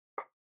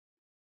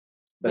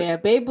 But yeah,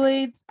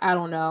 Beyblades, I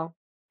don't know.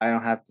 I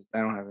don't have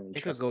any.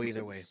 It could go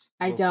either way.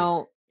 I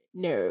don't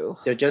know.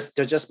 They're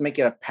just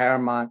making a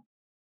Paramount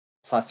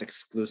Plus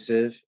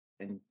exclusive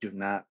and do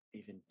not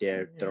even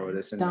dare throw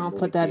this in. Don't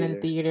put that in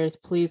theaters,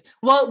 please.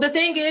 Well, the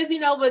thing is,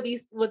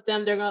 with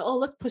them, they're going,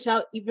 let's push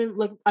out even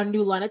like a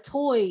new line of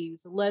toys.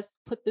 Let's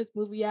put this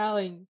movie out,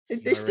 and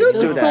they still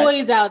do that.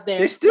 Toys out there.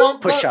 They still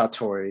push out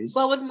toys.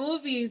 But with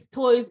movies,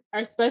 toys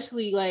are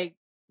especially like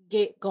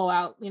go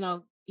out,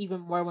 even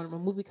more when a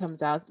movie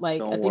comes out. Like,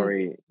 don't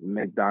worry,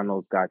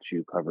 McDonald's got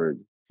you covered.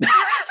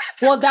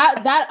 Well,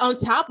 that on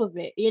top of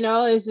it,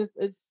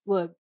 it's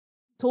look,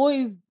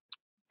 toys.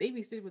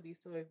 Babysit with these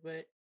toys,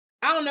 but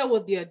I don't know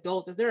with the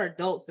adults. If they're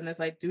adults, then it's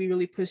like, do we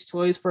really push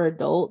toys for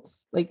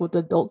adults, like with the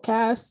adult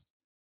cast?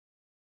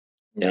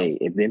 Hey,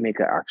 if they make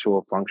an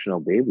actual functional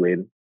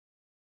Beyblade,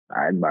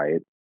 I'd buy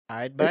it.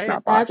 It's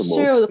not possible.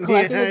 That's true. The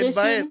collector's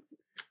edition.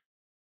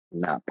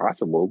 Not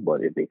possible,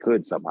 but if they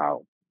could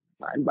somehow,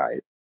 I'd buy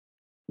it.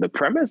 The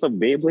premise of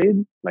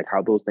Beyblade, like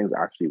how those things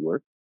actually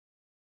work,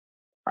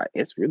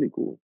 it's really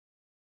cool.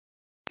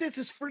 This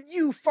is for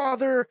you,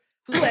 Father.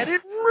 Let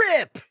it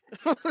rip.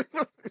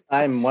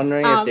 I'm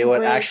wondering if they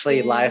would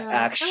actually live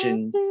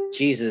action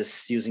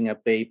Jesus using a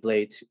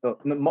Beyblade. I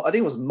think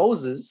it was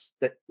Moses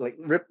that like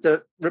ripped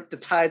the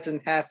tides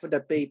in half with a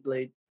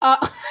Beyblade.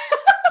 What?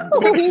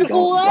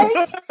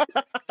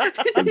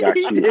 I got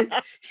you.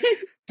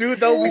 Dude,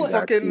 that would be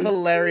fucking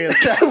hilarious.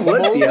 That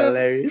would Moses be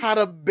hilarious. had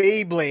a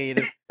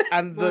Beyblade,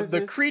 and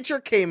the creature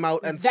came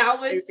out, and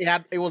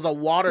it was a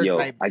water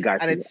type. I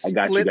got and you. It I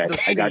got you split guys.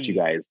 the I got you sea.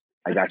 guys.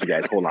 I got you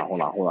guys. Hold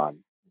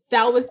on.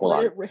 That was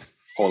hold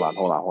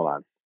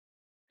on.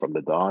 From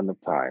the dawn of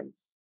times,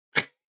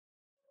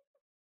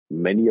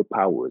 many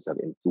powers have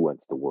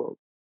influenced the world.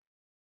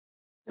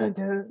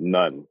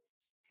 None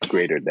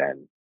greater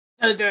than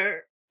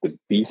the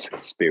beast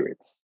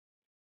spirits.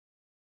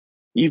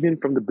 Even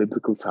from the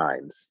biblical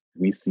times,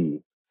 we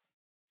see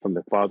from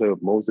the father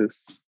of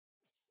Moses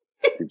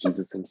to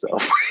Jesus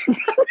himself.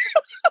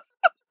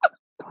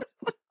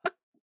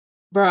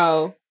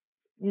 Bro,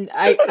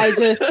 I'm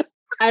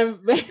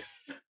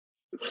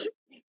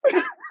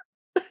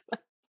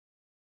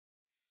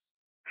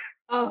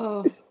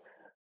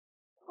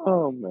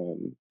Oh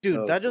man.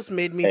 Dude, that just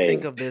made me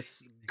think of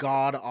this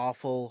god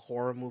awful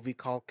horror movie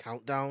called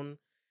Countdown.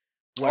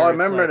 I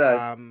remember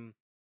that.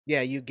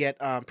 Yeah, you get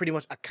pretty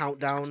much a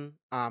countdown.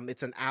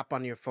 It's an app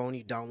on your phone.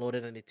 You download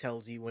it and it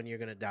tells you when you're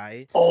gonna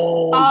die.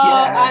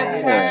 Yeah,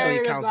 it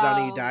actually counts down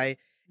and you die.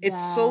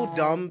 It's so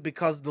dumb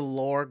because the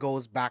lore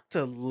goes back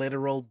to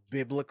literal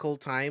biblical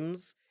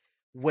times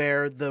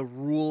where the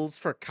rules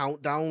for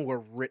countdown were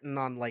written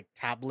on like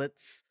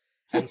tablets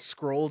and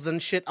scrolls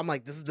and shit. I'm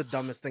like, this is the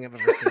dumbest thing I've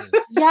ever seen.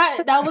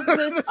 Yeah, that was with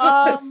this is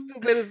the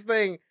stupidest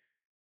thing.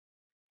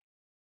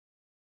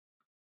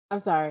 I'm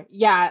sorry.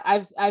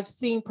 Yeah, I've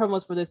seen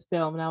promos for this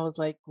film and I was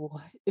like,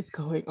 what is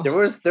going on?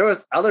 There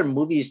was other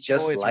movies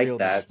just like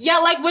that. Dumb. Yeah,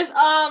 like with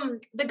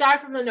the guy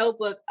from The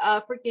Notebook,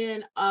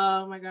 freaking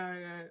oh my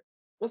god,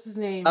 what's his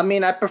name? I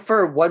mean, I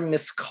prefer One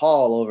Missed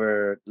Call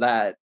over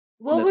that.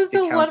 What was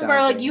the one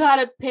where like you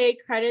had to pay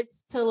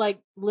credits to like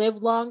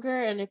live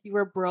longer, and if you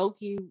were broke,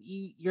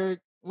 your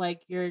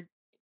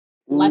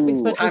life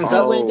expectancy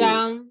went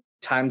down.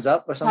 Time's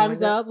Up or something.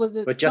 Time's Up, was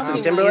it with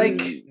Justin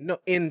Timberlake?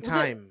 In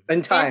Time.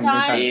 In Time.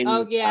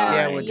 Oh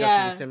yeah, with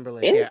Justin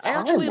Timberlake. I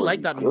actually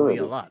like that movie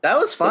a lot. That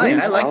was fine.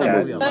 I like that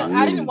movie a lot.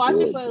 I didn't watch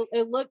it, but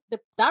it looked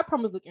that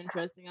promos look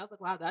interesting. I was like,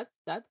 wow, that's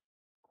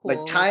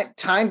cool. Like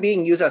time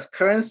being used as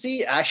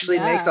currency actually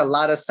makes a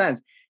lot of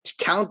sense. To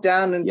count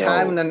down in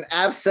time and an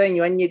app saying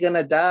when you're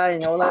gonna die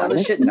and all that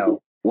other shit.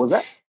 No,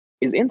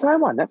 is In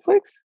Time on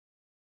Netflix?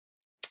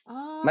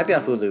 Might be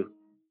on Hulu.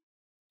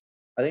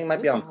 I think it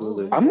might be on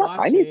Hulu.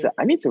 I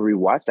need to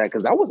rewatch that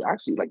because that was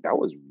actually that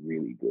was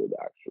really good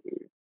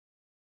actually.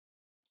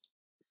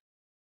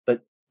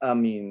 But I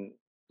mean,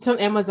 it's on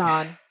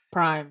Amazon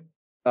Prime.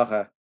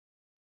 Okay,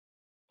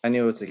 I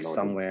knew it was like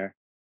somewhere,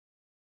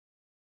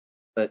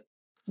 but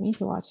I need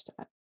to watch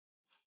that.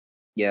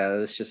 Yeah,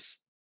 it's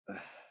just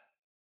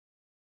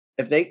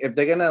if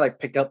they're gonna like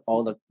pick up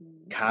all the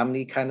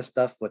comedy kind of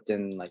stuff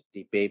within like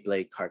the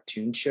Beyblade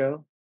cartoon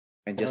show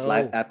and just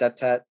live at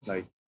that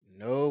like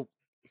nope.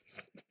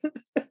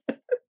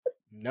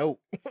 Nope.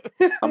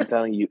 I'm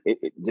telling you,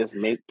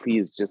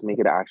 please just make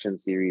it an action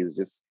series.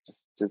 Just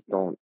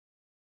don't.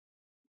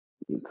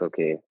 It's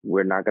okay.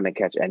 We're not gonna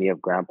catch any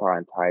of Grandpa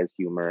and Ty's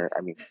humor.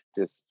 I mean,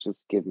 just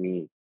give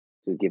me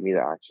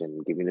the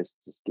action. Give me this.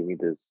 Just give me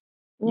this.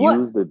 What?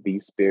 Use the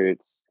beast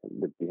spirits.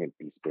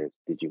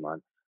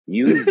 Digimon.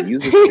 Use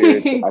the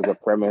spirits as a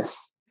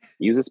premise.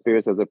 Use the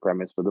spirits as a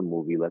premise for the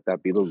movie. Let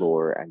that be the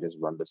lore, and just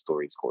run the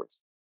story's course.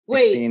 Wait,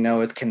 next thing you know,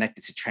 it's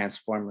connected to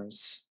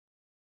Transformers.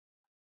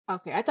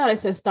 Okay, I thought it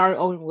said Star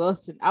Owen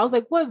Wilson. I was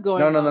like, "What's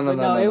going on?" No.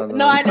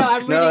 I know.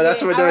 I'm reading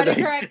that's what I read it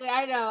correctly.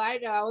 I know.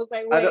 I was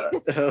like, wait.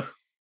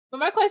 But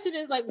my question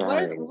is like,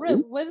 what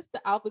is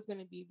the outfit's going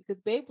to be?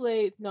 Because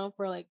Beyblade's known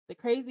for like the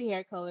crazy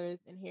hair colors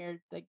and hair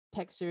like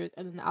textures,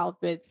 and then the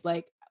outfits.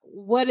 Like,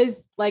 what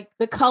is like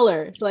the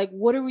color? So like,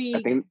 what are we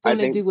going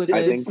to do with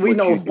this? We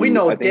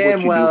know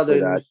damn well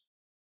that.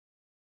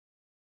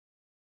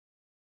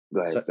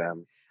 Go ahead,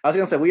 Sam. I was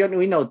gonna say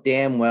we know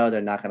damn well they're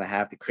not gonna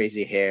have the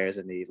crazy hairs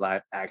in the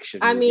live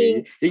action. I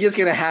mean, you're just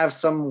gonna have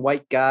some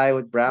white guy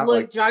with brown,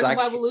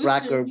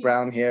 black or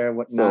brown hair,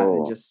 whatnot,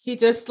 and he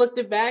just slicked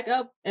it back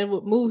up and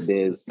with moose.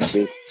 There's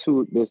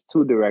two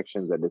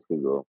directions that this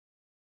could go.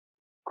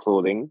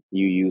 Clothing,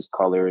 you use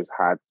colors,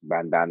 hats,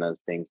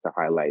 bandanas, things to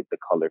highlight the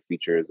color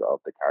features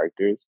of the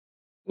characters.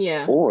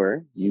 Yeah.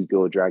 Or you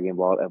go Dragon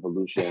Ball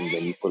Evolutions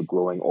and you put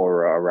glowing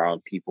aura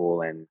around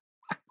people, and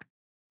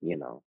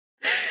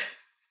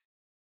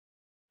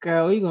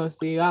Girl, we gonna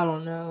see. I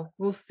don't know.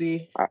 We'll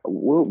see.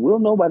 We'll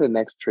know by the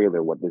next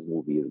trailer what this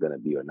movie is gonna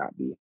be or not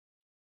be.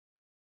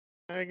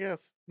 I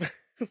guess.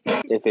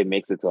 If it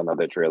makes it to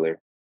another trailer.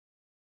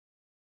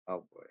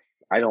 Oh boy.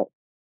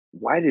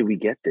 Why did we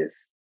get this?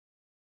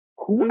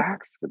 Who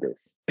asked for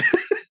this?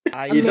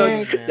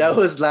 That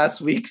was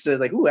last week. So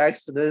like, who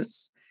asked for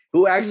this?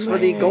 Who asked for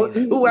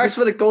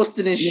the Ghost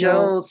in the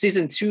Shell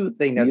season 2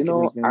 thing? That's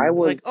I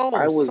was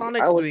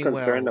Sonic's doing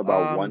concerned well.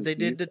 about One Piece. They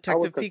did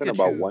Detective Pikachu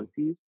about One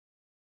Piece.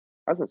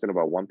 I was saying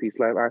about One Piece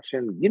live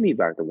action. Give me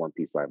back the One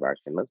Piece live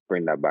action. Let's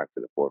bring that back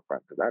to the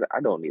forefront because I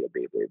don't need a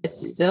Beyblade.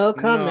 It's still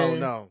coming.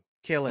 No,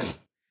 kill it.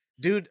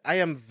 Dude, I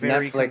am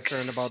very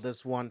concerned about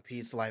this One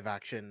Piece live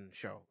action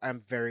show.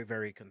 I'm very,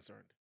 very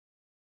concerned.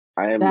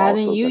 I am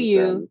also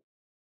concerned.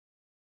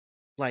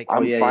 Like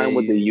I'm fine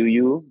with the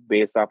Yu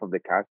based off of the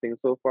casting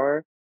so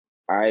far.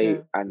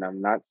 And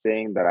I'm not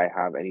saying that I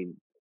have any.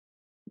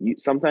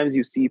 Sometimes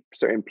you see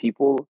certain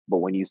people, but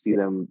when you see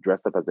them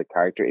dressed up as a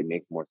character, it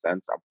makes more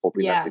sense. I'm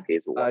hoping that's the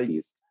case with One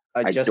Piece.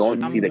 I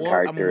don't see the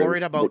characters. I'm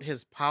worried about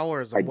his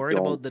powers. I'm worried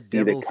about the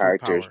devil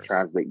characters powers.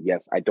 translate.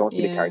 Yes, I don't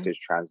see the characters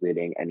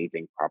translating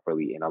anything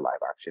properly in a live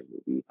action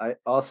movie. I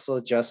also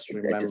just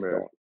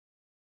remember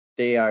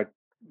they are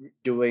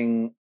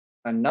doing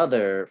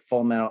another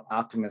Full Metal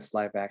Alchemist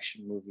live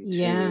action movie too.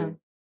 Yeah,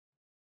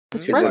 the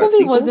first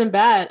movie wasn't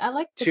bad. I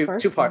like the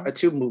first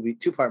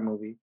two-part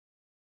movie.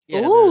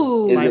 Yeah,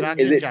 ooh,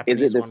 is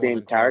it the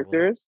same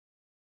characters?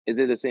 Is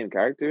it the same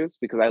characters?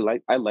 Because I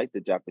like the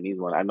Japanese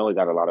one. I know it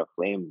got a lot of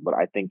flames, but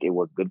I think it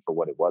was good for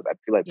what it was. I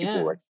feel like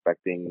people were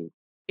expecting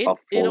a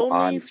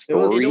full-on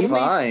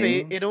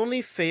story. It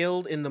only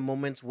failed in the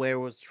moments where it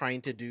was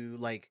trying to do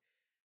like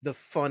the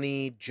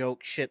funny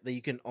joke shit that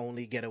you can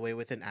only get away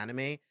with in anime.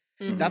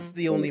 Mm-hmm. That's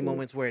the only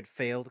moments where it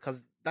failed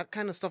because that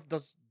kind of stuff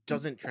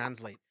doesn't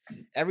translate.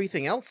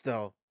 Everything else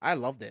though, I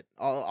loved it.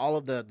 All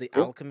of the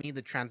alchemy,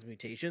 the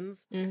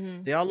transmutations,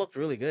 they all looked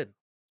really good.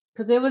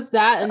 Because it was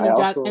that and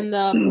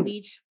the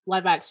Bleach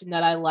live action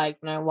that I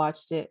liked when I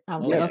watched it. I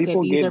was like, okay,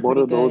 these are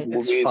pretty good.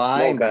 It's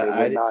fine,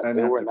 but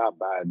they were not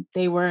bad.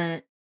 They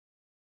weren't.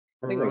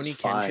 I think it was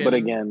fine. But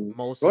again,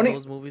 most of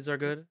those movies are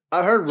good.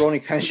 I heard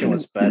Rurouni Kenshin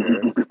was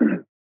better.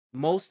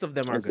 Most of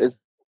them are good.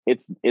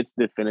 It's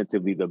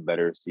definitively the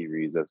better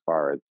series as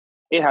far as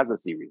it has a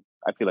series.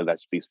 I feel like that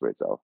speaks for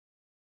itself.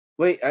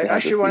 Wait, I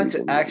actually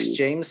wanted to ask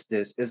James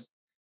this is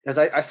because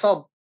I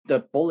saw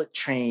the Bullet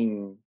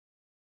Train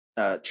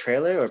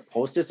trailer or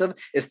posters of.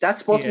 Is that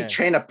supposed to be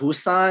Train to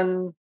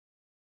Busan?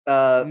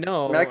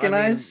 No,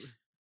 Americanized?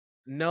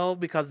 No,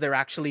 because they're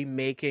actually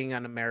making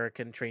an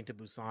American Train to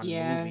Busan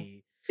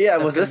movie. Yeah,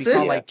 was this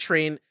it? Like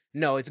Train.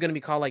 No, it's gonna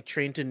be called like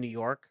Train to New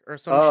York or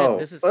some shit.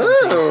 This is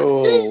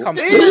something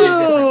completely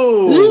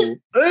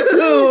different.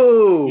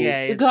 Ew.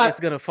 Yeah, it's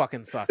gonna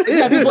fucking suck. It's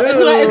gonna have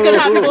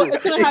people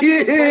breakdancing on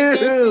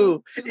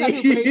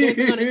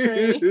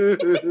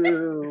a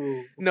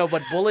train. No,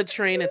 but Bullet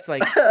Train, it's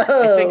like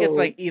I think it's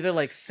like either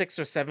like 6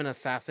 or 7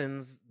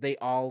 assassins. They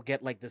all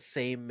get like the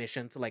same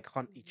mission to like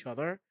hunt each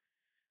other.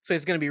 So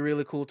it's gonna be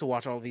really cool to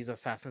watch all these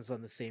assassins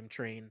on the same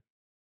train.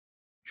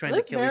 Trying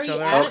to kill each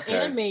other.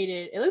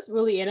 Animated. It looks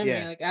really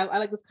animated. Like I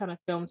like this kind of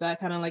films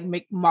that kind of like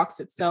mocks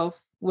itself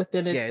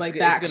within its like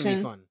the action. It's gonna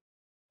be fun.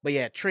 But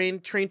yeah,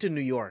 Train to New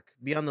York.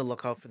 Be on the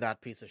lookout for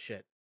that piece of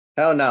shit.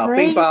 Hell no.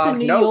 Train to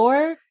New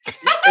York.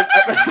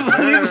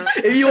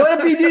 If you want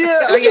to be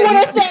what you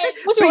want to say?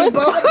 What you want to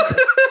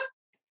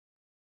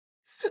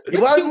say?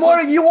 You want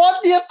more? You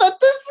want the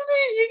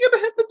authenticity? You're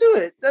gonna have to do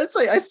it. That's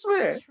like I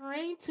swear.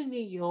 Train to New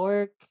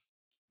York.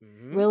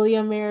 Really,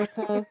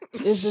 America?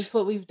 Is this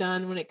what we've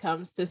done when it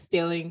comes to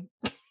stealing?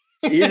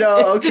 You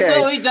know, okay. Is this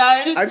what we've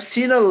done? I've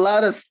seen a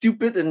lot of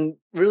stupid and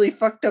really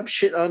fucked up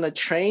shit on a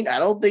train. I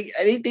don't think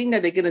anything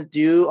that they're gonna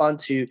do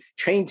onto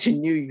Train to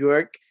New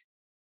York.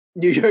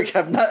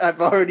 I've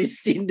already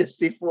seen this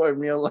before in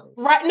real life.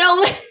 Right?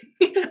 No,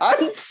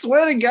 I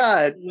swear to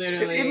God.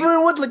 Literally.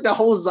 Even with like the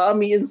whole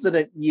zombie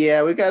incident, we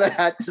kind of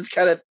had this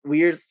kind of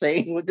weird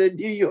thing with the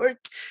New York.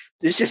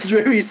 There's just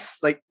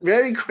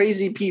very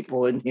crazy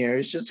people in here.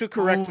 It's just to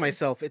correct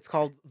myself. It's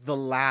called The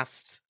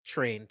Last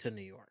Train to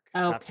New York.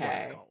 Okay. That's what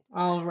it's called.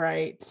 All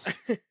right.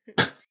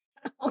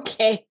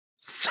 Okay.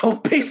 So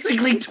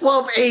basically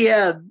 12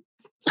 a.m.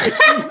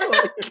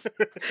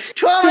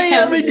 12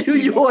 a.m. in New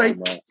York.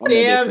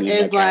 Sam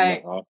is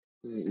like,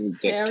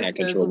 Sam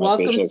says,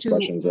 welcome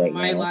to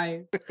my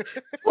life.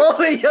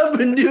 12 a.m.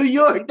 in New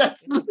York.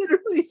 That's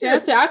literally Sam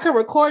said, I can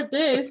record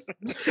this.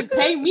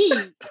 Pay me.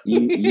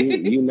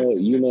 You know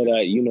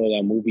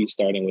that movie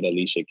starting with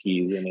Alicia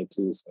Keys in it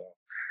too. So,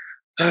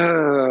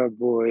 oh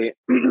boy.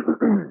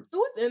 Who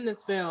was in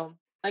this film?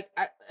 Like,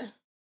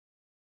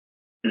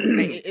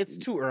 it's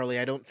too early.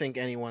 I don't think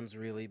anyone's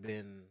really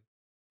been.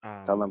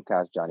 Tell them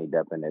cast Johnny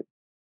Depp in it.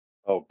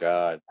 Oh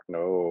God,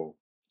 no.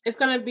 It's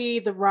gonna be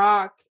The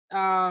Rock.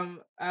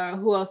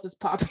 Who else is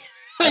popular?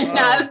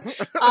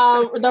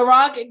 The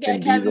Rock,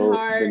 Kevin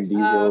Hart,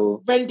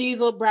 Vin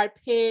Diesel, Brad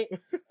Pitt,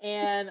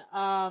 and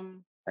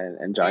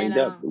Johnny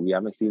Depp. We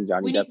haven't seen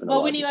Johnny Depp in a while.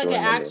 But we need like an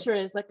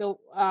actress, like a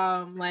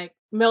like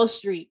Meryl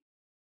Streep.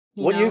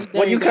 No.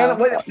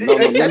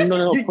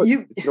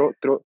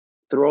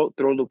 Throw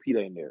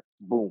Lupita in there.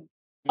 Boom.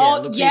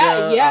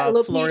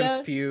 Lupita, Florence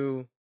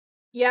Pugh.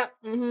 Yep.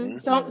 Mm-hmm.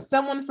 So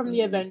someone from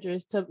the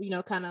Avengers to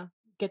kind of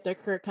get their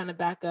career kind of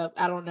back up.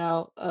 I don't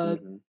know.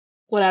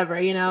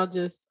 Whatever.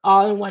 Just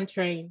all in one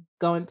train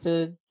going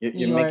to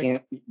New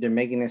York. They're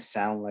making it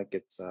sound like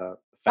it's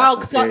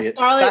Fast and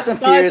Furious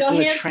in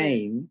the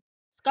train.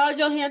 Scarlett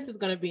Johansson's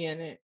gonna be in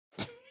it.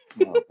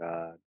 Oh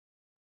God.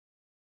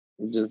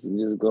 Just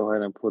go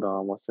ahead and put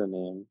on what's her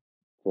name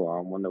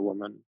for Wonder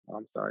Woman.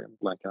 I'm sorry, I'm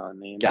blanking on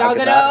her name. Gal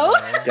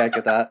Gadot. Gal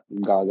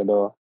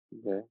Gadot.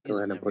 Okay, go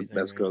ahead and put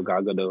Best Girl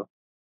Gal Gadot.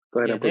 Go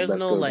ahead and put Best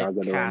Girl Gal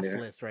Gadot cast in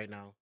there. list right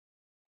now.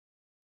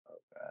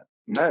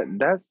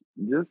 That's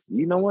just,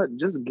 you know what?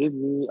 Just give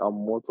me a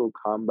Mortal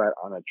Kombat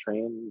on a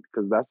train,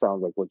 because that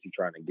sounds like what you're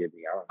trying to give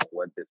me. I don't know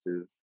what this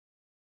is.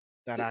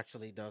 That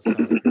actually does sound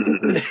pretty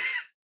cool.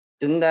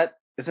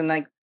 Isn't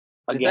like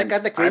did that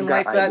got the green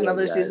light for that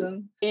another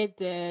season? It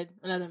did.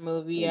 Another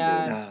movie,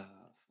 yeah.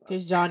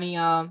 Because Johnny,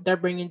 they're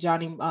bringing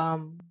Johnny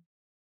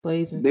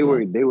Blaze into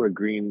they were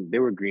green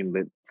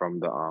lit from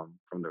the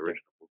original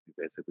movie,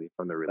 basically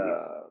from the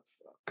release.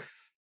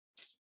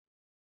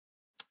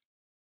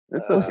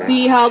 We'll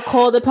see how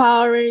cold the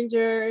Power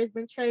Ranger has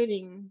been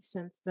training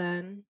since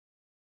then.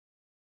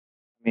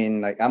 I mean,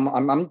 like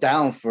I'm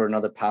down for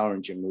another Power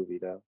Ranger movie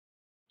though.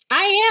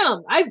 I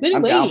am. I've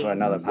been waiting. I'm down for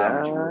another Power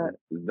Ranger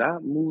movie.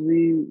 That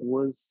movie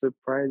was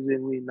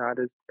surprisingly not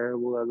as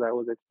terrible as I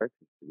was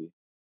expecting it to be.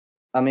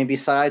 I mean,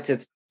 besides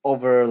it's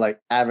over like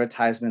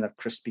advertisement of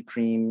Krispy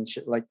Kreme and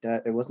shit like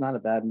that, it was not a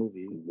bad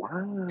movie.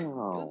 Wow. It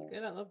was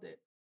good. I loved it.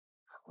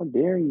 How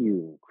dare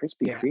you?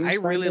 Krispy Kreme. I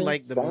really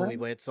like the movie,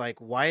 but it's like,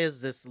 why is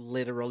this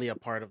literally a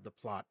part of the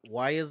plot?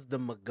 Why is the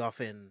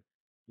MacGuffin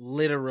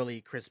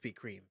literally Krispy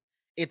Kreme?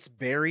 It's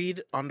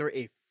buried under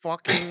a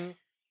fucking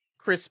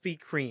Krispy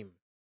Kreme.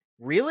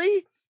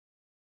 Really?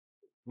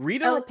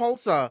 Rita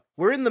Repulsa,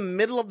 we're in the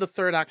middle of the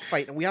third act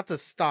fight and we have to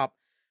stop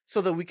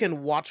so that we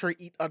can watch her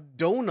eat a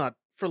donut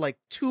for like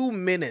 2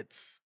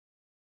 minutes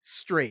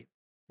straight.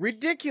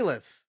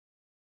 Ridiculous.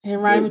 And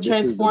right with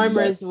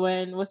Transformers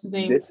when what's his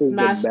name? This is the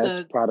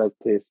best product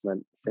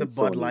placement since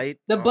the Bud Light.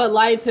 The Bud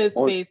Light to his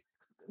face.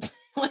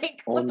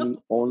 Like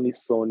only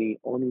Sony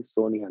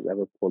has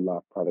ever pulled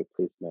off product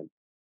placement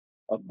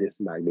of this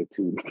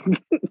magnitude.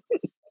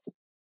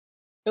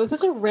 It was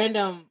such a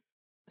random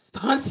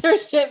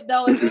sponsorship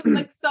though. Like, it was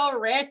like so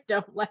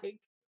random. Like,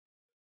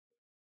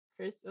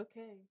 Chris,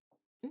 okay,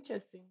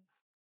 interesting.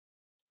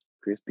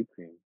 Krispy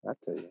Kreme, I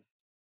tell you.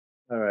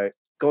 All right,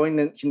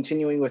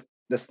 continuing with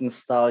this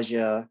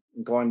nostalgia,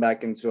 going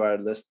back into our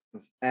list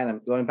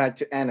of going back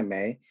to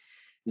anime.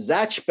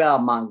 Zatch Bell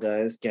manga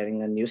is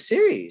getting a new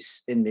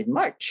series in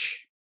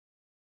mid-March.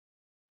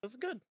 That's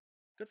good.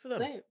 Good for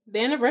them. The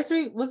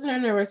anniversary wasn't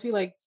an anniversary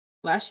like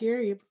last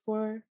year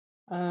before.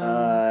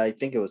 I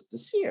think it was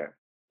this year.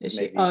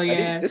 Maybe. Oh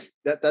yeah. I think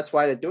that's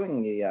why they're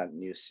doing the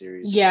new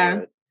series.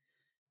 Yeah.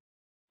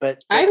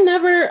 But I'm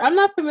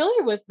not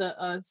familiar with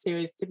the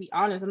series, to be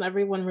honest. And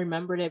everyone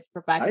remembered it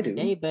for back in the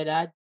day, but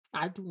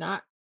I do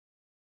not.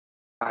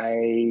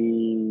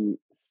 I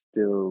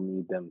still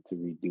need them to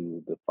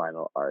redo the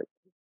final arc,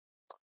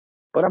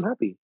 but I'm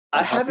happy.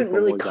 I haven't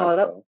really caught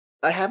up.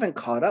 I haven't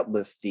caught up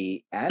with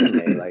the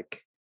anime.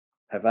 Like,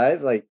 have I?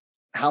 Like,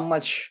 how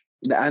much?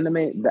 The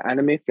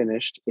anime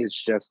finished. It's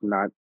just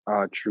not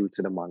true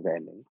to the manga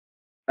ending.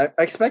 I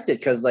expected,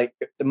 because like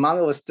the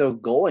manga was still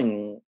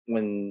going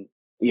when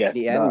the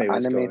anime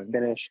was going.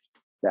 Finished.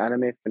 The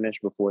anime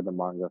finished before the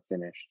manga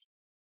finished.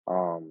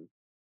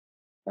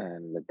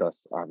 And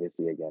thus,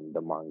 obviously, again,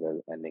 the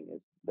manga ending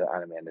is the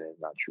anime ending is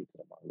not true to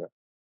the manga.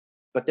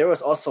 But there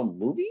was also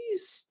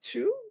movies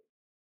too.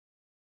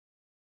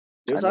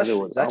 There was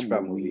Zatch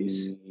Bell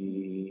movies.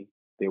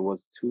 There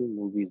was 2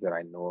 movies that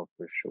I know of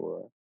for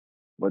sure.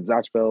 But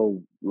Zatch Bell,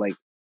 like,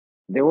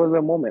 there was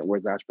a moment where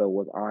Zatch Bell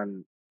was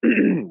on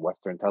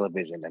Western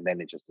television and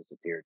then it just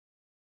disappeared.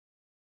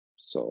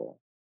 So,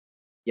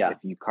 yeah, if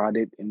you caught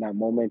it in that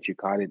moment, you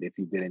caught it. If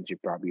you didn't, you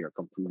probably are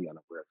completely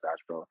unaware of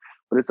Zatch Bell.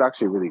 But it's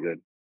actually really good.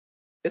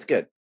 It's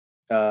good.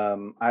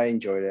 I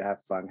enjoyed it. I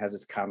have fun. It has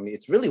its comedy.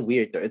 It's really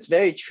weird though. It's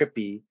very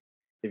trippy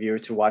if you were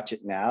to watch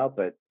it now.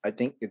 But I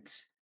think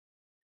it's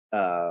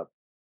it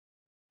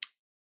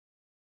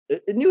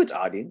knew its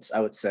audience.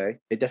 I would say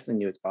it definitely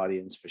knew its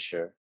audience for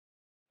sure.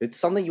 It's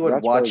something you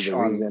would watch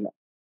on.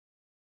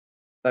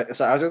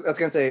 So I was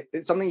gonna say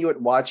it's something you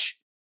would watch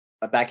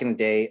back in the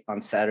day on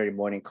Saturday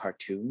morning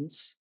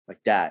cartoons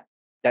like that.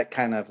 That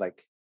kind of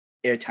like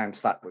airtime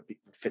slot would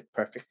fit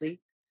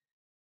perfectly.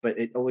 But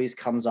it always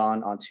comes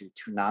onto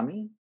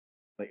Toonami,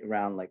 like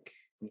around like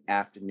the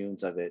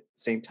afternoons of it.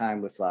 Same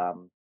time with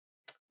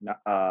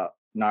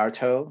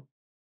Naruto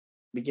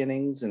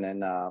beginnings, and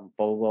then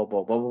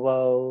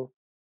Bobo.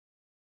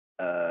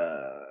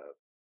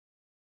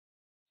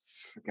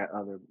 Forgot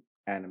other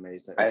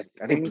animes that I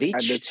think Bleach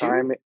at the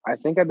time. I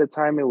think at the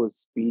time it was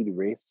Speed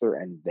Racer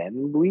and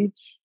then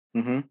Bleach.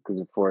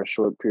 Because for a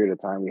short period of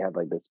time we had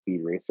like the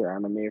Speed Racer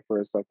anime for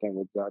a second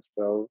with Zatch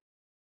Bell.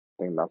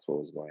 I think that's what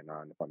was going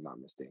on, if I'm not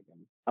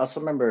mistaken. I also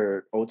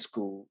remember old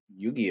school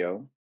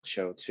Yu-Gi-Oh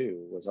show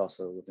too was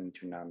also within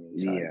Toonami.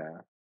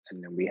 Yeah,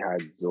 and then we had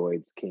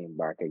Zoids came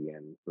back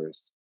again for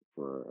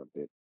a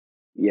bit.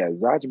 Yeah,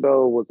 Zatch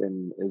Bell was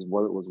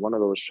one of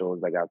those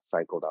shows that got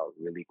cycled out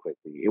really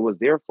quickly. It was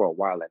there for a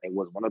while, and it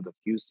was one of the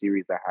few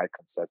series that had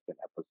consistent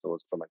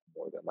episodes for like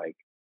more than like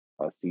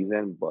a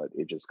season, but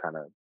it just kind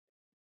of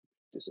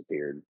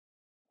disappeared.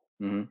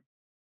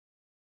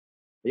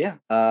 Yeah.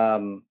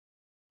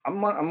 I'm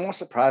more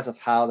surprised of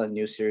how the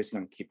new series is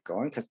going to keep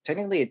going, because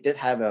technically it did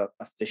have an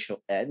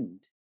official end.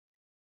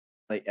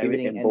 Like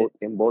everything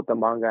in both the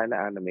manga and the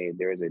anime,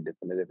 there is a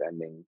definitive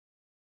ending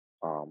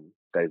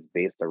that is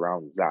based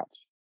around Zatch.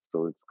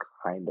 So it's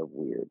kind of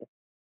weird.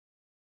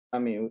 I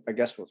mean, I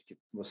guess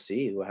we'll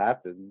see what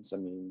happens. I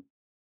mean,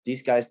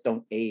 these guys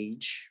don't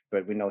age,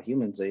 but we know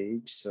humans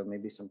age, so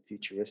maybe some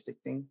futuristic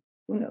thing.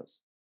 Who knows?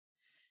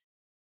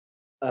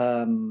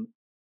 All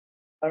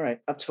right,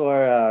 up to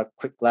our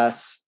quick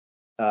last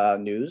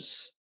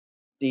news.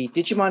 The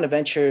Digimon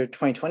Adventure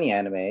 2020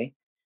 anime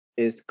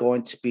is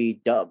going to be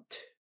dubbed.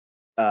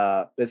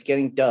 It's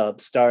getting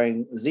dubbed,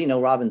 starring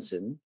Zeno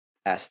Robinson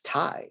as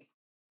Tai.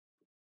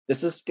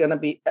 This is gonna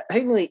be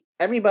technically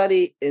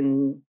everybody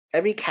in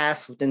every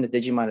cast within the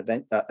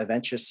Digimon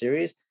Adventure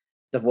series.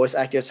 The voice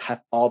actors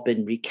have all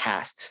been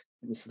recast.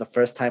 This is the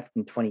first time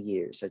in 20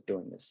 years they're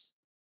doing this.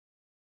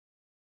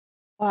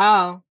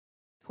 Wow,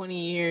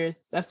 20 years.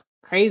 That's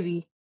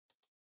crazy.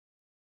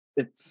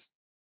 It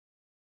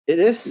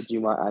is.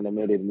 Digimon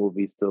animated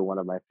movie is still one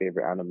of my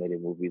favorite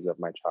animated movies of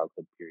my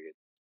childhood period.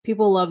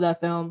 People love that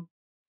film.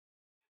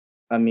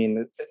 I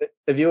mean,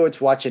 if you were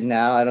to watch it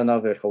now, I don't know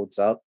if it holds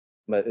up,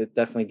 but it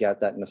definitely got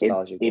that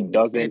nostalgia. It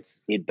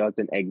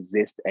doesn't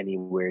exist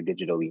anywhere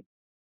digitally.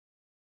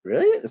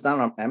 Really? It's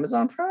not on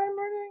Amazon Prime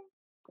or anything?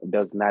 It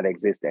does not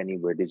exist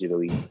anywhere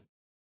digitally.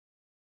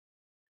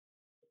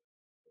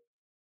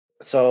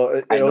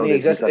 So it only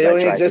exists. It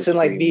only exists in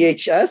like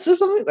VHS or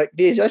something, like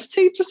VHS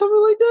tapes or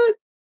something like that.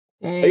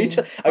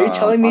 Are you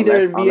telling me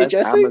they're in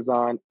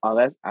VHS?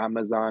 Unless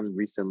Amazon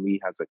recently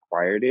has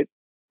acquired it,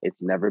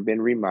 it's never been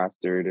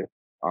remastered.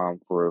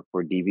 For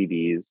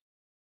DVDs,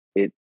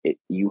 it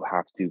you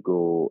have to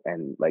go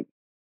and like.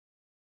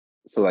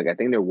 So like I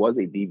think there was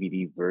a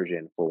DVD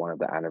version for one of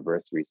the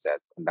anniversary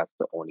sets, and that's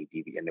the only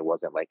DVD, and it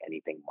wasn't like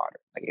anything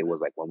modern. Like it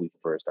was like when we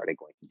first started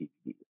going to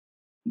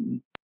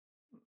DVDs.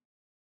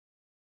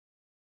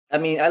 I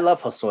mean, I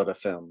love Hosoda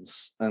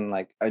films, and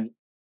like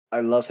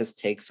I love his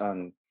takes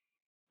on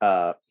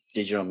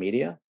digital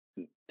media.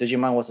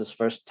 Digimon was his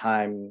first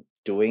time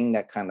doing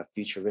that kind of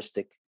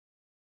futuristic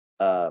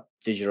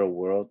digital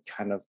world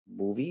kind of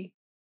movie.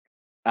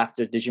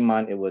 After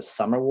Digimon, it was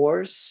Summer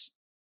Wars,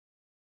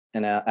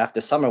 and after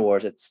Summer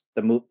Wars, it's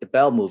the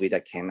Bell movie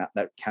that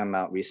came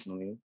out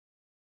recently.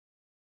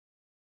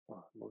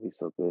 Oh, movie's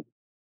so good.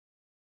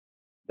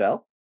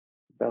 Bell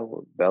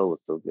was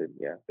so good.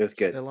 Yeah, it was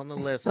good. Still on the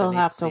list. Still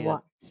have to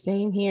watch.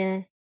 Same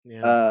here.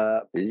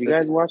 Yeah. Did you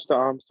guys watch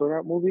the Sword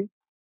Art movie?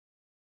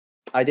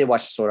 I did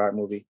watch the Sword Art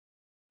movie.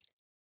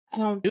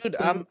 Dude,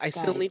 I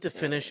still need to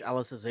finish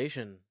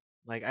Alicization.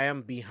 Like I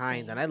am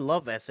behind, and I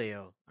love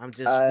SAO.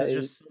 There's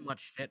just so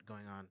much shit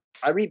going on.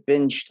 I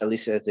re-binged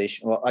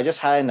Alicization. Well, I just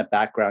had it in the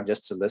background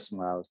just to listen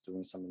while I was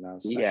doing something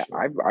else. Yeah, actually.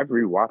 I've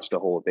rewatched the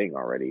whole thing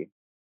already,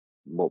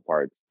 both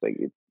parts. Like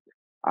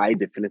I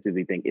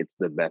definitively think it's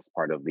the best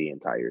part of the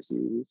entire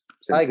series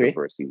since the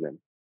first season.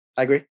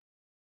 I agree.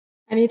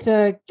 I need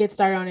to get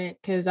started on it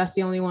because that's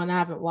the only one I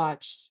haven't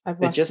watched. I've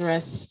watched the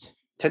rest.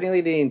 Technically,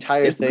 the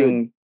entire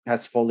thing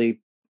has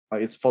fully,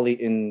 it's fully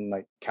in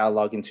like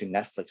catalog into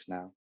Netflix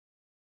now.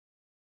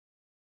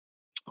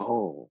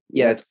 Oh,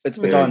 yeah, it's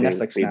on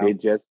Netflix now.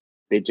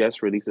 They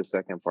just released the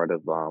second part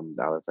of the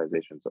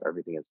Alicization, so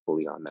everything is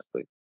fully on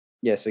Netflix.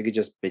 Yeah, so you could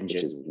just binge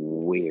it. Which is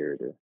weird.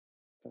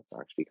 That's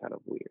actually kind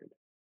of weird.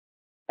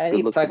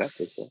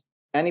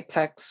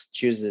 Aniplex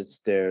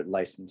chooses their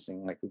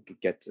licensing, like we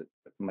could get to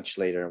much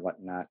later and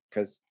whatnot,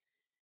 because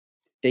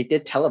they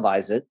did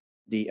televise it,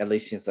 the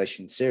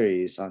Alicization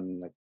series,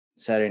 on like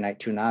Saturday Night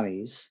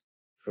Tsunamis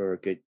for a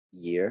good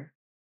year.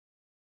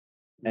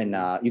 And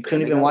you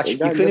couldn't even watch it.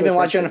 You couldn't even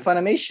watch it on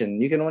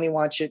Funimation. You can only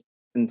watch it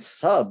in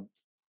sub.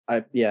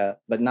 But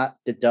not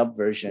the dub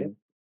version. Yep.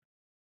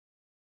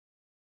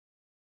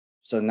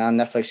 So now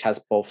Netflix has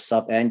both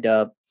sub and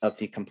dub of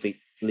the complete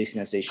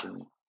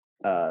Alicization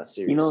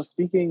series. You know,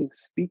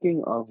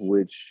 speaking of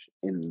which,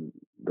 in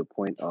the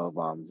point of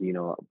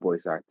Xeno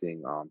voice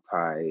acting,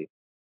 Tai,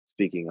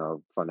 speaking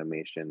of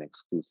Funimation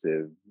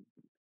exclusive,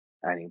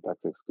 Aniplex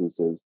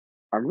exclusives,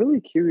 I'm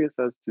really curious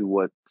as to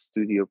what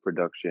studio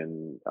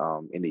production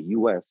in the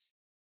US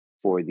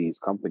for these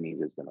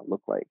companies is going to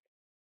look like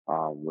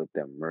with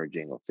them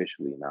merging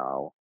officially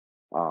now.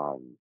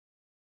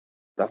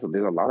 There's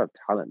a lot of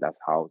talent that's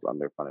housed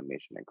under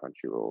Funimation and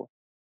Crunchyroll.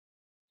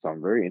 So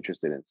I'm very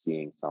interested in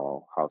seeing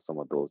how some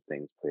of those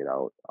things played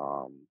out.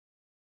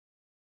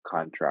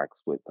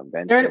 Contracts with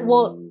conventions.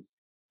 Well,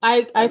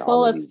 I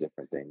follow these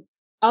different things.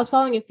 I was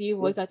following a few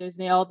voice actors,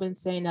 and they all been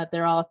saying that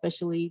they're all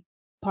officially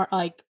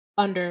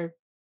under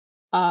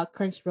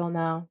Crunchyroll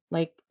now.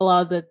 Like a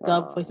lot of the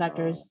dub voice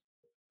actors.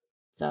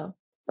 So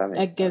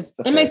I guess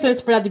it makes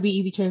sense for that to be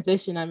easy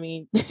transition. I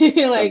mean, like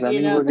does that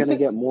mean we're gonna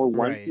get more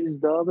One Piece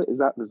dub?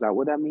 Does that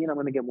what that mean? I'm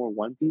gonna get more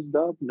One Piece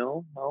dub?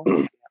 No. I'll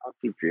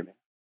keep dreaming.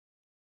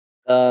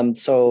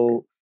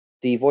 So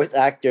the voice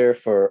actor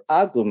for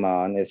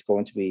Agumon is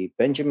going to be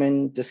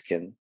Benjamin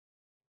Diskin.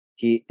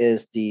 He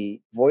is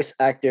the voice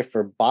actor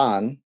for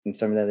Ban in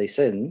Seven Deadly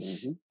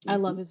Sins. I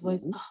love his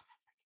voice. Oh.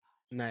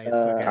 Nice.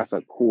 Okay. That's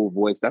a cool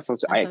voice. That's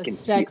such That's I a can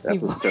see it. sexy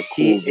That's such a voice.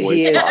 cool voice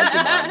He for is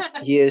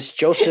Agumon. he is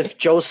Joseph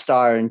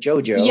Joestar and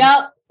JoJo.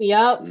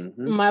 Yep. Mhm.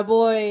 My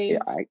boy.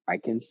 Yeah, I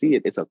can see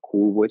it. It's a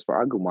cool voice for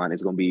Agumon.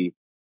 It's gonna be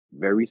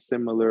very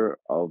similar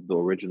of the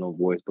original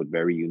voice, but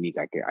very unique.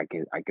 I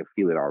can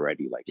feel it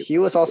already. Like He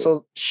was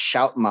also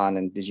Shoutmon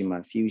in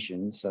Digimon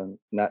Fusion, so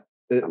not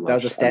that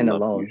was a standalone. I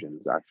love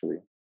fusions actually.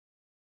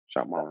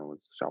 Shoutmon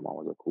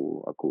was a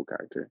cool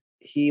character.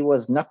 He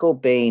was Knuckle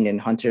Bane in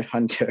Hunter x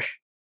Hunter.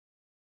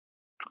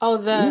 Oh,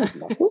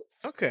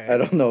 okay. I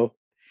don't know.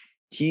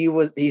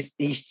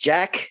 He's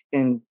Jack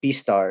in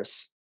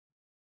Beastars.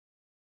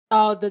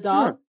 Oh, the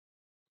dog.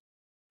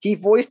 He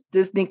voiced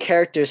Disney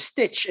character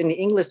Stitch in the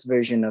English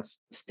version of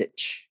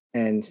Stitch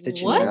and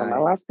Stitch What? in the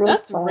Eye.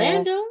 That's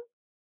random.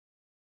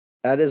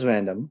 That is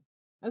random.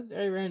 That's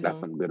very random. That's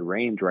some good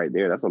range right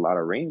there. That's a lot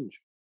of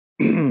range.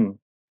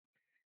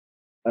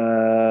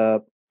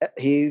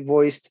 He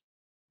voiced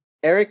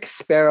Eric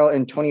Sparrow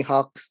in Tony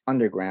Hawk's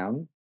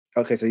Underground.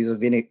 Okay, so these are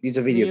video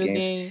games.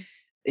 Game.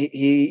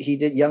 He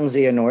did Young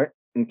Xehanort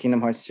in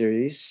Kingdom Hearts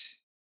series.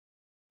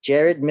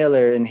 Jared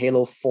Miller in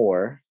Halo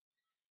 4.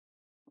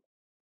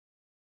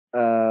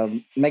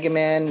 Mega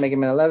Man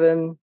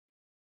 11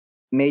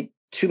 made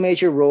 2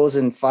 major roles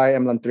in Fire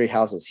Emblem 3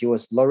 Houses. He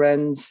was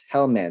Lorenz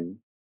Hellman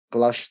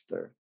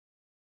Gloucester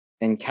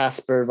and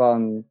Casper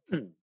von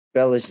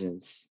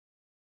Belligens.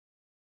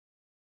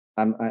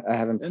 I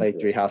haven't played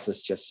 3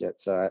 Houses just yet,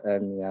 so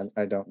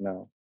I don't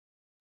know.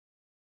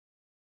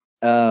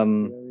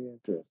 Very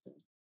interesting.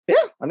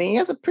 Yeah, I mean he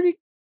has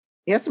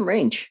some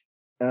range.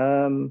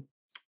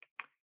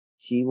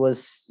 He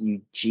was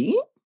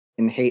Eugene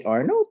in Hey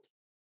Arnold.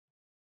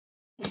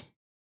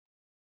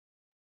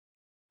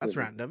 That's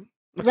random.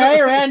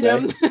 Very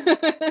random.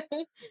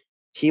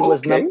 He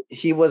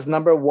was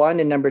number 1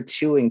 and number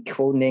 2 in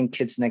Codename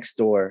Kids Next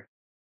Door.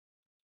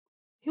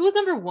 He was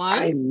number 1.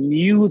 I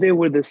knew they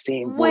were the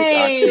same voice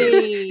actor.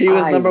 He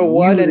was number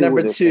 1 and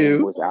number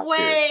 2.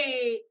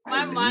 Wait,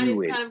 my mind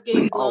is kind of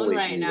getting blown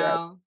right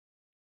now.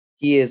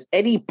 He is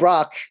Eddie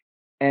Brock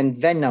and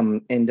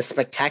Venom in The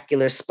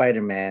Spectacular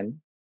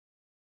Spider-Man.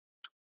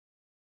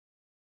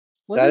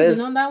 Was he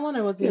in on that one,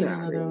 or was he in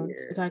another one?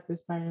 Spectacular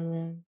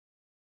Spider-Man.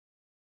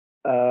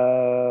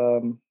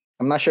 I'm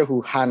not sure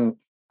who Han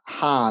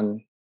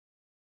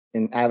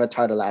in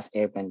Avatar: The Last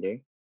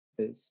Airbender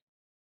is.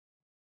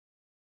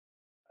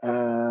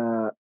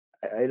 I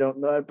don't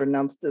know how to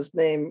pronounce this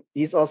name.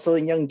 He's also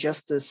in Young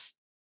Justice.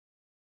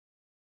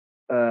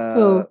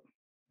 Who?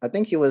 I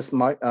think he was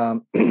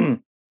the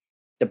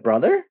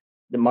brother,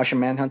 the Martian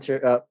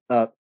Manhunter.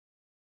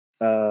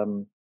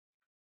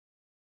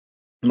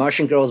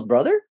 Martian Girl's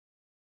brother.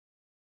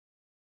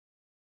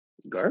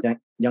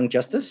 Young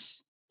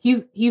Justice.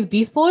 He's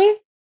Beast Boy.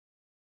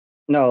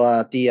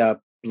 No, the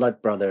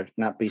Blood Brother,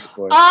 not Beast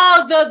Boy.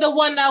 Oh, the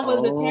one that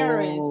was a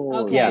terrorist.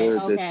 Okay,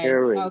 yes. The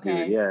terrorist.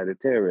 Okay. Dude. Yeah, the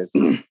terrorist.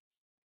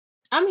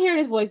 I'm hearing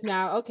his voice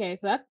now. Okay,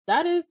 so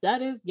that is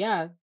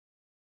yeah.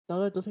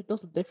 Those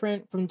are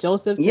different from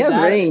Joseph. He has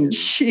range.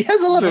 He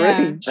has a lot of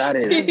range. That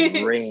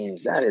is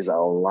range. That is a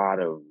lot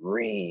of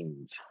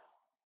range.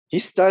 He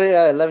started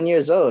at 11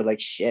 years old. Like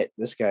shit,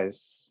 this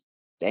guy's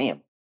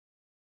damn.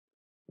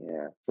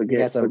 Yeah, he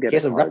has a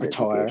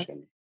repertoire.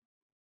 Education.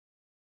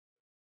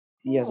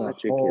 He has a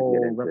whole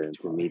repertoire.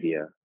 Into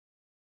media.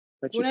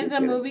 When does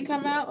the movie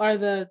come out, or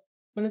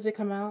when does it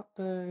come out?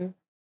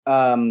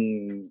 I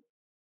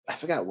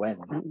forgot when.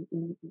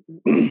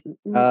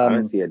 I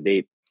don't see a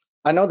date.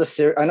 I know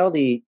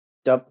the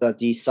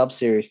sub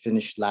series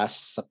finished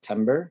last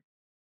September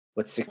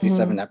with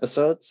 67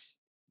 episodes.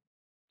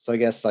 So I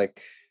guess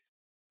like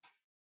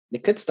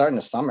it could start in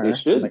the summer.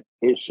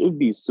 It should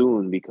be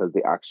soon because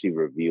they actually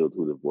revealed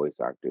who the voice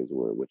actors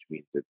were, which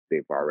means that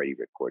they've already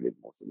recorded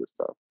most of the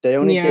stuff. They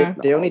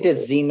only did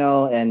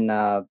Zeno and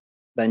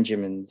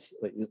Benjamin's,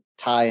 like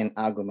Ty and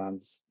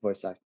Agumon's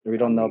voice actor. We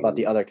don't know about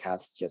the other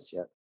cast just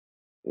yet.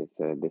 They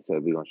said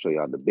we're gonna show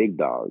y'all the big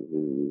dogs.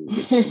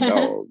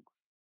 Dogs.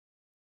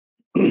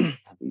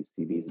 You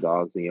see these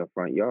dogs in your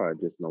front yard,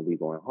 just know we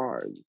going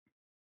hard.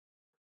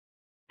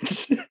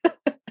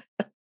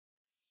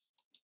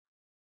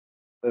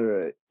 All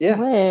right. Yeah.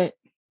 What?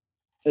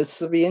 This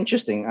will be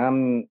interesting.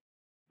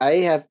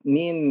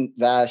 Me and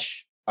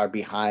Vash are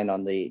behind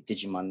on the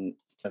Digimon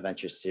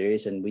Adventure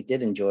series, and we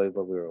did enjoy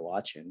what we were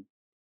watching.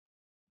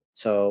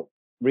 So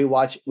we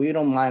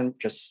don't mind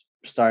just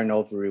starting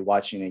over,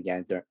 rewatching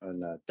again on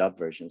the dub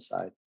version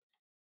side.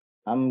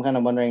 I'm kind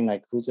of wondering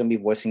like who's gonna be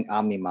voicing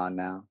Omnimon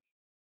now.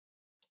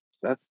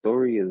 That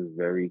story is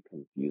very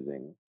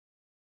confusing.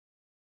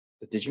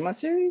 The Digimon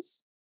series?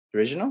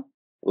 Original?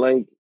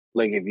 Like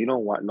if you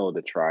don't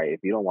if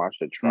you don't watch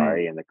the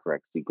try in the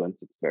correct sequence,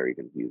 it's very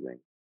confusing.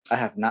 I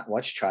have not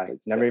watched Try.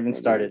 Never even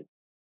started.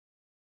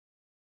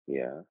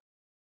 Yeah.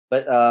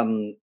 But I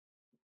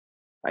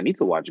need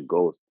to watch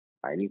Ghost.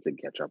 I need to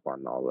catch up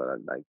on all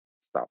that. I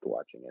stopped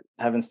watching it.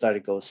 I haven't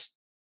started Ghost.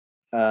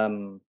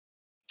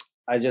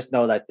 I just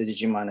know that the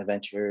Digimon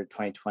Adventure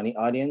 2020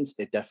 audience,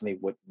 it definitely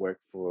would work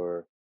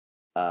for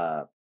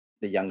the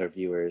younger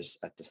viewers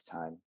at this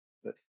time.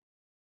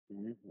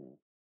 Mm-hmm.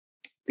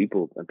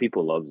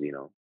 People love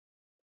Xeno.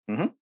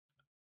 Mm-hmm.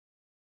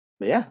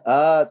 But yeah,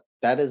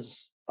 that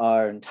is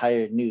our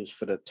entire news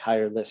for the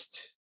entire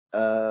list.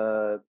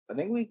 I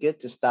think we get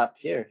to stop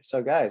here.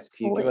 So, guys,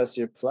 can you give us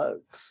your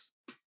plugs?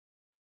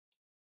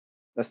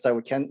 Let's start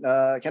with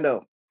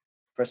Kendall.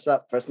 First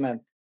up, first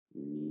man.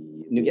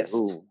 New guest.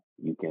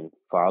 You can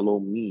follow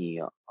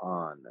me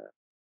on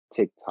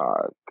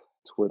TikTok,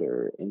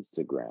 Twitter,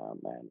 Instagram,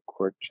 and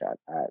Quirk Chat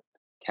at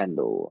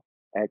Kendall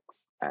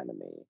X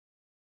Anime.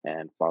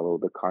 And follow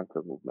the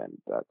Conquer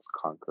movement. That's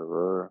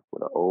Conqueror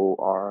with an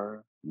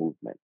OR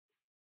movement.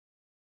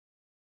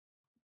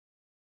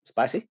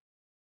 Spicy?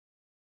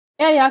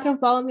 Yeah, y'all can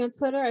follow me on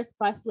Twitter at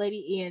Spicy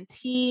Lady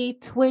ENT,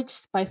 Twitch,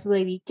 Spicy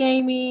Lady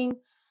Gaming.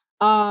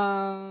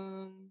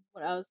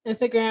 What else?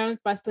 Instagram,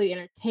 Spicy Lady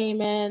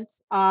Entertainment.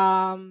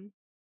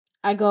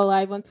 I go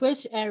live on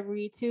Twitch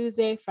every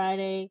Tuesday,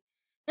 Friday,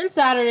 and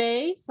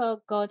Saturday.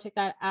 So go check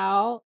that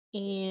out.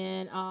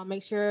 And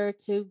make sure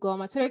to go on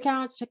my Twitter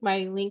account, check my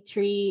link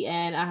tree,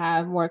 and I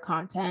have more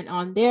content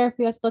on there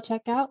for you guys to go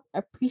check out. I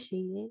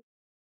appreciate it.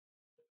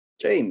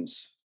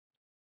 James.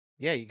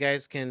 Yeah, you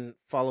guys can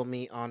follow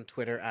me on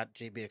Twitter at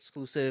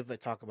JBExclusive. I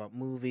talk about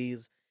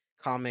movies,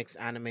 comics,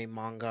 anime,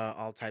 manga,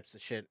 all types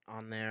of shit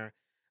on there.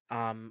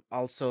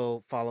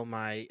 Also follow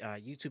my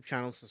YouTube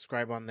channel,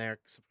 subscribe on there,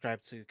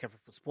 subscribe to Careful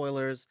for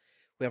Spoilers.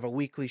 We have a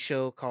weekly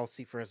show called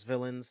See First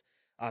Villains.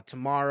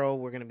 Tomorrow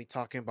we're going to be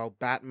talking about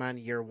Batman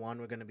Year One.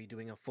 We're going to be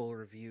doing a full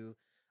review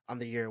on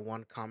the Year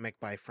One comic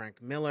by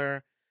Frank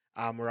Miller.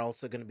 We're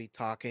also going to be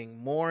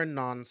talking more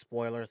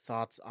non-spoiler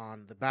thoughts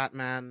on the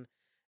Batman.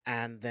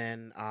 And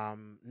then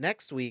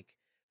next week,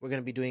 we're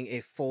going to be doing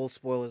a full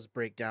spoilers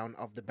breakdown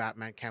of the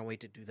Batman. Can't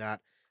wait to do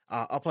that.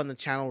 Up on the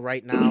channel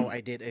right now,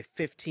 I did a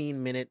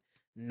 15-minute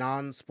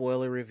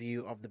non-spoiler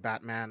review of the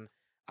Batman.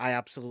 I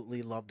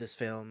absolutely love this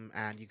film,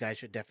 and you guys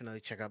should definitely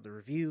check out the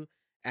review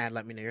and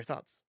let me know your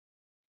thoughts.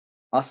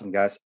 Awesome,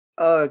 guys.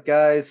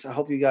 Guys, I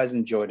hope you guys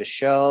enjoyed the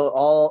show.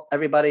 All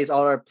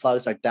our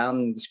plugs are down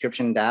in the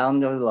description down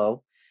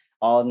below,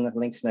 all the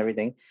links and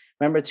everything.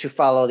 Remember to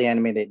follow the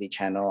Anime Lately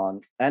channel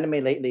on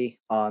Anime Lately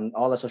on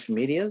all the social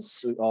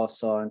medias. We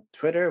also on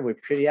Twitter. We're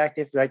pretty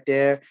active right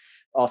there.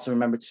 Also,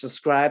 remember to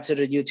subscribe to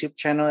the YouTube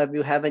channel if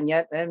you haven't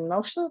yet, and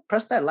also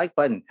press that like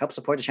button. Help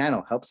support the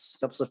channel. Helps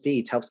the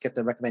feeds. Helps get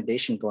the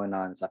recommendation going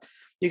on. So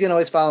you can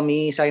always follow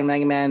me, Second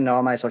Mega Man, on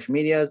all my social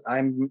medias.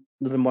 I'm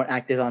a little bit more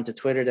active onto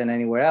Twitter than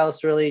anywhere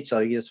else, really. So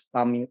you just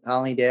follow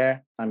me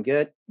there. I'm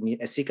good.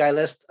 Need a Sekai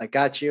list? I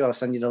got you. I'll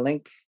send you the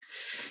link.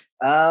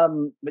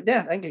 But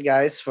yeah, thank you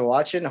guys for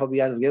watching. I hope you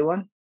guys have a good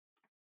one.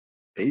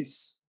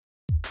 Peace.